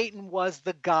 Satan was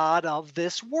the god of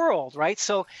this world, right?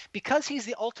 So because he's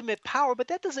the ultimate power, but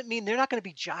that doesn't mean they're not going to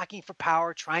be jockeying for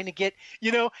power, trying to get,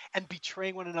 and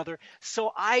betraying one another.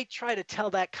 So I try to tell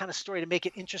that kind of story to make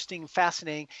it interesting and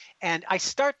fascinating. And I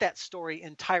start that story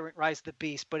in Tyrant Rise of the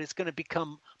Beast, but it's going to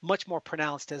become much more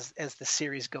pronounced as the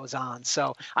series goes on.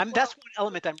 So that's one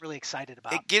element I'm really excited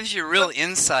about. It gives you real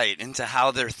insight into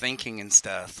how they're thinking and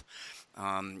stuff.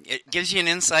 It gives you an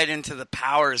insight into the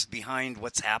powers behind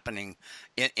what's happening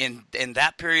in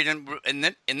that period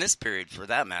and in this period, for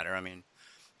that matter. I mean,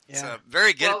 it's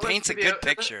very good. It paints a good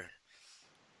picture.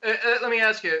 Let me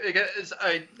ask you, because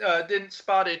I didn't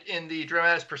spot it in the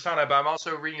dramatis persona, but I'm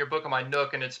also reading your book on my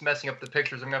Nook, and it's messing up the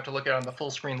pictures. I'm going to have to look at it on the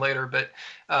full screen later. But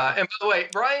and by the way,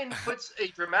 Brian puts a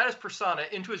dramatis persona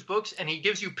into his books, and he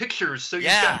gives you pictures, so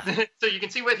so you can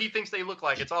see what he thinks they look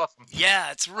like. It's awesome.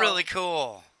 Yeah, it's really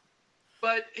cool.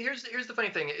 But here's the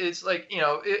funny thing. It's like,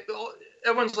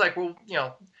 everyone's like, well,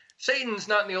 Satan's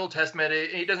not in the Old Testament.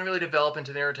 He doesn't really develop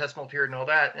into the intertestamental period and all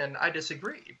that. And I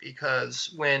disagree,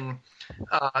 because when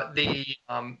the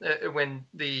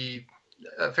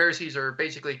Pharisees are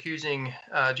basically accusing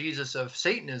Jesus of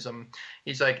Satanism,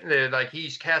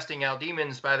 he's casting out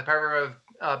demons by the power of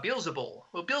Beelzebul.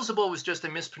 Well, Beelzebul was just a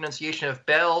mispronunciation of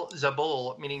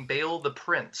Baal-Zebul, meaning Baal the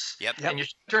Prince. Yep. And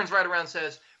Yeshua turns right around and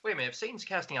says, wait a minute, if Satan's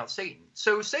casting out Satan.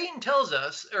 So Satan tells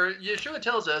us, or Yeshua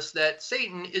tells us, that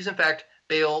Satan is in fact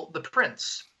Baal the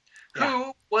Prince,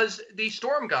 who was the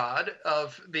storm god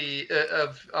of pretty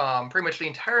much the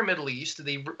entire Middle East.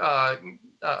 The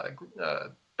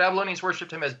Babylonians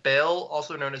worshipped him as Baal,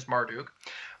 also known as Marduk,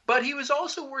 but he was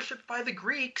also worshipped by the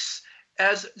Greeks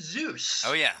as Zeus.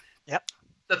 Oh yeah,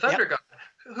 the thunder god,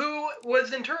 who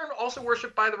was in turn also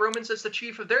worshipped by the Romans as the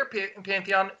chief of their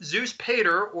pantheon, Zeus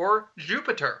Pater, or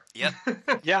Jupiter. Yep.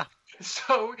 Yeah.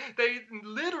 So the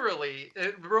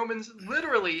Romans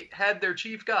literally had their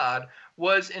chief god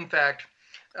was in fact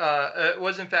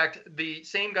the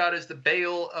same God as the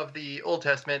Baal of the Old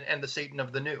Testament and the Satan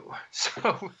of the New.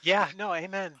 So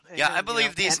amen. Yeah, I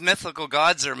believe these mythical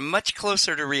gods are much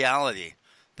closer to reality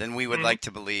than we would like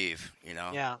to believe.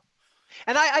 Yeah.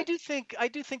 And I do think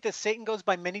that Satan goes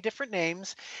by many different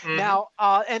names. Mm-hmm. Now,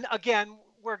 and again,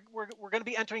 we're going to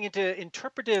be entering into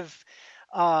interpretive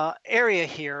area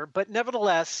here, but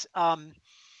nevertheless, one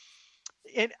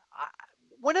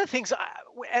of the things,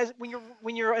 as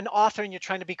when you're an author and you're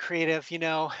trying to be creative,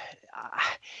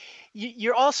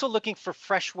 you're also looking for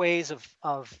fresh ways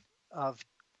of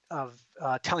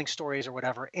telling stories or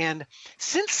whatever. And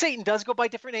since Satan does go by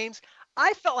different names,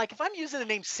 I felt like if I'm using the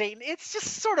name Satan, it's just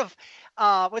sort of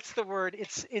what's the word?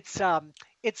 It's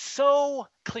so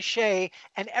cliche,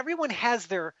 and everyone has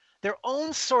their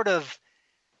own sort of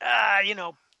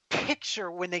picture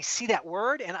when they see that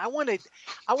word, and I want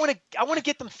to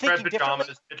get them thinking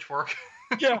differently. Pitchfork.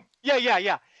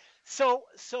 Yeah. So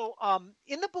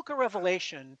in the Book of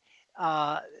Revelation,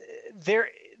 there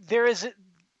is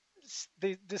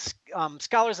this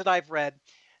scholars that I've read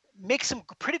make some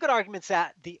pretty good arguments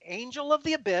that the angel of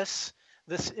the abyss,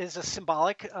 this is a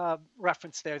symbolic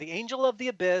reference there, the angel of the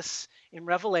abyss in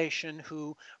Revelation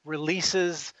who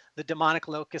releases the demonic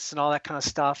locusts and all that kind of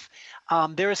stuff.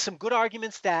 There is some good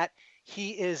arguments that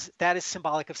that is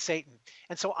symbolic of Satan.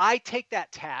 And so I take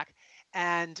that tack.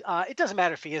 And it doesn't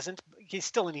matter if he isn't; he's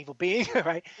still an evil being,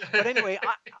 right? But anyway,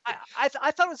 I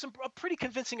thought it was a pretty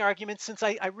convincing argument, since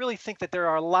I really think that there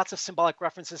are lots of symbolic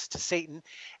references to Satan,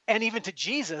 and even to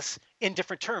Jesus in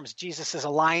different terms. Jesus is a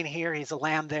lion here; he's a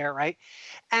lamb there, right?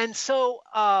 And so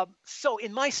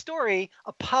in my story,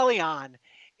 Apollyon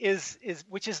is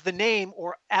which is the name,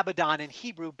 or Abaddon in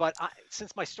Hebrew, but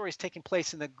since my story is taking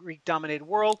place in the Greek-dominated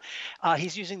world,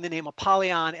 he's using the name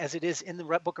Apollyon as it is in the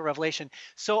book of Revelation.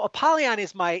 So Apollyon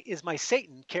is my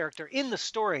Satan character in the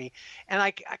story, and I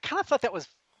kind of thought that was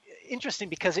interesting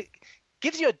because it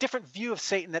gives you a different view of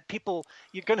Satan, that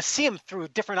you're going to see him through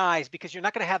different eyes, because you're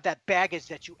not going to have that baggage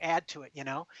that you add to it,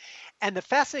 And the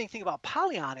fascinating thing about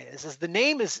Apollyon is the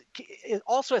name it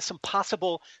also has some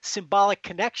possible symbolic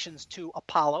connections to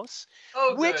Apollos,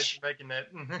 which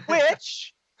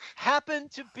happen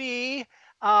to be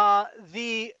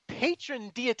the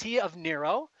patron deity of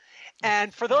Nero.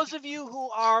 And for those of you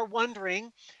who are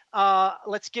wondering,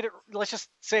 let's just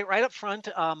say it right up front.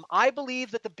 I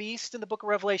believe that the beast in the book of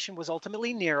Revelation was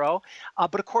ultimately Nero.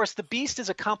 But of course, the beast is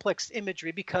a complex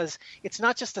imagery, because it's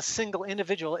not just a single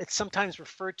individual. It's sometimes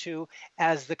referred to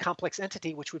as the complex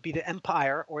entity, which would be the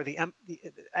empire, or the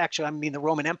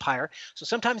Roman Empire. So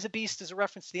sometimes the beast is a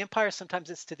reference to the empire, sometimes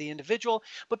it's to the individual.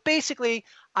 But basically,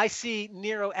 I see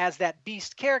Nero as that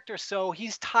beast character. So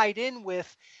he's tied in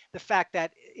with the fact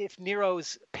that if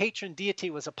Nero's patron deity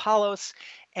was Apollos,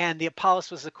 and the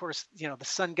Apollos was, of course, the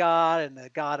sun god and the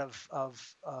god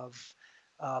of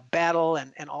battle,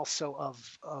 and also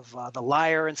of the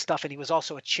lyre and stuff, and he was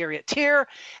also a charioteer,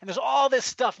 and there's all this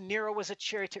stuff. Nero was a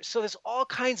charioteer, so there's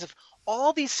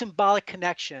all these symbolic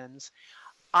connections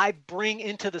I bring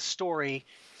into the story.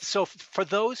 So for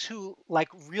those who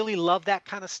really love that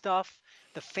kind of stuff,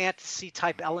 the fantasy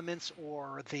type elements,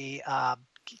 or the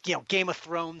Game of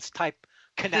Thrones type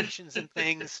connections and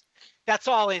things, that's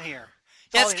all in here.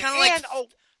 Yeah, it's kind of like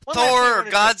Thor or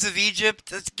Gods of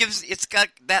Egypt. It's got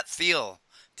that feel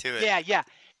to it. Yeah.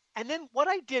 And then what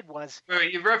I did was...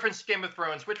 Wait, you referenced Game of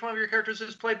Thrones. Which one of your characters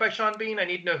is played by Sean Bean? I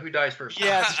need to know who dies first.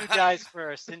 Yes, who dies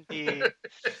first, indeed.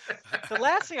 The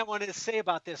last thing I wanted to say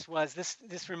about this was,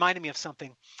 this reminded me of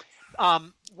something.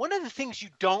 One of the things you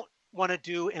don't want to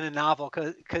do in a novel,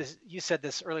 because you said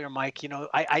this earlier, Mike,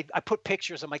 I put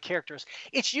pictures of my characters.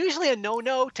 It's usually a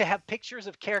no-no to have pictures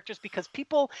of characters, because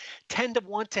people tend to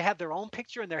want to have their own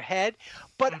picture in their head.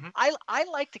 But I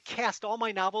like to cast all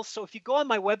my novels. So if you go on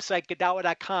my website,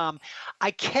 Godawa.com,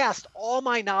 I cast all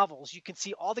my novels. You can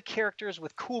see all the characters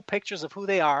with cool pictures of who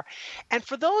they are. And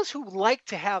for those who like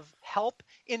to have help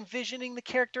envisioning the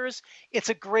characters, it's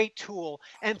a great tool.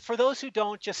 And for those who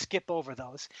don't, just skip over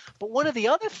those. But one of the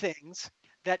other things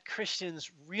that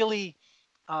Christians really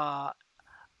have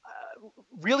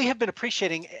been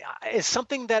appreciating is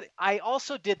something that I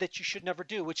also did that you should never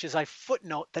do, which is I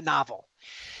footnote the novel.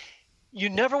 You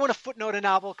never want to footnote a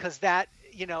novel, because that's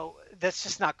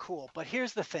just not cool. But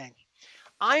here's the thing.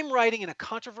 I'm writing in a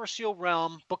controversial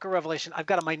realm, Book of Revelation. I've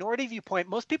got a minority viewpoint.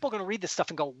 Most people are going to read this stuff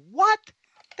and go, what?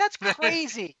 That's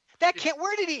crazy.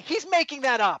 He's making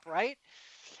that up, right?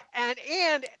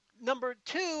 And number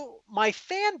two, my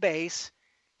fan base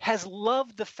has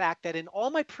loved the fact that in all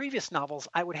my previous novels,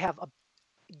 I would have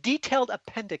detailed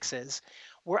appendixes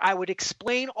where I would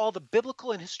explain all the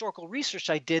biblical and historical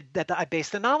research I did that I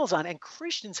based the novels on. And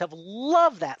Christians have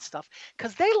loved that stuff,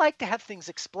 because they like to have things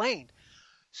explained.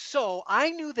 So I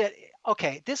knew that,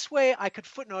 okay, this way I could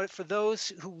footnote it for those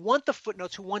who want the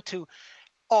footnotes, who want to,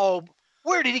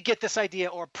 where did he get this idea,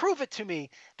 or prove it to me?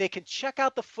 They can check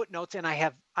out the footnotes, and I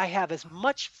have as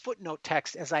much footnote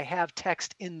text as I have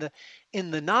text in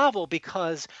the novel,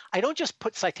 because I don't just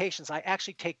put citations. I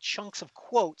actually take chunks of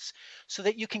quotes so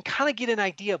that you can kind of get an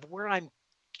idea of where I'm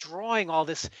drawing all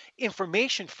this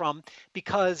information from,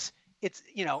 because it's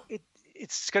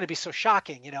going to be so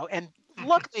shocking, and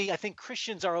luckily I think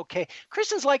Christians are okay.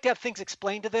 Christians like to have things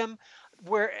explained to them,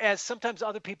 whereas sometimes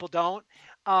other people don't.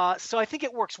 So I think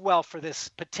it works well for this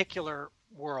particular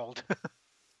world.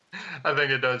 I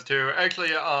think it does too.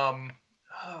 Actually, oh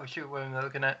shoot, what am I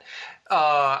looking at?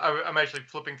 I'm actually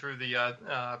flipping through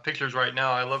the pictures right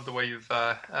now. I love the way you've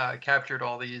captured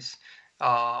all these.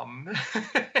 And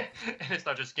it's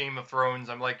not just Game of Thrones.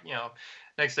 I'm like,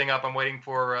 next thing up, I'm waiting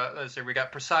for, let's see, we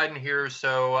got Poseidon here.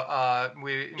 So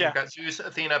we've got Zeus,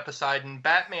 Athena, Poseidon,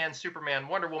 Batman, Superman,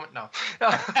 Wonder Woman. No.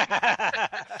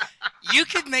 You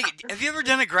could have you ever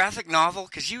done a graphic novel?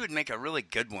 Because you would make a really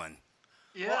good one.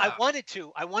 Yeah. Well,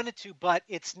 I wanted to, but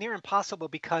it's near impossible,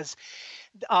 because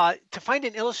to find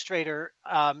an illustrator,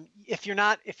 if you're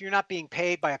not being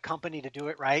paid by a company to do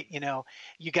it, right,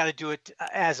 you got to do it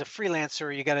as a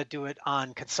freelancer. You got to do it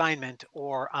on consignment,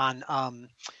 or on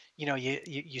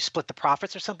you split the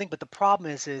profits or something. But the problem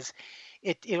is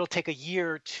it'll take a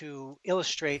year to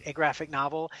illustrate a graphic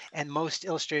novel, and most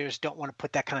illustrators don't want to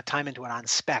put that kind of time into it on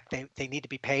spec. They need to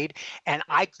be paid, and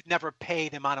I could never pay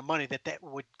the amount of money that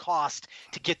would cost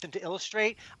to get them to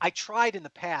illustrate. I tried in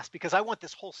the past because I want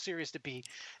this whole series to be,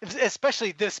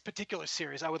 especially this particular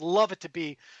series, I would love it to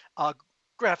be a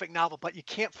graphic novel, but you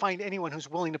can't find anyone who's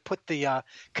willing to put the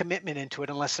commitment into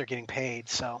it unless they're getting paid,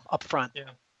 so up front.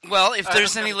 Yeah. Well, if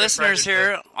there's any listeners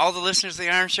here, all the listeners of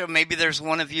the Iron Show, maybe there's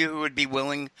one of you who would be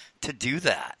willing to do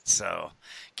that. So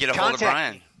get a hold of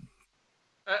Brian.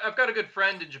 I've got a good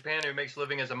friend in Japan who makes a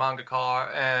living as a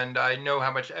mangaka, and I know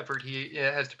how much effort he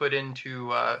has to put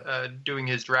into doing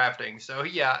his drafting. So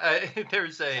yeah,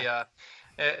 there's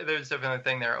definitely a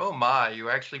thing there. Oh my,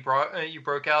 you actually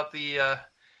broke out the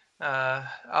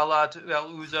Alat,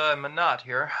 Al-Uza, and Manat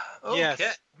here. Okay.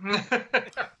 Yes.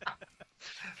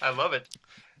 I love it.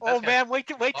 Oh man, wait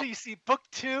till you see book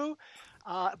 2.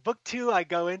 Book 2, I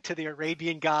go into the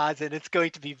Arabian gods, and it's going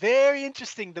to be very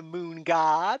interesting. The moon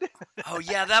god. Oh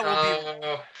yeah, that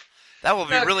will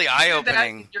be really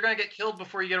eye-opening. You're going to get killed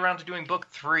before you get around to doing book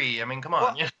 3. I mean, come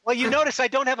on. Well, you notice I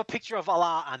don't have a picture of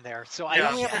Allah on there, so I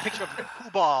only have a picture of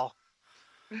Kubal.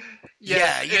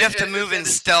 Yeah, you'd have to move in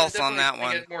stealth on that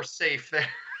one. Get more safe there.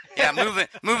 Yeah,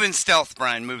 move in stealth,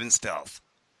 Brian. Move in stealth.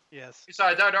 Yes.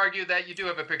 Besides, I'd argue that you do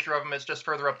have a picture of him. It's just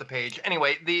further up the page.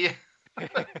 Anyway,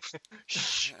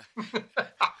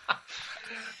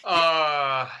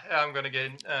 I'm going to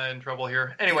get in trouble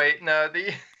here. Anyway,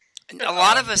 a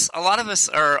lot of us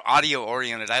are audio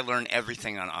oriented. I learn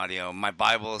everything on audio. My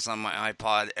Bible is on my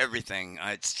iPod. Everything.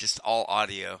 It's just all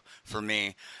audio for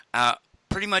me.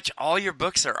 Pretty much all your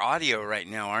books are audio right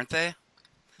now, aren't they?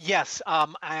 Yes,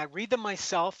 I read them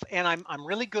myself, and I'm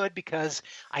really good because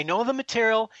I know the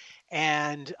material,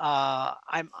 and well,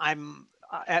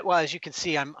 as you can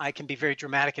see, I can be very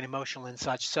dramatic and emotional and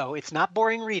such. So it's not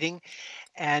boring reading,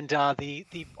 and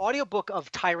the audiobook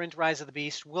of Tyrant: Rise of the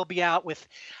Beast will be out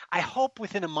I hope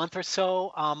within a month or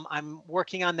so. I'm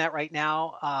working on that right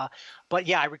now, but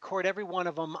yeah, I record every one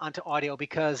of them onto audio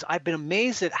because I've been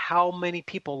amazed at how many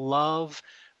people love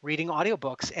reading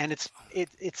audiobooks, and it's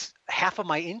half of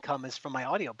my income is from my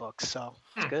audiobooks, so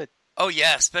it's good. Oh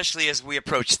yeah, especially as we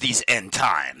approach these end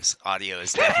times. Audio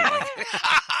is definitely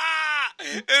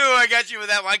Ooh, I got you with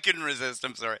that one. I couldn't resist.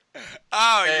 I'm sorry.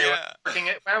 Oh, yeah. When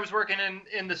I was working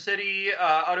in the city,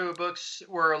 audiobooks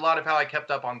were a lot of how I kept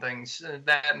up on things,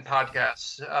 that and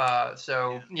podcasts.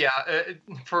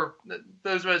 For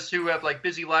those of us who have like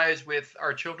busy lives with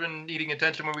our children needing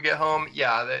attention when we get home,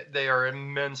 they are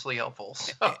immensely helpful.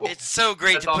 So it's so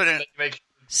great to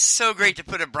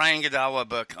put a Brian Gadawa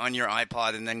book on your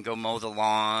iPod and then go mow the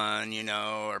lawn,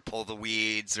 or pull the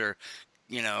weeds, or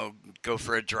go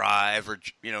for a drive, or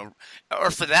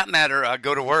or for that matter,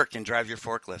 go to work and drive your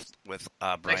forklift with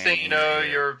Brian. Next thing you know,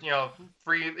 you're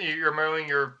you're mowing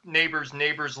your neighbor's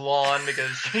lawn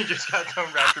because you just got done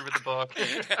wrapped with the book,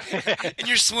 and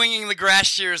you're swinging the grass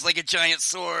shears like a giant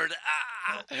sword.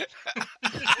 Ah!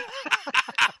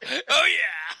 Oh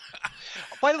yeah.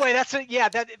 By the way,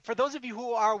 that for those of you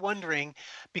who are wondering,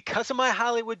 because of my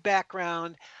Hollywood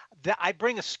background, that I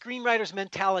bring a screenwriter's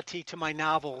mentality to my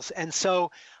novels, and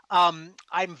so I'm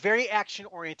very action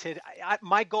oriented.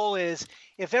 My goal is,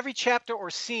 if every chapter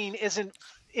or scene isn't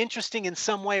interesting in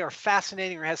some way or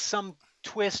fascinating or has some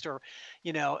twist, or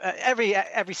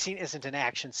every scene isn't an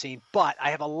action scene, but I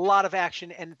have a lot of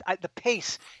action, and the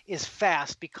pace is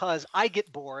fast because I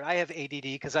get bored. I have ADD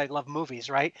because I love movies,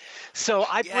 right? So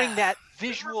I bring that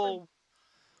visual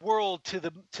world to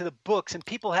the books, and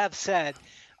people have said,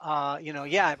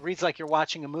 it reads like you're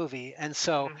watching a movie, and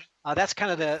so that's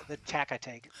kind of the tack I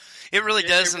take. It really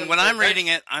does, and when I'm reading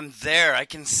it, I'm there. I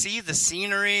can see the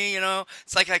scenery,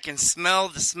 It's like I can smell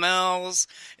the smells.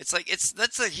 It's like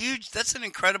that's an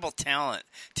incredible talent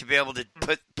to be able to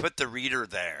put the reader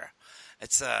there.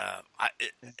 It's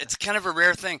kind of a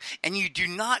rare thing, and you do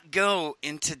not go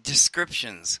into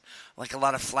descriptions like a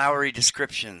lot of flowery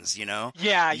descriptions,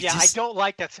 Yeah, I don't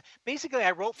like that. Basically, I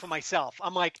wrote for myself.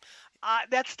 I'm like,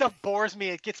 that stuff bores me.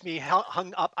 It gets me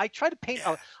hung up. I try to paint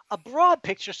a broad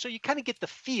picture so you kind of get the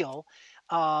feel.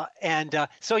 So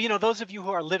those of you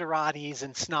who are literatis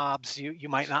and snobs, you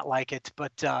might not like it,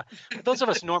 but those of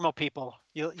us normal people,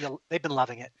 they've been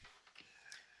loving it.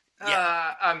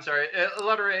 Yeah. I'm sorry.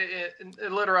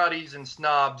 Literatis and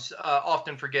snobs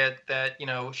often forget that,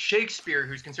 Shakespeare,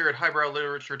 who's considered highbrow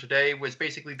literature today, was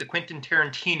basically the Quentin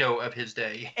Tarantino of his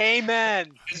day.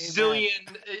 Amen.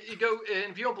 Zillion.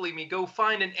 If you don't believe me, go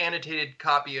find an annotated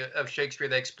copy of Shakespeare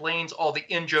that explains all the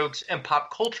in-jokes and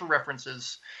pop culture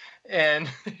references and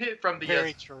from the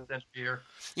Very true. Year.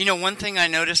 You know, one thing I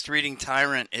noticed reading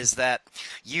Tyrant is that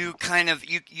you kind of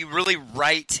you really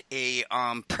write a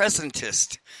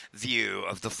presentist view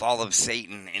of the fall of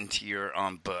Satan into your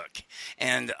book.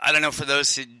 And I don't know, for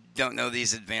those who don't know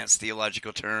these advanced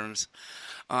theological terms,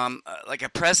 like a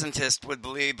presentist would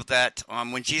believe that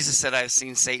when Jesus said, "I've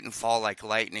seen Satan fall like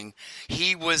lightning,"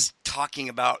 he was talking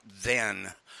about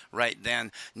then. Right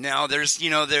then. Now, there's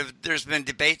been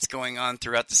debates going on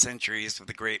throughout the centuries with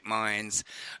the great minds.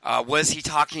 Was he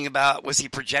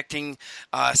projecting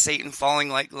Satan falling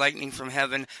like lightning from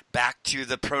heaven back to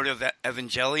the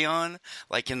proto-evangelion,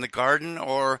 like in the garden,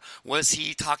 or was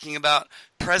he talking about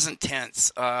present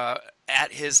tense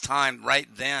at his time right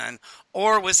then,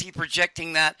 or was he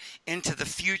projecting that into the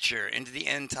future, into the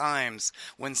end times,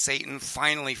 when Satan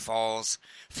finally falls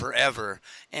forever?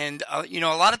 And a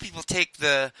lot of people take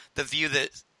the view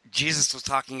that Jesus was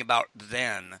talking about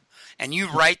then, and you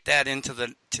write that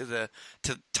into to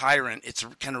Tyrant. It's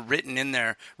kind of written in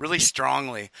there really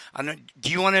strongly.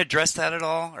 Do you want to address that at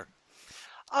all? Or?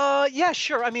 Yeah,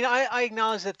 sure. I mean, I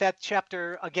acknowledge that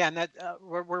chapter, again, that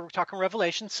we're talking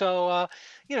Revelation, so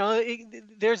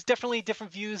there's definitely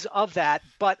different views of that.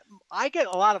 But I get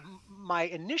a lot of my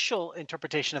initial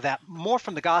interpretation of that more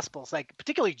from the Gospels, like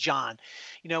particularly John,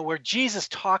 where Jesus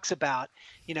talks about,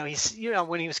 he's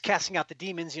when he was casting out the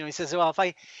demons, he says, well,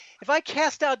 if I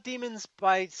cast out demons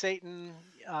by Satan,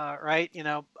 right,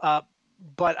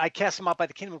 but I cast them out by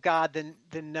the kingdom of God,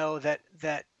 then know that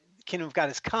the kingdom of God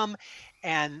has come,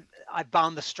 and I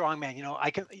bound the strong man.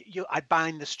 I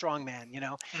bind the strong man.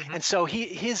 Mm-hmm. And so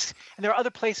and there are other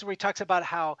places where he talks about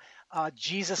how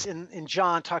Jesus in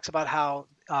John talks about how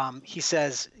he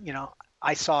says,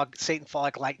 I saw Satan fall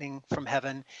like lightning from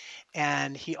heaven,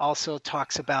 and he also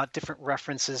talks about different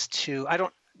references to I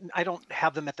don't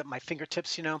have them at my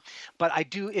fingertips, but I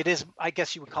do. It is, I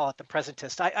guess you would call it the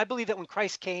presentist. I believe that when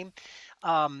Christ came,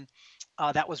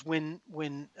 that was when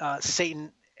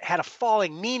Satan had a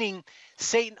falling, meaning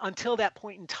Satan, until that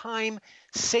point in time,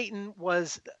 Satan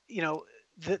was,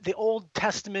 the Old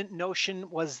Testament notion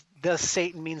was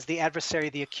Satan means the adversary,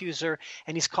 the accuser,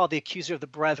 and he's called the accuser of the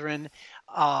brethren,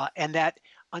 and that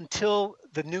until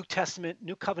the New Testament,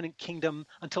 New Covenant kingdom,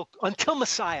 until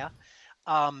Messiah,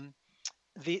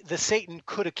 the Satan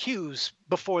could accuse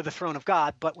before the throne of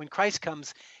God, but when Christ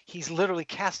comes, he's literally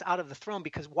cast out of the throne.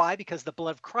 Because why? Because the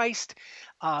blood of Christ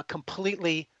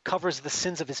completely covers the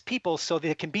sins of his people, so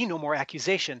there can be no more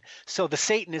accusation. So the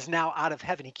Satan is now out of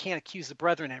heaven. He can't accuse the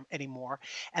brethren anymore,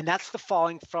 and that's the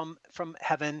falling from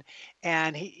heaven.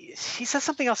 And he says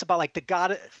something else about like the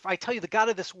God. I tell you, the God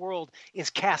of this world is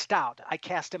cast out. I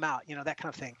cast him out. That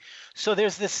kind of thing. So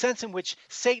there's this sense in which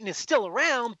Satan is still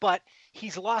around, but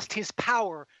he's lost his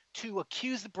power to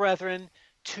accuse the brethren,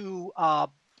 to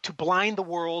blind the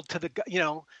world,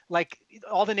 like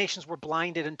all the nations were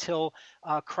blinded until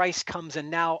Christ comes, and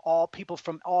now all people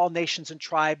from all nations and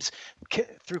tribes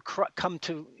come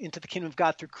into the kingdom of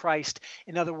God through Christ.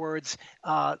 In other words,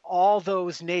 all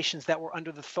those nations that were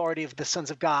under the authority of the sons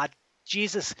of God,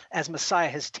 Jesus as Messiah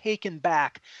has taken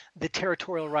back the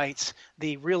territorial rights,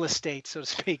 the real estate, so to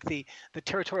speak, the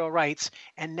territorial rights,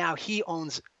 and now he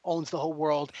owns the whole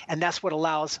world, and that's what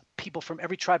allows people from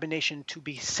every tribe and nation to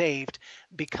be saved,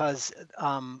 because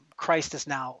Christ is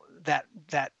now that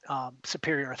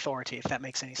superior authority, if that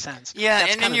makes any sense. Yeah,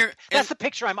 that's the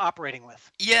picture I'm operating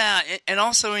with. Yeah, and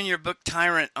also in your book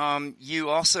Tyrant, you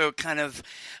also kind of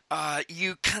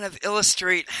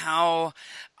illustrate how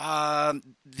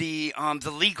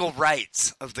the legal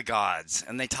rights of the gods,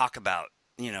 and they talk about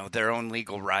their own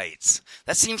legal rights.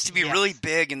 That seems to be really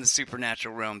big in the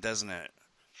supernatural realm, doesn't it?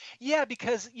 Yeah,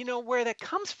 because where that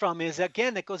comes from is,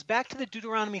 again, that goes back to the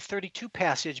Deuteronomy 32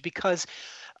 passage, because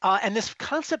and this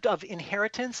concept of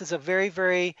inheritance is a very,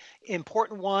 very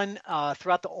important one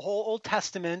throughout the whole Old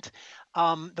Testament.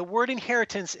 The word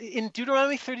inheritance in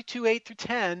Deuteronomy 32, 8 through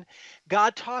 10,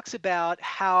 God talks about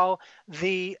how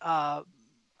the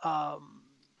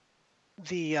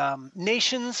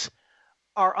nations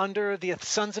are under the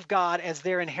sons of God as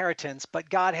their inheritance, but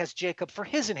God has Jacob for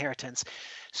his inheritance.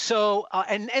 So,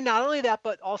 and not only that,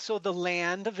 but also the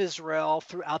land of Israel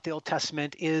throughout the Old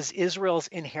Testament is Israel's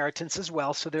inheritance as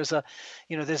well. So there's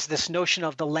there's this notion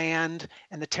of the land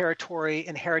and the territory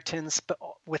inheritance, but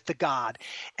with the God.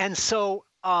 And so,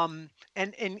 and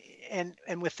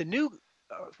with the new,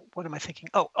 what am I thinking?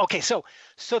 Oh, okay. So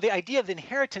the idea of the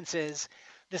inheritance is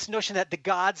this notion that the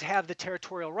gods have the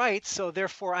territorial rights, so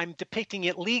therefore I'm depicting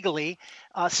it legally,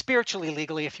 spiritually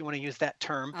legally, if you want to use that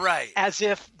term, right? As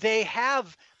if they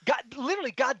have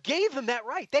God gave them that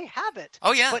right. They have it.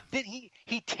 Oh, yeah. But then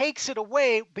he takes it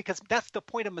away, because that's the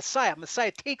point of Messiah.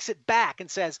 Messiah takes it back and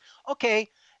says, okay,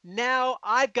 now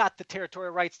I've got the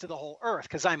territorial rights to the whole earth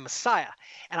because I'm Messiah,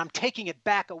 and I'm taking it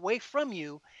back away from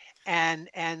you, and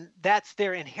that's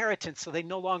their inheritance. So they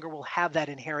no longer will have that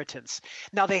inheritance.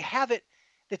 Now they have it.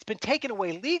 It's been taken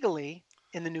away legally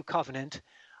in the New Covenant,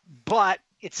 but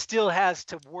it still has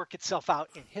to work itself out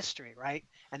in history, right?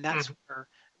 And that's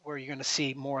where you're going to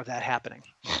see more of that happening.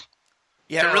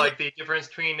 Yeah, kind of really. like the difference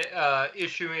between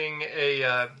issuing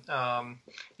a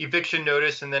eviction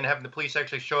notice and then having the police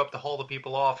actually show up to haul the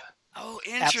people off. Oh,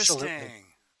 interesting. Absolutely.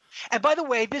 And by the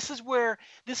way, this is where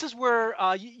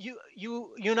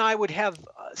you and I would have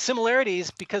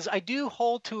similarities, because I do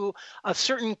hold to a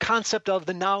certain concept of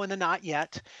the now and the not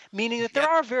yet, meaning that there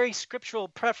are very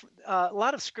scriptural a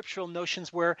lot of scriptural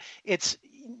notions where it's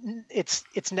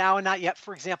now and not yet.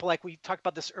 For example, like we talked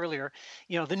about this earlier,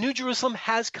 the New Jerusalem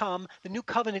has come, the new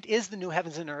covenant is the new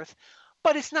heavens and earth,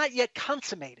 but it's not yet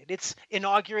consummated. It's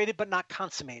inaugurated but not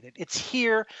consummated. It's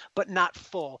here but not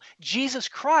full. Jesus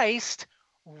Christ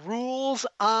rules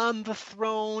on the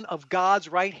throne of God's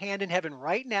right hand in heaven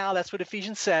right now. That's what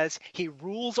Ephesians says. He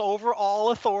rules over all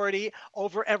authority,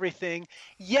 over everything.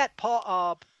 Yet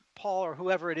Paul or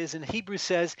whoever it is in Hebrews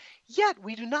says, yet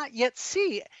we do not yet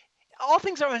see. All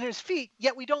things are under his feet,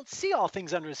 yet we don't see all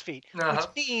things under his feet, which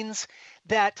means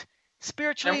that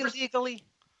spiritually, legally,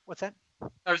 what's that?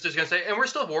 I was just going to say, and we're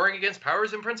still warring against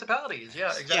powers and principalities.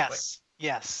 Yeah, exactly.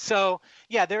 Yes. So,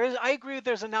 yeah, there is. I agree that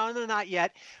there's a now and a not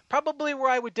yet. Probably where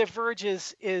I would diverge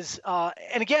is and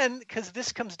again, because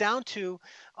this comes down to,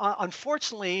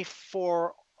 unfortunately,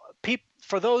 for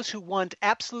those who want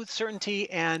absolute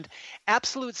certainty and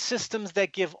absolute systems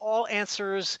that give all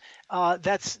answers,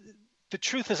 the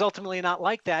truth is ultimately not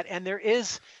like that, and there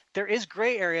is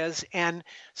gray areas, and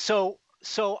so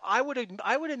I would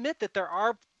admit that there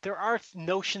are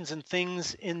notions and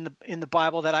things in the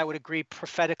Bible that I would agree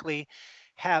prophetically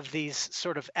have these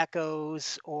sort of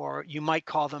echoes, or you might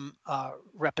call them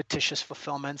repetitious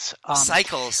fulfillments.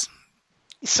 Cycles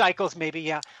maybe,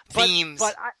 yeah. Themes.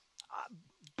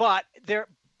 But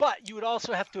you would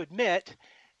also have to admit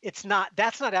that's not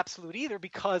absolute either,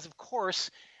 because of course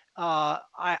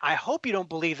I hope you don't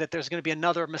believe that there's going to be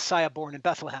another Messiah born in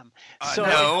Bethlehem. So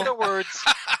no. In other words,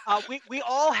 we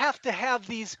all have to have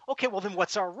these. Okay, well then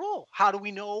what's our rule? How do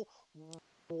we know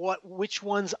which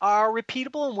ones are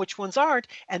repeatable and which ones aren't?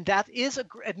 And that is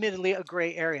admittedly a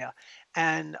gray area,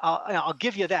 and I'll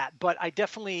give you that. But I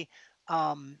definitely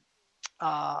have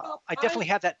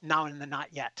that now and the not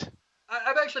yet.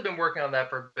 I've actually been working on that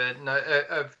for a bit, and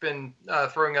I've been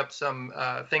throwing up some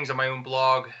things on my own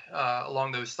blog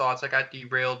along those thoughts. I got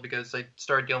derailed because I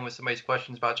started dealing with somebody's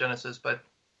questions about Genesis, but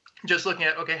just looking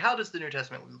at, okay, how does the New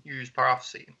Testament use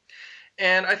prophecy?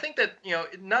 And I think that,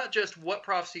 not just what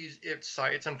prophecies it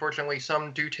cites. Unfortunately,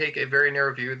 some do take a very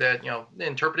narrow view that,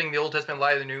 interpreting the Old Testament in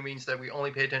light of the New means that we only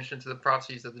pay attention to the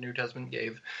prophecies that the New Testament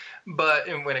gave,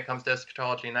 and when it comes to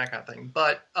eschatology and that kind of thing.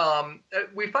 But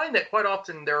we find that quite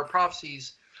often there are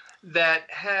prophecies that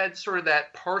had sort of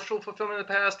that partial fulfillment in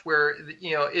the past, where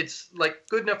it's like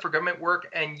good enough for government work,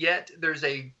 and yet there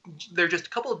are just a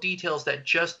couple of details that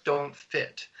just don't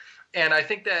fit. And I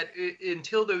think that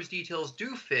until those details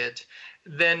do fit,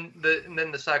 then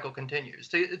the cycle continues.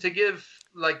 To give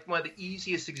like one of the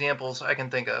easiest examples I can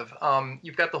think of,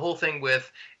 you've got the whole thing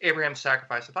with Abraham's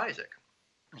sacrifice of Isaac.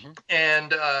 Mm-hmm.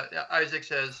 And Isaac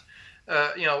says,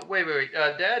 wait,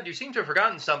 Dad, you seem to have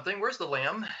forgotten something. Where's the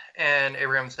lamb? And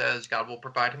Abraham says, God will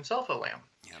provide himself a lamb.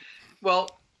 Yep.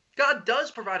 Well, God does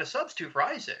provide a substitute for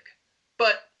Isaac,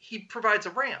 but he provides a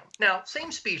ram. Now,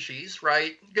 same species,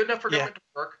 right? Good enough for government to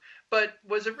work. But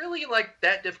was it really like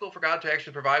that difficult for God to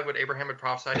actually provide what Abraham had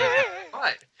prophesied he was going to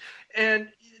provide? And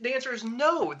the answer is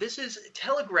no. This is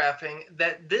telegraphing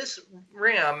that this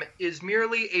ram is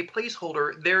merely a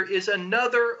placeholder. There is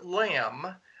another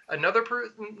lamb, another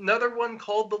one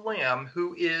called the Lamb,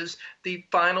 who is the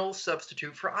final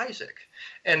substitute for Isaac.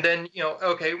 And then,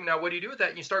 okay, now what do you do with that?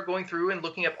 And you start going through and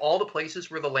looking at all the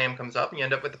places where the Lamb comes up, and you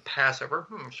end up with the Passover.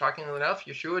 Shockingly enough,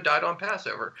 Yeshua died on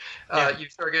Passover. You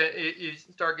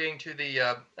start getting to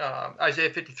the Isaiah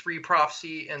 53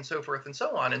 prophecy and so forth and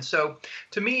so on. And so,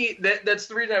 to me, that's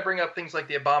the reason I bring up things like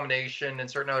the abomination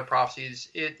and certain other prophecies.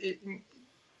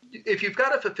 If you've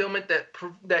got a fulfillment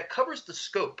that covers the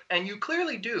scope, and you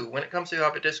clearly do when it comes to the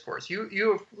Olivet Discourse,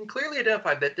 you have clearly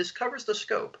identified that this covers the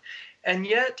scope, and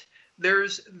yet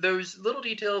there's those little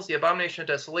details, the abomination of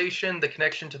desolation, the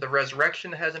connection to the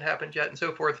resurrection that hasn't happened yet, and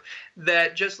so forth,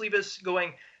 that just leave us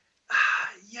going,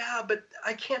 yeah, but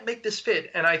I can't make this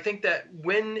fit. And I think that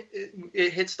when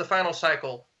it hits the final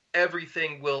cycle,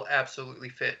 everything will absolutely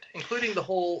fit, including the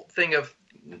whole thing of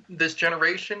this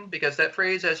generation, because that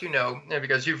phrase, as you know, and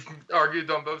because you've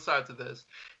argued on both sides of this,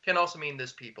 can also mean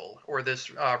this people or this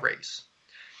race.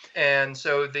 And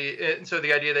so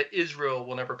the idea that Israel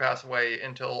will never pass away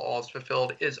until all is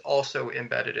fulfilled is also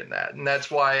embedded in that. And that's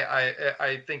why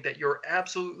I think that you're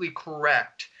absolutely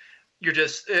correct. You're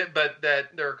just, but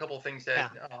that there are a couple of things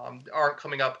that aren't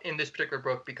coming up in this particular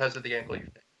book because of the angle you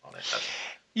take on it.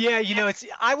 Yeah,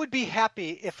 I would be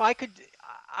happy if I could.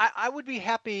 I would be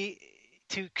happy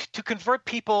to convert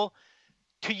people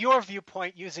to your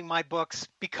viewpoint using my books,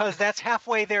 because that's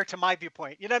halfway there to my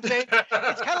viewpoint. You know what I'm saying?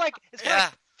 It's kind of like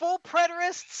full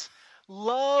preterists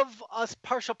love us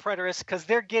partial preterists because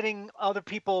they're getting other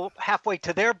people halfway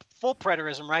to their full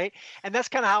preterism, right? And that's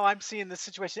kind of how I'm seeing this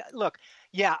situation. Look,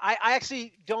 yeah, I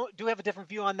actually do have a different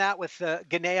view on that with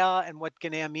Gadawa and what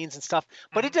Gadawa means and stuff.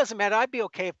 But it doesn't matter. I'd be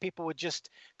okay if people would just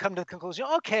come to the conclusion,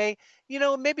 okay,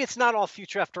 maybe it's not all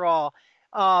future after all.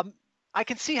 I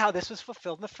can see how this was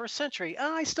fulfilled in the first century.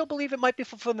 I still believe it might be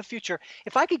fulfilled in the future.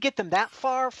 If I could get them that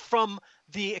far from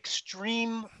the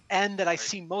extreme end that I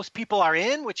see most people are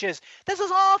in, which is this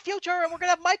is all future and we're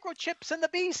going to have microchips and the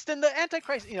beast and the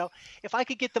Antichrist, if I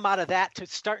could get them out of that to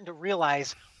starting to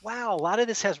realize, wow, a lot of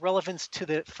this has relevance to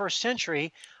the first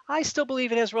century, I still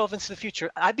believe it has relevance to the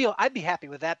future. I'd be happy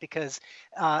with that, because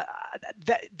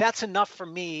that's enough for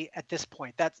me at this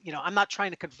point. That's I'm not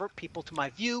trying to convert people to my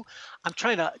view. I'm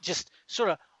trying to just sort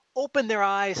of open their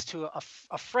eyes to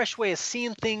a fresh way of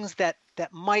seeing things that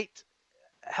might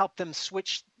help them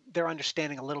switch their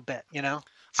understanding a little bit.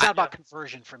 It's not about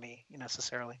conversion for me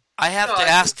necessarily. I have to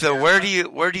ask though, where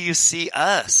do you see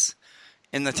us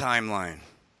in the timeline?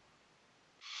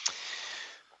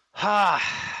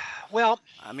 Well,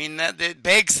 I mean, that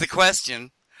begs the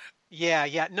question.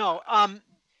 Yeah. No.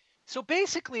 So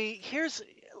basically,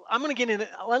 I'm going to get into.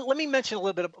 Let me mention a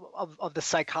little bit of the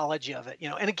psychology of it.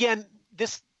 And again,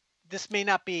 this may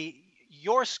not be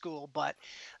your school, but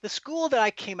the school that I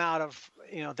came out of,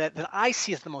 that I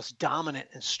see as the most dominant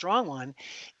and strong one,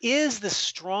 is the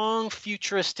strong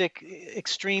futuristic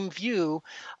extreme view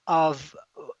of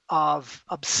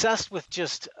obsessed with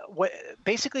just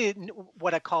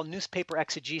what I call newspaper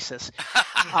exegesis.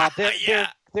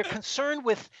 They're concerned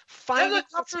with finding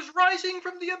helicopters rising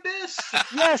from the abyss.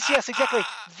 Yes, exactly.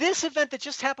 This event that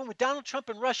just happened with Donald Trump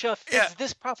and Russia fits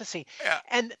this prophecy. Yeah.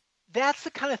 And that's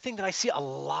the kind of thing that I see a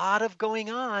lot of going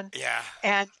on.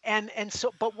 Yeah. And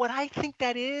so, but what I think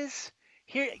that is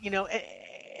here,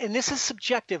 and this is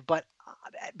subjective, but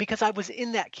because I was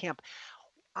in that camp,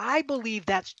 I believe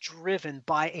that's driven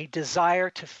by a desire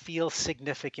to feel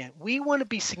significant. We want to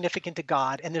be significant to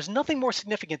God, and there's nothing more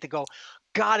significant to go,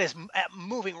 God is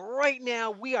moving right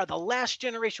now. We are the last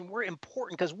generation. We're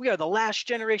important because we are the last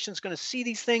generation that's going to see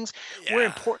these things. Yeah. We're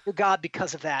important to God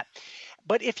because of that.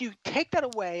 But if you take that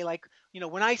away, like,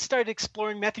 when I started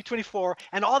exploring Matthew 24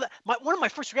 and all that, one of my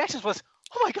first reactions was,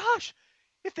 oh my gosh,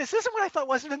 if this isn't what I thought it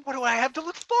was, then what do I have to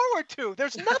look forward to?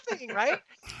 There's nothing, right?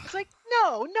 It's like,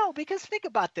 no, because think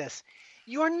about this.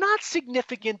 You are not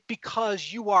significant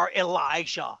because you are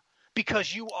Elijah,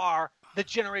 because you are the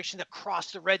generation that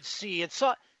crossed the Red Sea and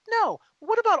saw. No.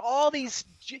 What about all these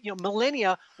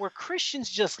millennia where Christians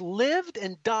just lived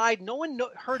and died? No one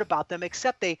heard about them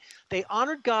except they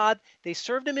honored God. They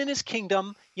served him in his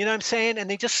kingdom. You know what I'm saying? And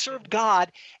they just served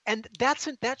God. And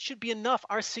that should be enough.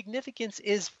 Our significance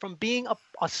is from being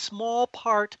a small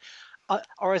part,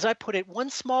 or as I put it, one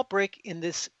small brick in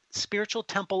this spiritual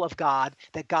temple of God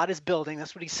that God is building.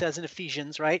 That's what he says in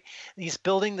Ephesians, right? He's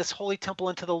building this holy temple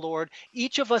unto the Lord.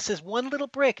 Each of us is one little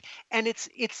brick, and it's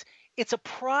a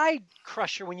pride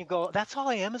crusher when you go, that's all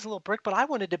I am is a little brick, but I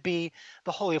wanted to be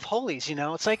the Holy of Holies,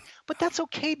 It's like, but that's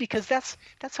okay, because that's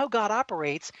how God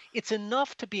operates. It's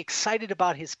enough to be excited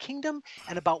about his kingdom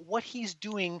and about what he's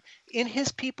doing in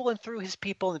his people and through his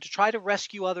people, and to try to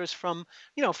rescue others from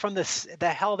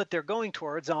the hell that they're going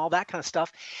towards and all that kind of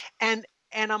stuff. And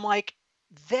I'm like,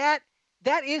 that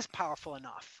is powerful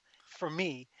enough for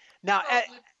me. Now,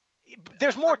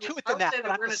 there's more to it than that.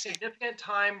 But we're in a significant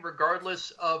time,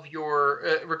 regardless of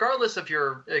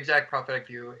your exact prophetic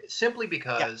view, simply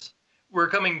because we're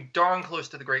coming darn close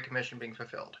to the Great Commission being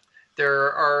fulfilled.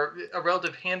 There are a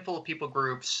relative handful of people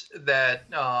groups that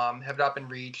have not been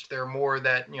reached. There are more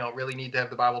that really need to have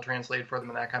the Bible translated for them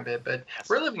and that kind of bit. But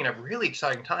we're living in a really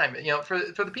exciting time. For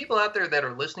the people out there that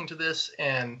are listening to this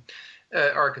and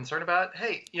are concerned about,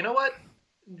 hey, you know what?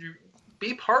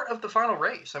 Be part of the final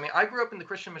race. I mean, I grew up in the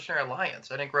Christian Missionary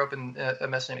Alliance. I didn't grow up in a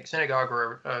Messianic synagogue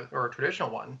or a traditional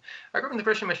one. I grew up in the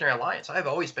Christian Missionary Alliance. I've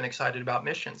always been excited about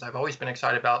missions. I've always been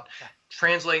excited about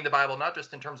translating the Bible, not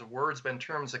just in terms of words, but in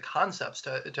terms of concepts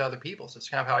to other people. So it's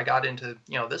kind of how I got into,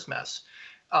 this mess.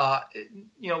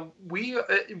 We,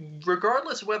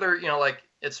 regardless of whether, like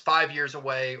it's 5 years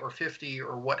away or 50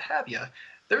 or what have you,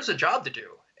 there's a job to do.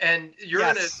 And you're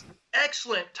in an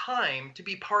excellent time to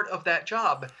be part of that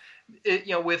job.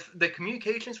 With the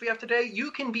communications we have today,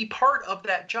 you can be part of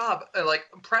that job, like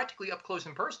practically up close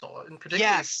and personal, and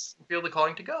particularly if you feel the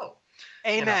calling to go.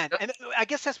 Amen. And I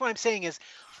guess that's what I'm saying is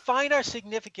find our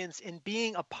significance in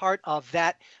being a part of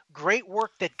that great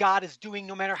work that God is doing,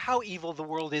 no matter how evil the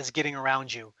world is getting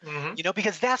around you. Mm-hmm.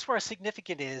 Because that's where our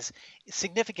significance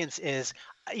is.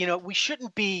 We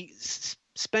shouldn't be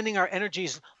spending our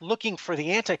energies looking for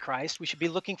the Antichrist. We should be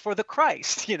looking for the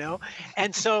Christ,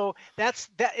 And so that's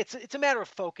it's a matter of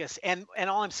focus. And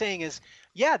all I'm saying is,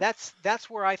 that's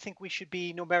where I think we should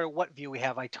be, no matter what view we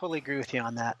have. I totally agree with you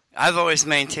on that. I've always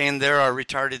maintained there are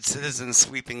retarded citizens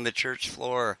sweeping the church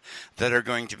floor that are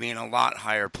going to be in a lot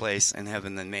higher place in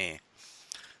heaven than me.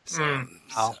 So,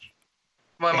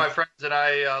 One of my friends and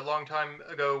I, a long time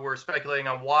ago, were speculating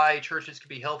on why churches could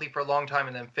be healthy for a long time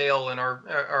and then fail. And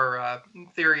our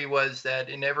theory was that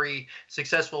in every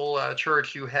successful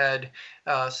church, you had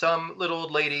some little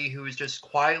old lady who was just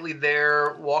quietly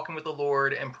there, walking with the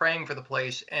Lord and praying for the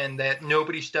place, and that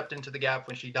nobody stepped into the gap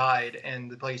when she died, and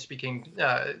the place became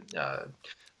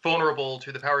vulnerable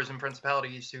to the powers and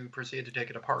principalities who proceed to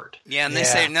take it apart. Yeah, and they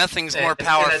say nothing's more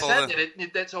powerful. And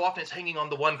that so often it's hanging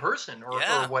on the one person or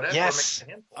whatever. Yes.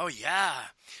 Oh, yeah.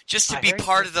 Just to be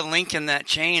part of the link in that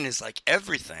chain is like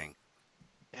everything.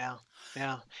 Yeah.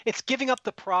 Yeah. It's giving up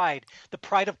the pride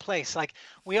of place. Like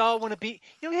we all want to be,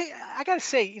 I got to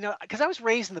say, because I was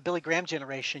raised in the Billy Graham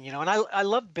generation, and I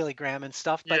loved Billy Graham and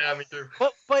stuff. But, yeah, me too.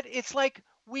 But it's like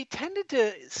we tended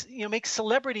to, make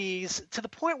celebrities to the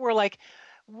point where like,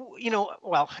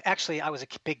 well, actually, I was a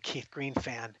big Keith Green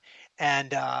fan,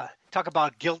 and talk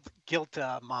about guilt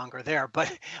monger there.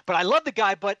 But I love the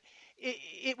guy. But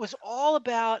it was all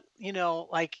about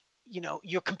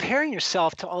you're comparing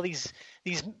yourself to all these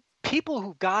people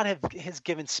who God has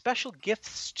given special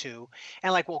gifts to,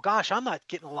 and like, well, gosh, I'm not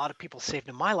getting a lot of people saved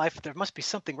in my life. There must be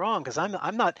something wrong because I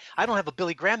don't have a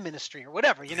Billy Graham ministry or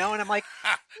whatever, And I'm like,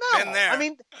 no, Been there. I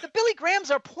mean, the Billy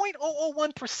Grahams are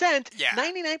 0.001%. Yeah.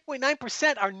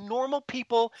 99.9% are normal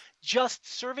people just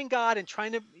serving God and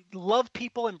trying to love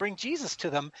people and bring Jesus to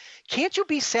them. Can't you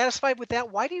be satisfied with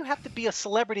that? Why do you have to be a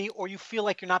celebrity or you feel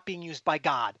like you're not being used by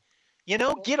God?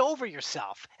 Get over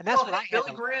yourself. And that's what I had.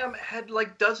 Billy Graham had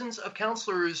like dozens of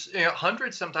counselors,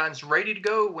 hundreds sometimes, ready to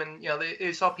go when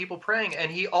they saw people praying, and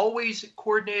he always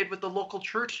coordinated with the local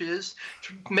churches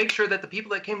to make sure that the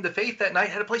people that came to faith that night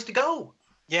had a place to go.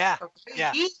 Yeah. Okay?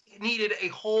 Yeah. He needed a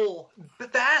whole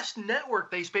vast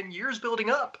network they spent years building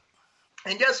up.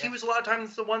 And yes, he was a lot of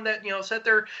times the one that, sat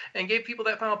there and gave people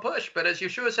that final push. But as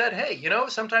Yeshua said, hey,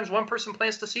 sometimes one person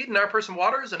plants the seed and another person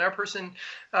waters and another person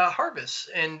harvests.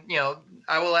 And,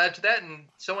 I will add to that, and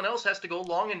someone else has to go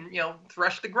along and,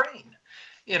 thresh the grain.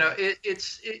 The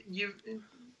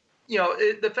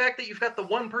fact that you've got the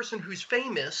one person who's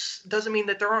famous doesn't mean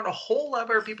that there aren't a whole lot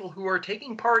of other people who are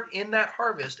taking part in that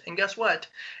harvest. And guess what?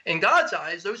 In God's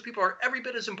eyes, those people are every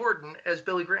bit as important as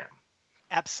Billy Graham.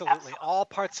 Absolutely. All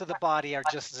parts of the body are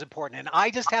just as important. And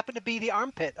I just happen to be the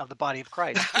armpit of the body of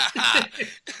Christ.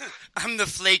 I'm the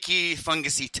flaky,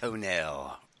 fungusy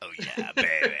toenail. Oh, yeah,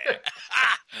 baby.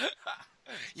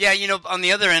 Yeah, on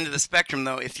the other end of the spectrum,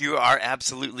 though, if you are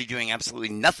absolutely doing absolutely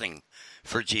nothing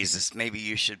for Jesus, maybe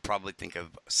you should probably think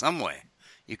of some way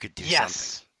you could do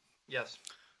something. Yes.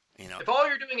 If all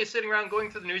you're doing is sitting around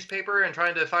going through the newspaper and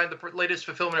trying to find the latest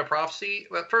fulfillment of prophecy,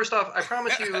 well, first off, I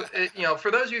promise you, for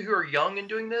those of you who are young and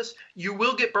doing this, you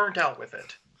will get burnt out with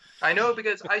it. I know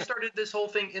because I started this whole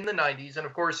thing in the 90s, and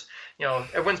of course,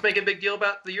 everyone's making a big deal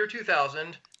about the year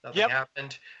 2000. Nothing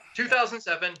happened.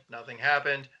 2007, nothing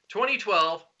happened.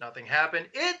 2012, nothing happened.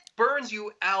 It burns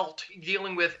you out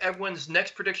dealing with everyone's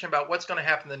next prediction about what's going to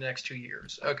happen in the next 2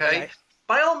 years, okay? Right.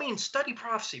 By all means, study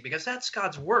prophecy because that's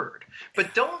God's word.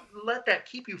 But don't let that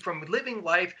keep you from living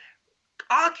life,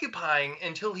 occupying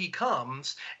until he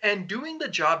comes and doing the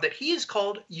job that he has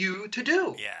called you to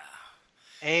do. Yeah.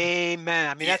 Amen.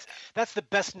 I mean, that's the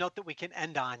best note that we can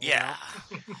end on. Yeah.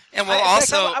 And we'll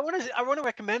also... I want to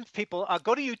recommend people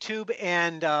go to YouTube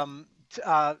and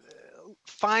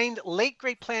find Late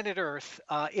Great Planet Earth.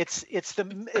 It's the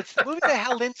movie that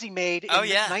Hal Lindsey made in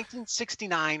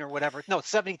 1969 or whatever. No,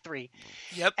 73.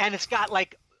 Yep. And it's got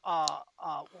like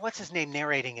what's his name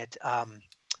narrating it?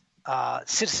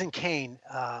 Citizen Kane.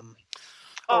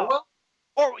 Orwell?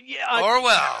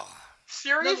 Orwell.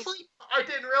 Seriously? I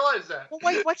didn't realize that. Well,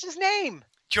 wait, what's his name?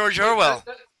 George Orwell.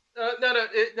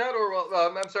 Not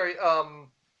Orwell. I'm sorry.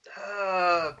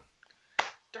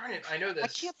 Darn it, I know this. I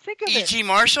can't think of it. E.G.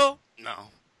 Marshall? No.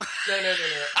 No.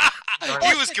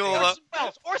 He was cool, though.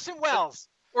 Orson Welles.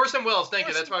 Orson Welles, thank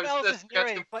you. That's why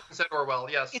I said Orwell.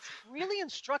 Yes. It's really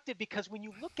instructive because when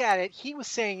you look at it, he was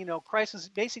saying, Christ was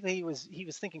basically he was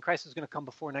thinking Christ was going to come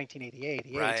before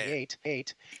 1988.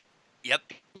 Right. Yep.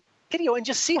 Video and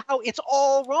just see how it's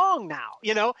all wrong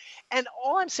now, And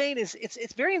all I'm saying is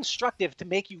it's very instructive to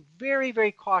make you very,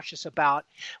 very cautious about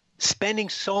spending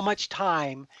so much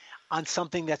time on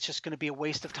something that's just going to be a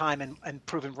waste of time and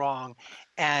proven wrong,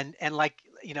 and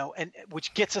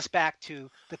which gets us back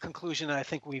to the conclusion that I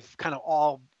think we've kind of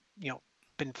all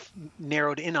been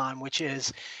narrowed in on, which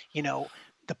is our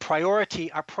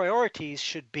priorities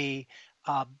should be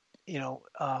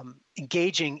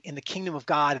engaging in the kingdom of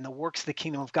God and the works of the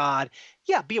kingdom of God.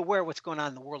 Yeah, be aware of what's going on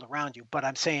in the world around you, but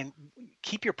I'm saying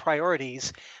keep your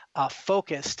priorities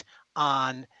focused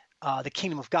on the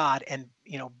kingdom of God and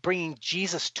bringing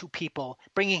Jesus to people,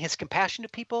 bringing his compassion to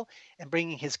people, and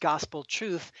bringing his gospel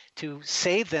truth to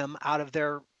save them out of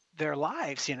their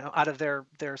lives, out of their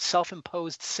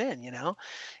self-imposed sin,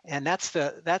 and that's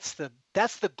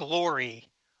the glory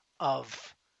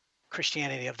of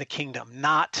Christianity, of the kingdom,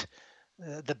 not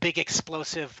the big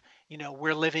explosive,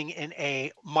 we're living in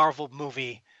a Marvel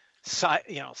movie,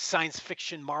 science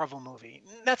fiction Marvel movie.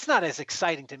 That's not as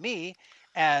exciting to me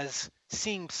as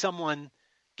seeing someone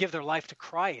give their life to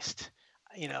Christ.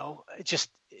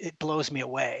 It blows me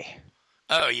away.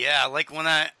 Oh yeah, like when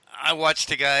I watched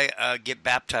a guy get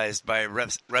baptized by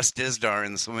Russ Dizdar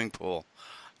in the swimming pool.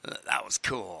 That was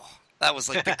cool. That was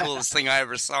like the coolest thing I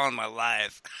ever saw in my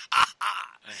life.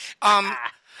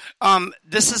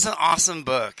 This is an awesome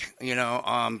book,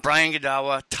 Brian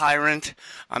Gadawa, Tyrant.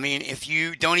 I mean, if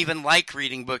you don't even like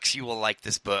reading books, you will like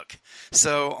this book.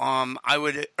 So, I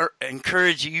would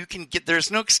encourage you,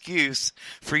 there's no excuse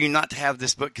for you not to have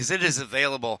this book because it is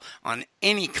available on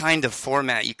any kind of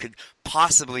format you could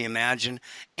possibly imagine.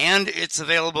 And it's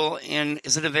available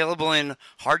is it available in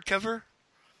hardcover?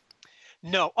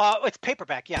 No, it's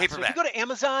paperback. Yeah. Paperback. So if you go to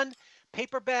Amazon,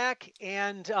 paperback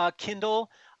and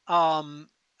Kindle.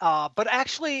 But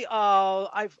actually,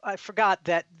 I forgot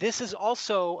that this is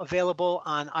also available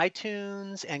on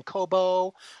iTunes and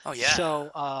Kobo. Oh yeah.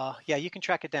 So you can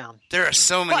track it down. There are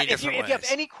so many different ways. If you have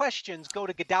any questions, go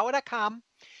to Godawa.com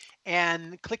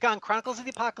and click on Chronicles of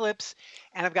the Apocalypse,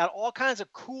 and I've got all kinds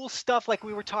of cool stuff like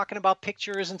we were talking about,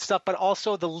 pictures and stuff, but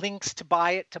also the links to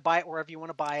buy it wherever you want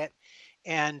to buy it.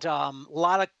 And a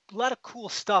lot of cool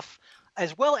stuff,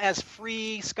 as well as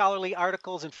free scholarly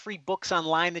articles and free books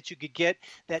online that you could get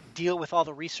that deal with all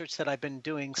the research that I've been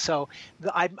doing. So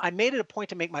I made it a point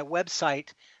to make my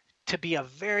website to be a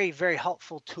very, very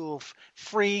helpful tool,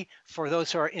 free for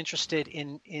those who are interested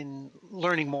in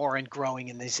learning more and growing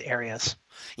in these areas.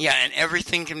 Yeah, and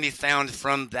everything can be found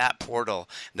from that portal.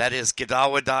 That is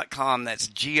Godawa.com. That's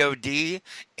Godawa.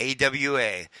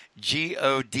 Godawa.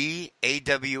 Godawa.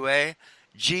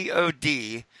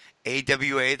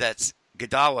 That's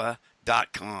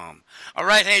Godawa.com. All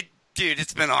right, hey, dude,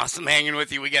 it's been awesome hanging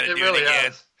with you. We got to do it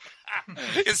again.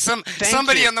 It's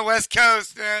somebody on the West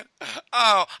Coast.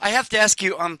 Oh, I have to ask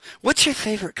you, what's your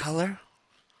favorite color?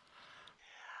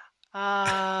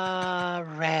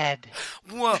 Red.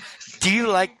 Well, do you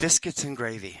like biscuits and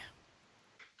gravy?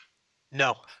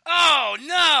 No. Oh,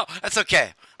 no. That's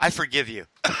okay. I forgive you.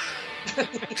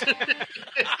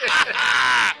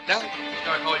 Now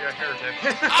I call you a heretic.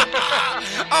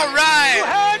 All right. You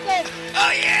heard me.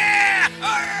 Oh, yeah.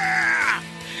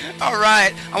 All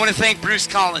right. I want to thank Bruce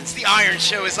Collins. The Iron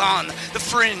Show is on the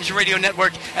Fringe Radio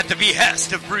Network at the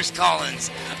behest of Bruce Collins.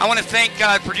 I want to thank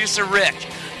producer Rick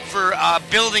for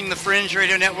building the Fringe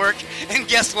Radio Network. And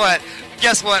guess what?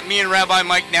 Me and Rabbi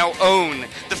Mike now own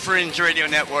the Fringe Radio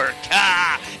Network.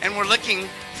 And we're looking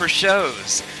for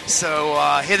shows. So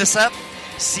hit us up.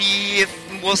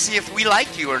 We'll see if we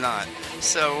like you or not.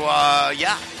 So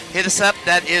hit us up.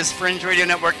 That is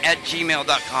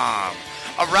fringeradionetwork@gmail.com.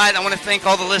 All right, I want to thank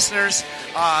all the listeners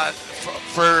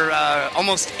for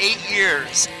almost 8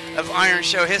 years of Iron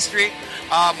Show history,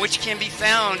 which can be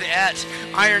found at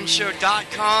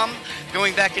ironshow.com,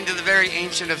 going back into the very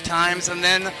ancient of times, and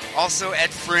then also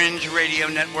at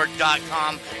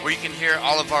fringeradionetwork.com, where you can hear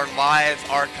all of our live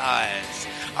archives.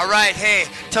 All right, hey,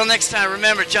 till next time,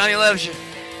 remember, Johnny loves you.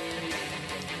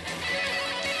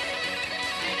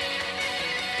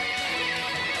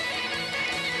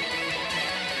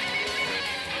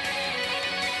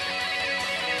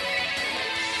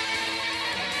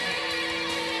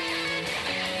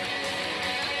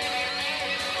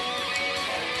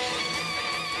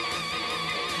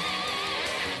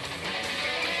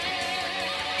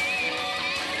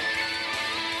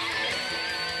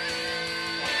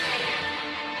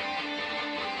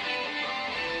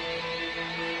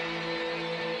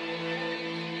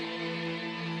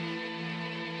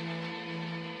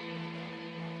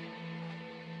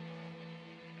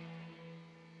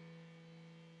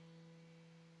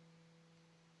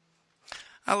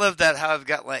 I love that how I've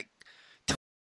got like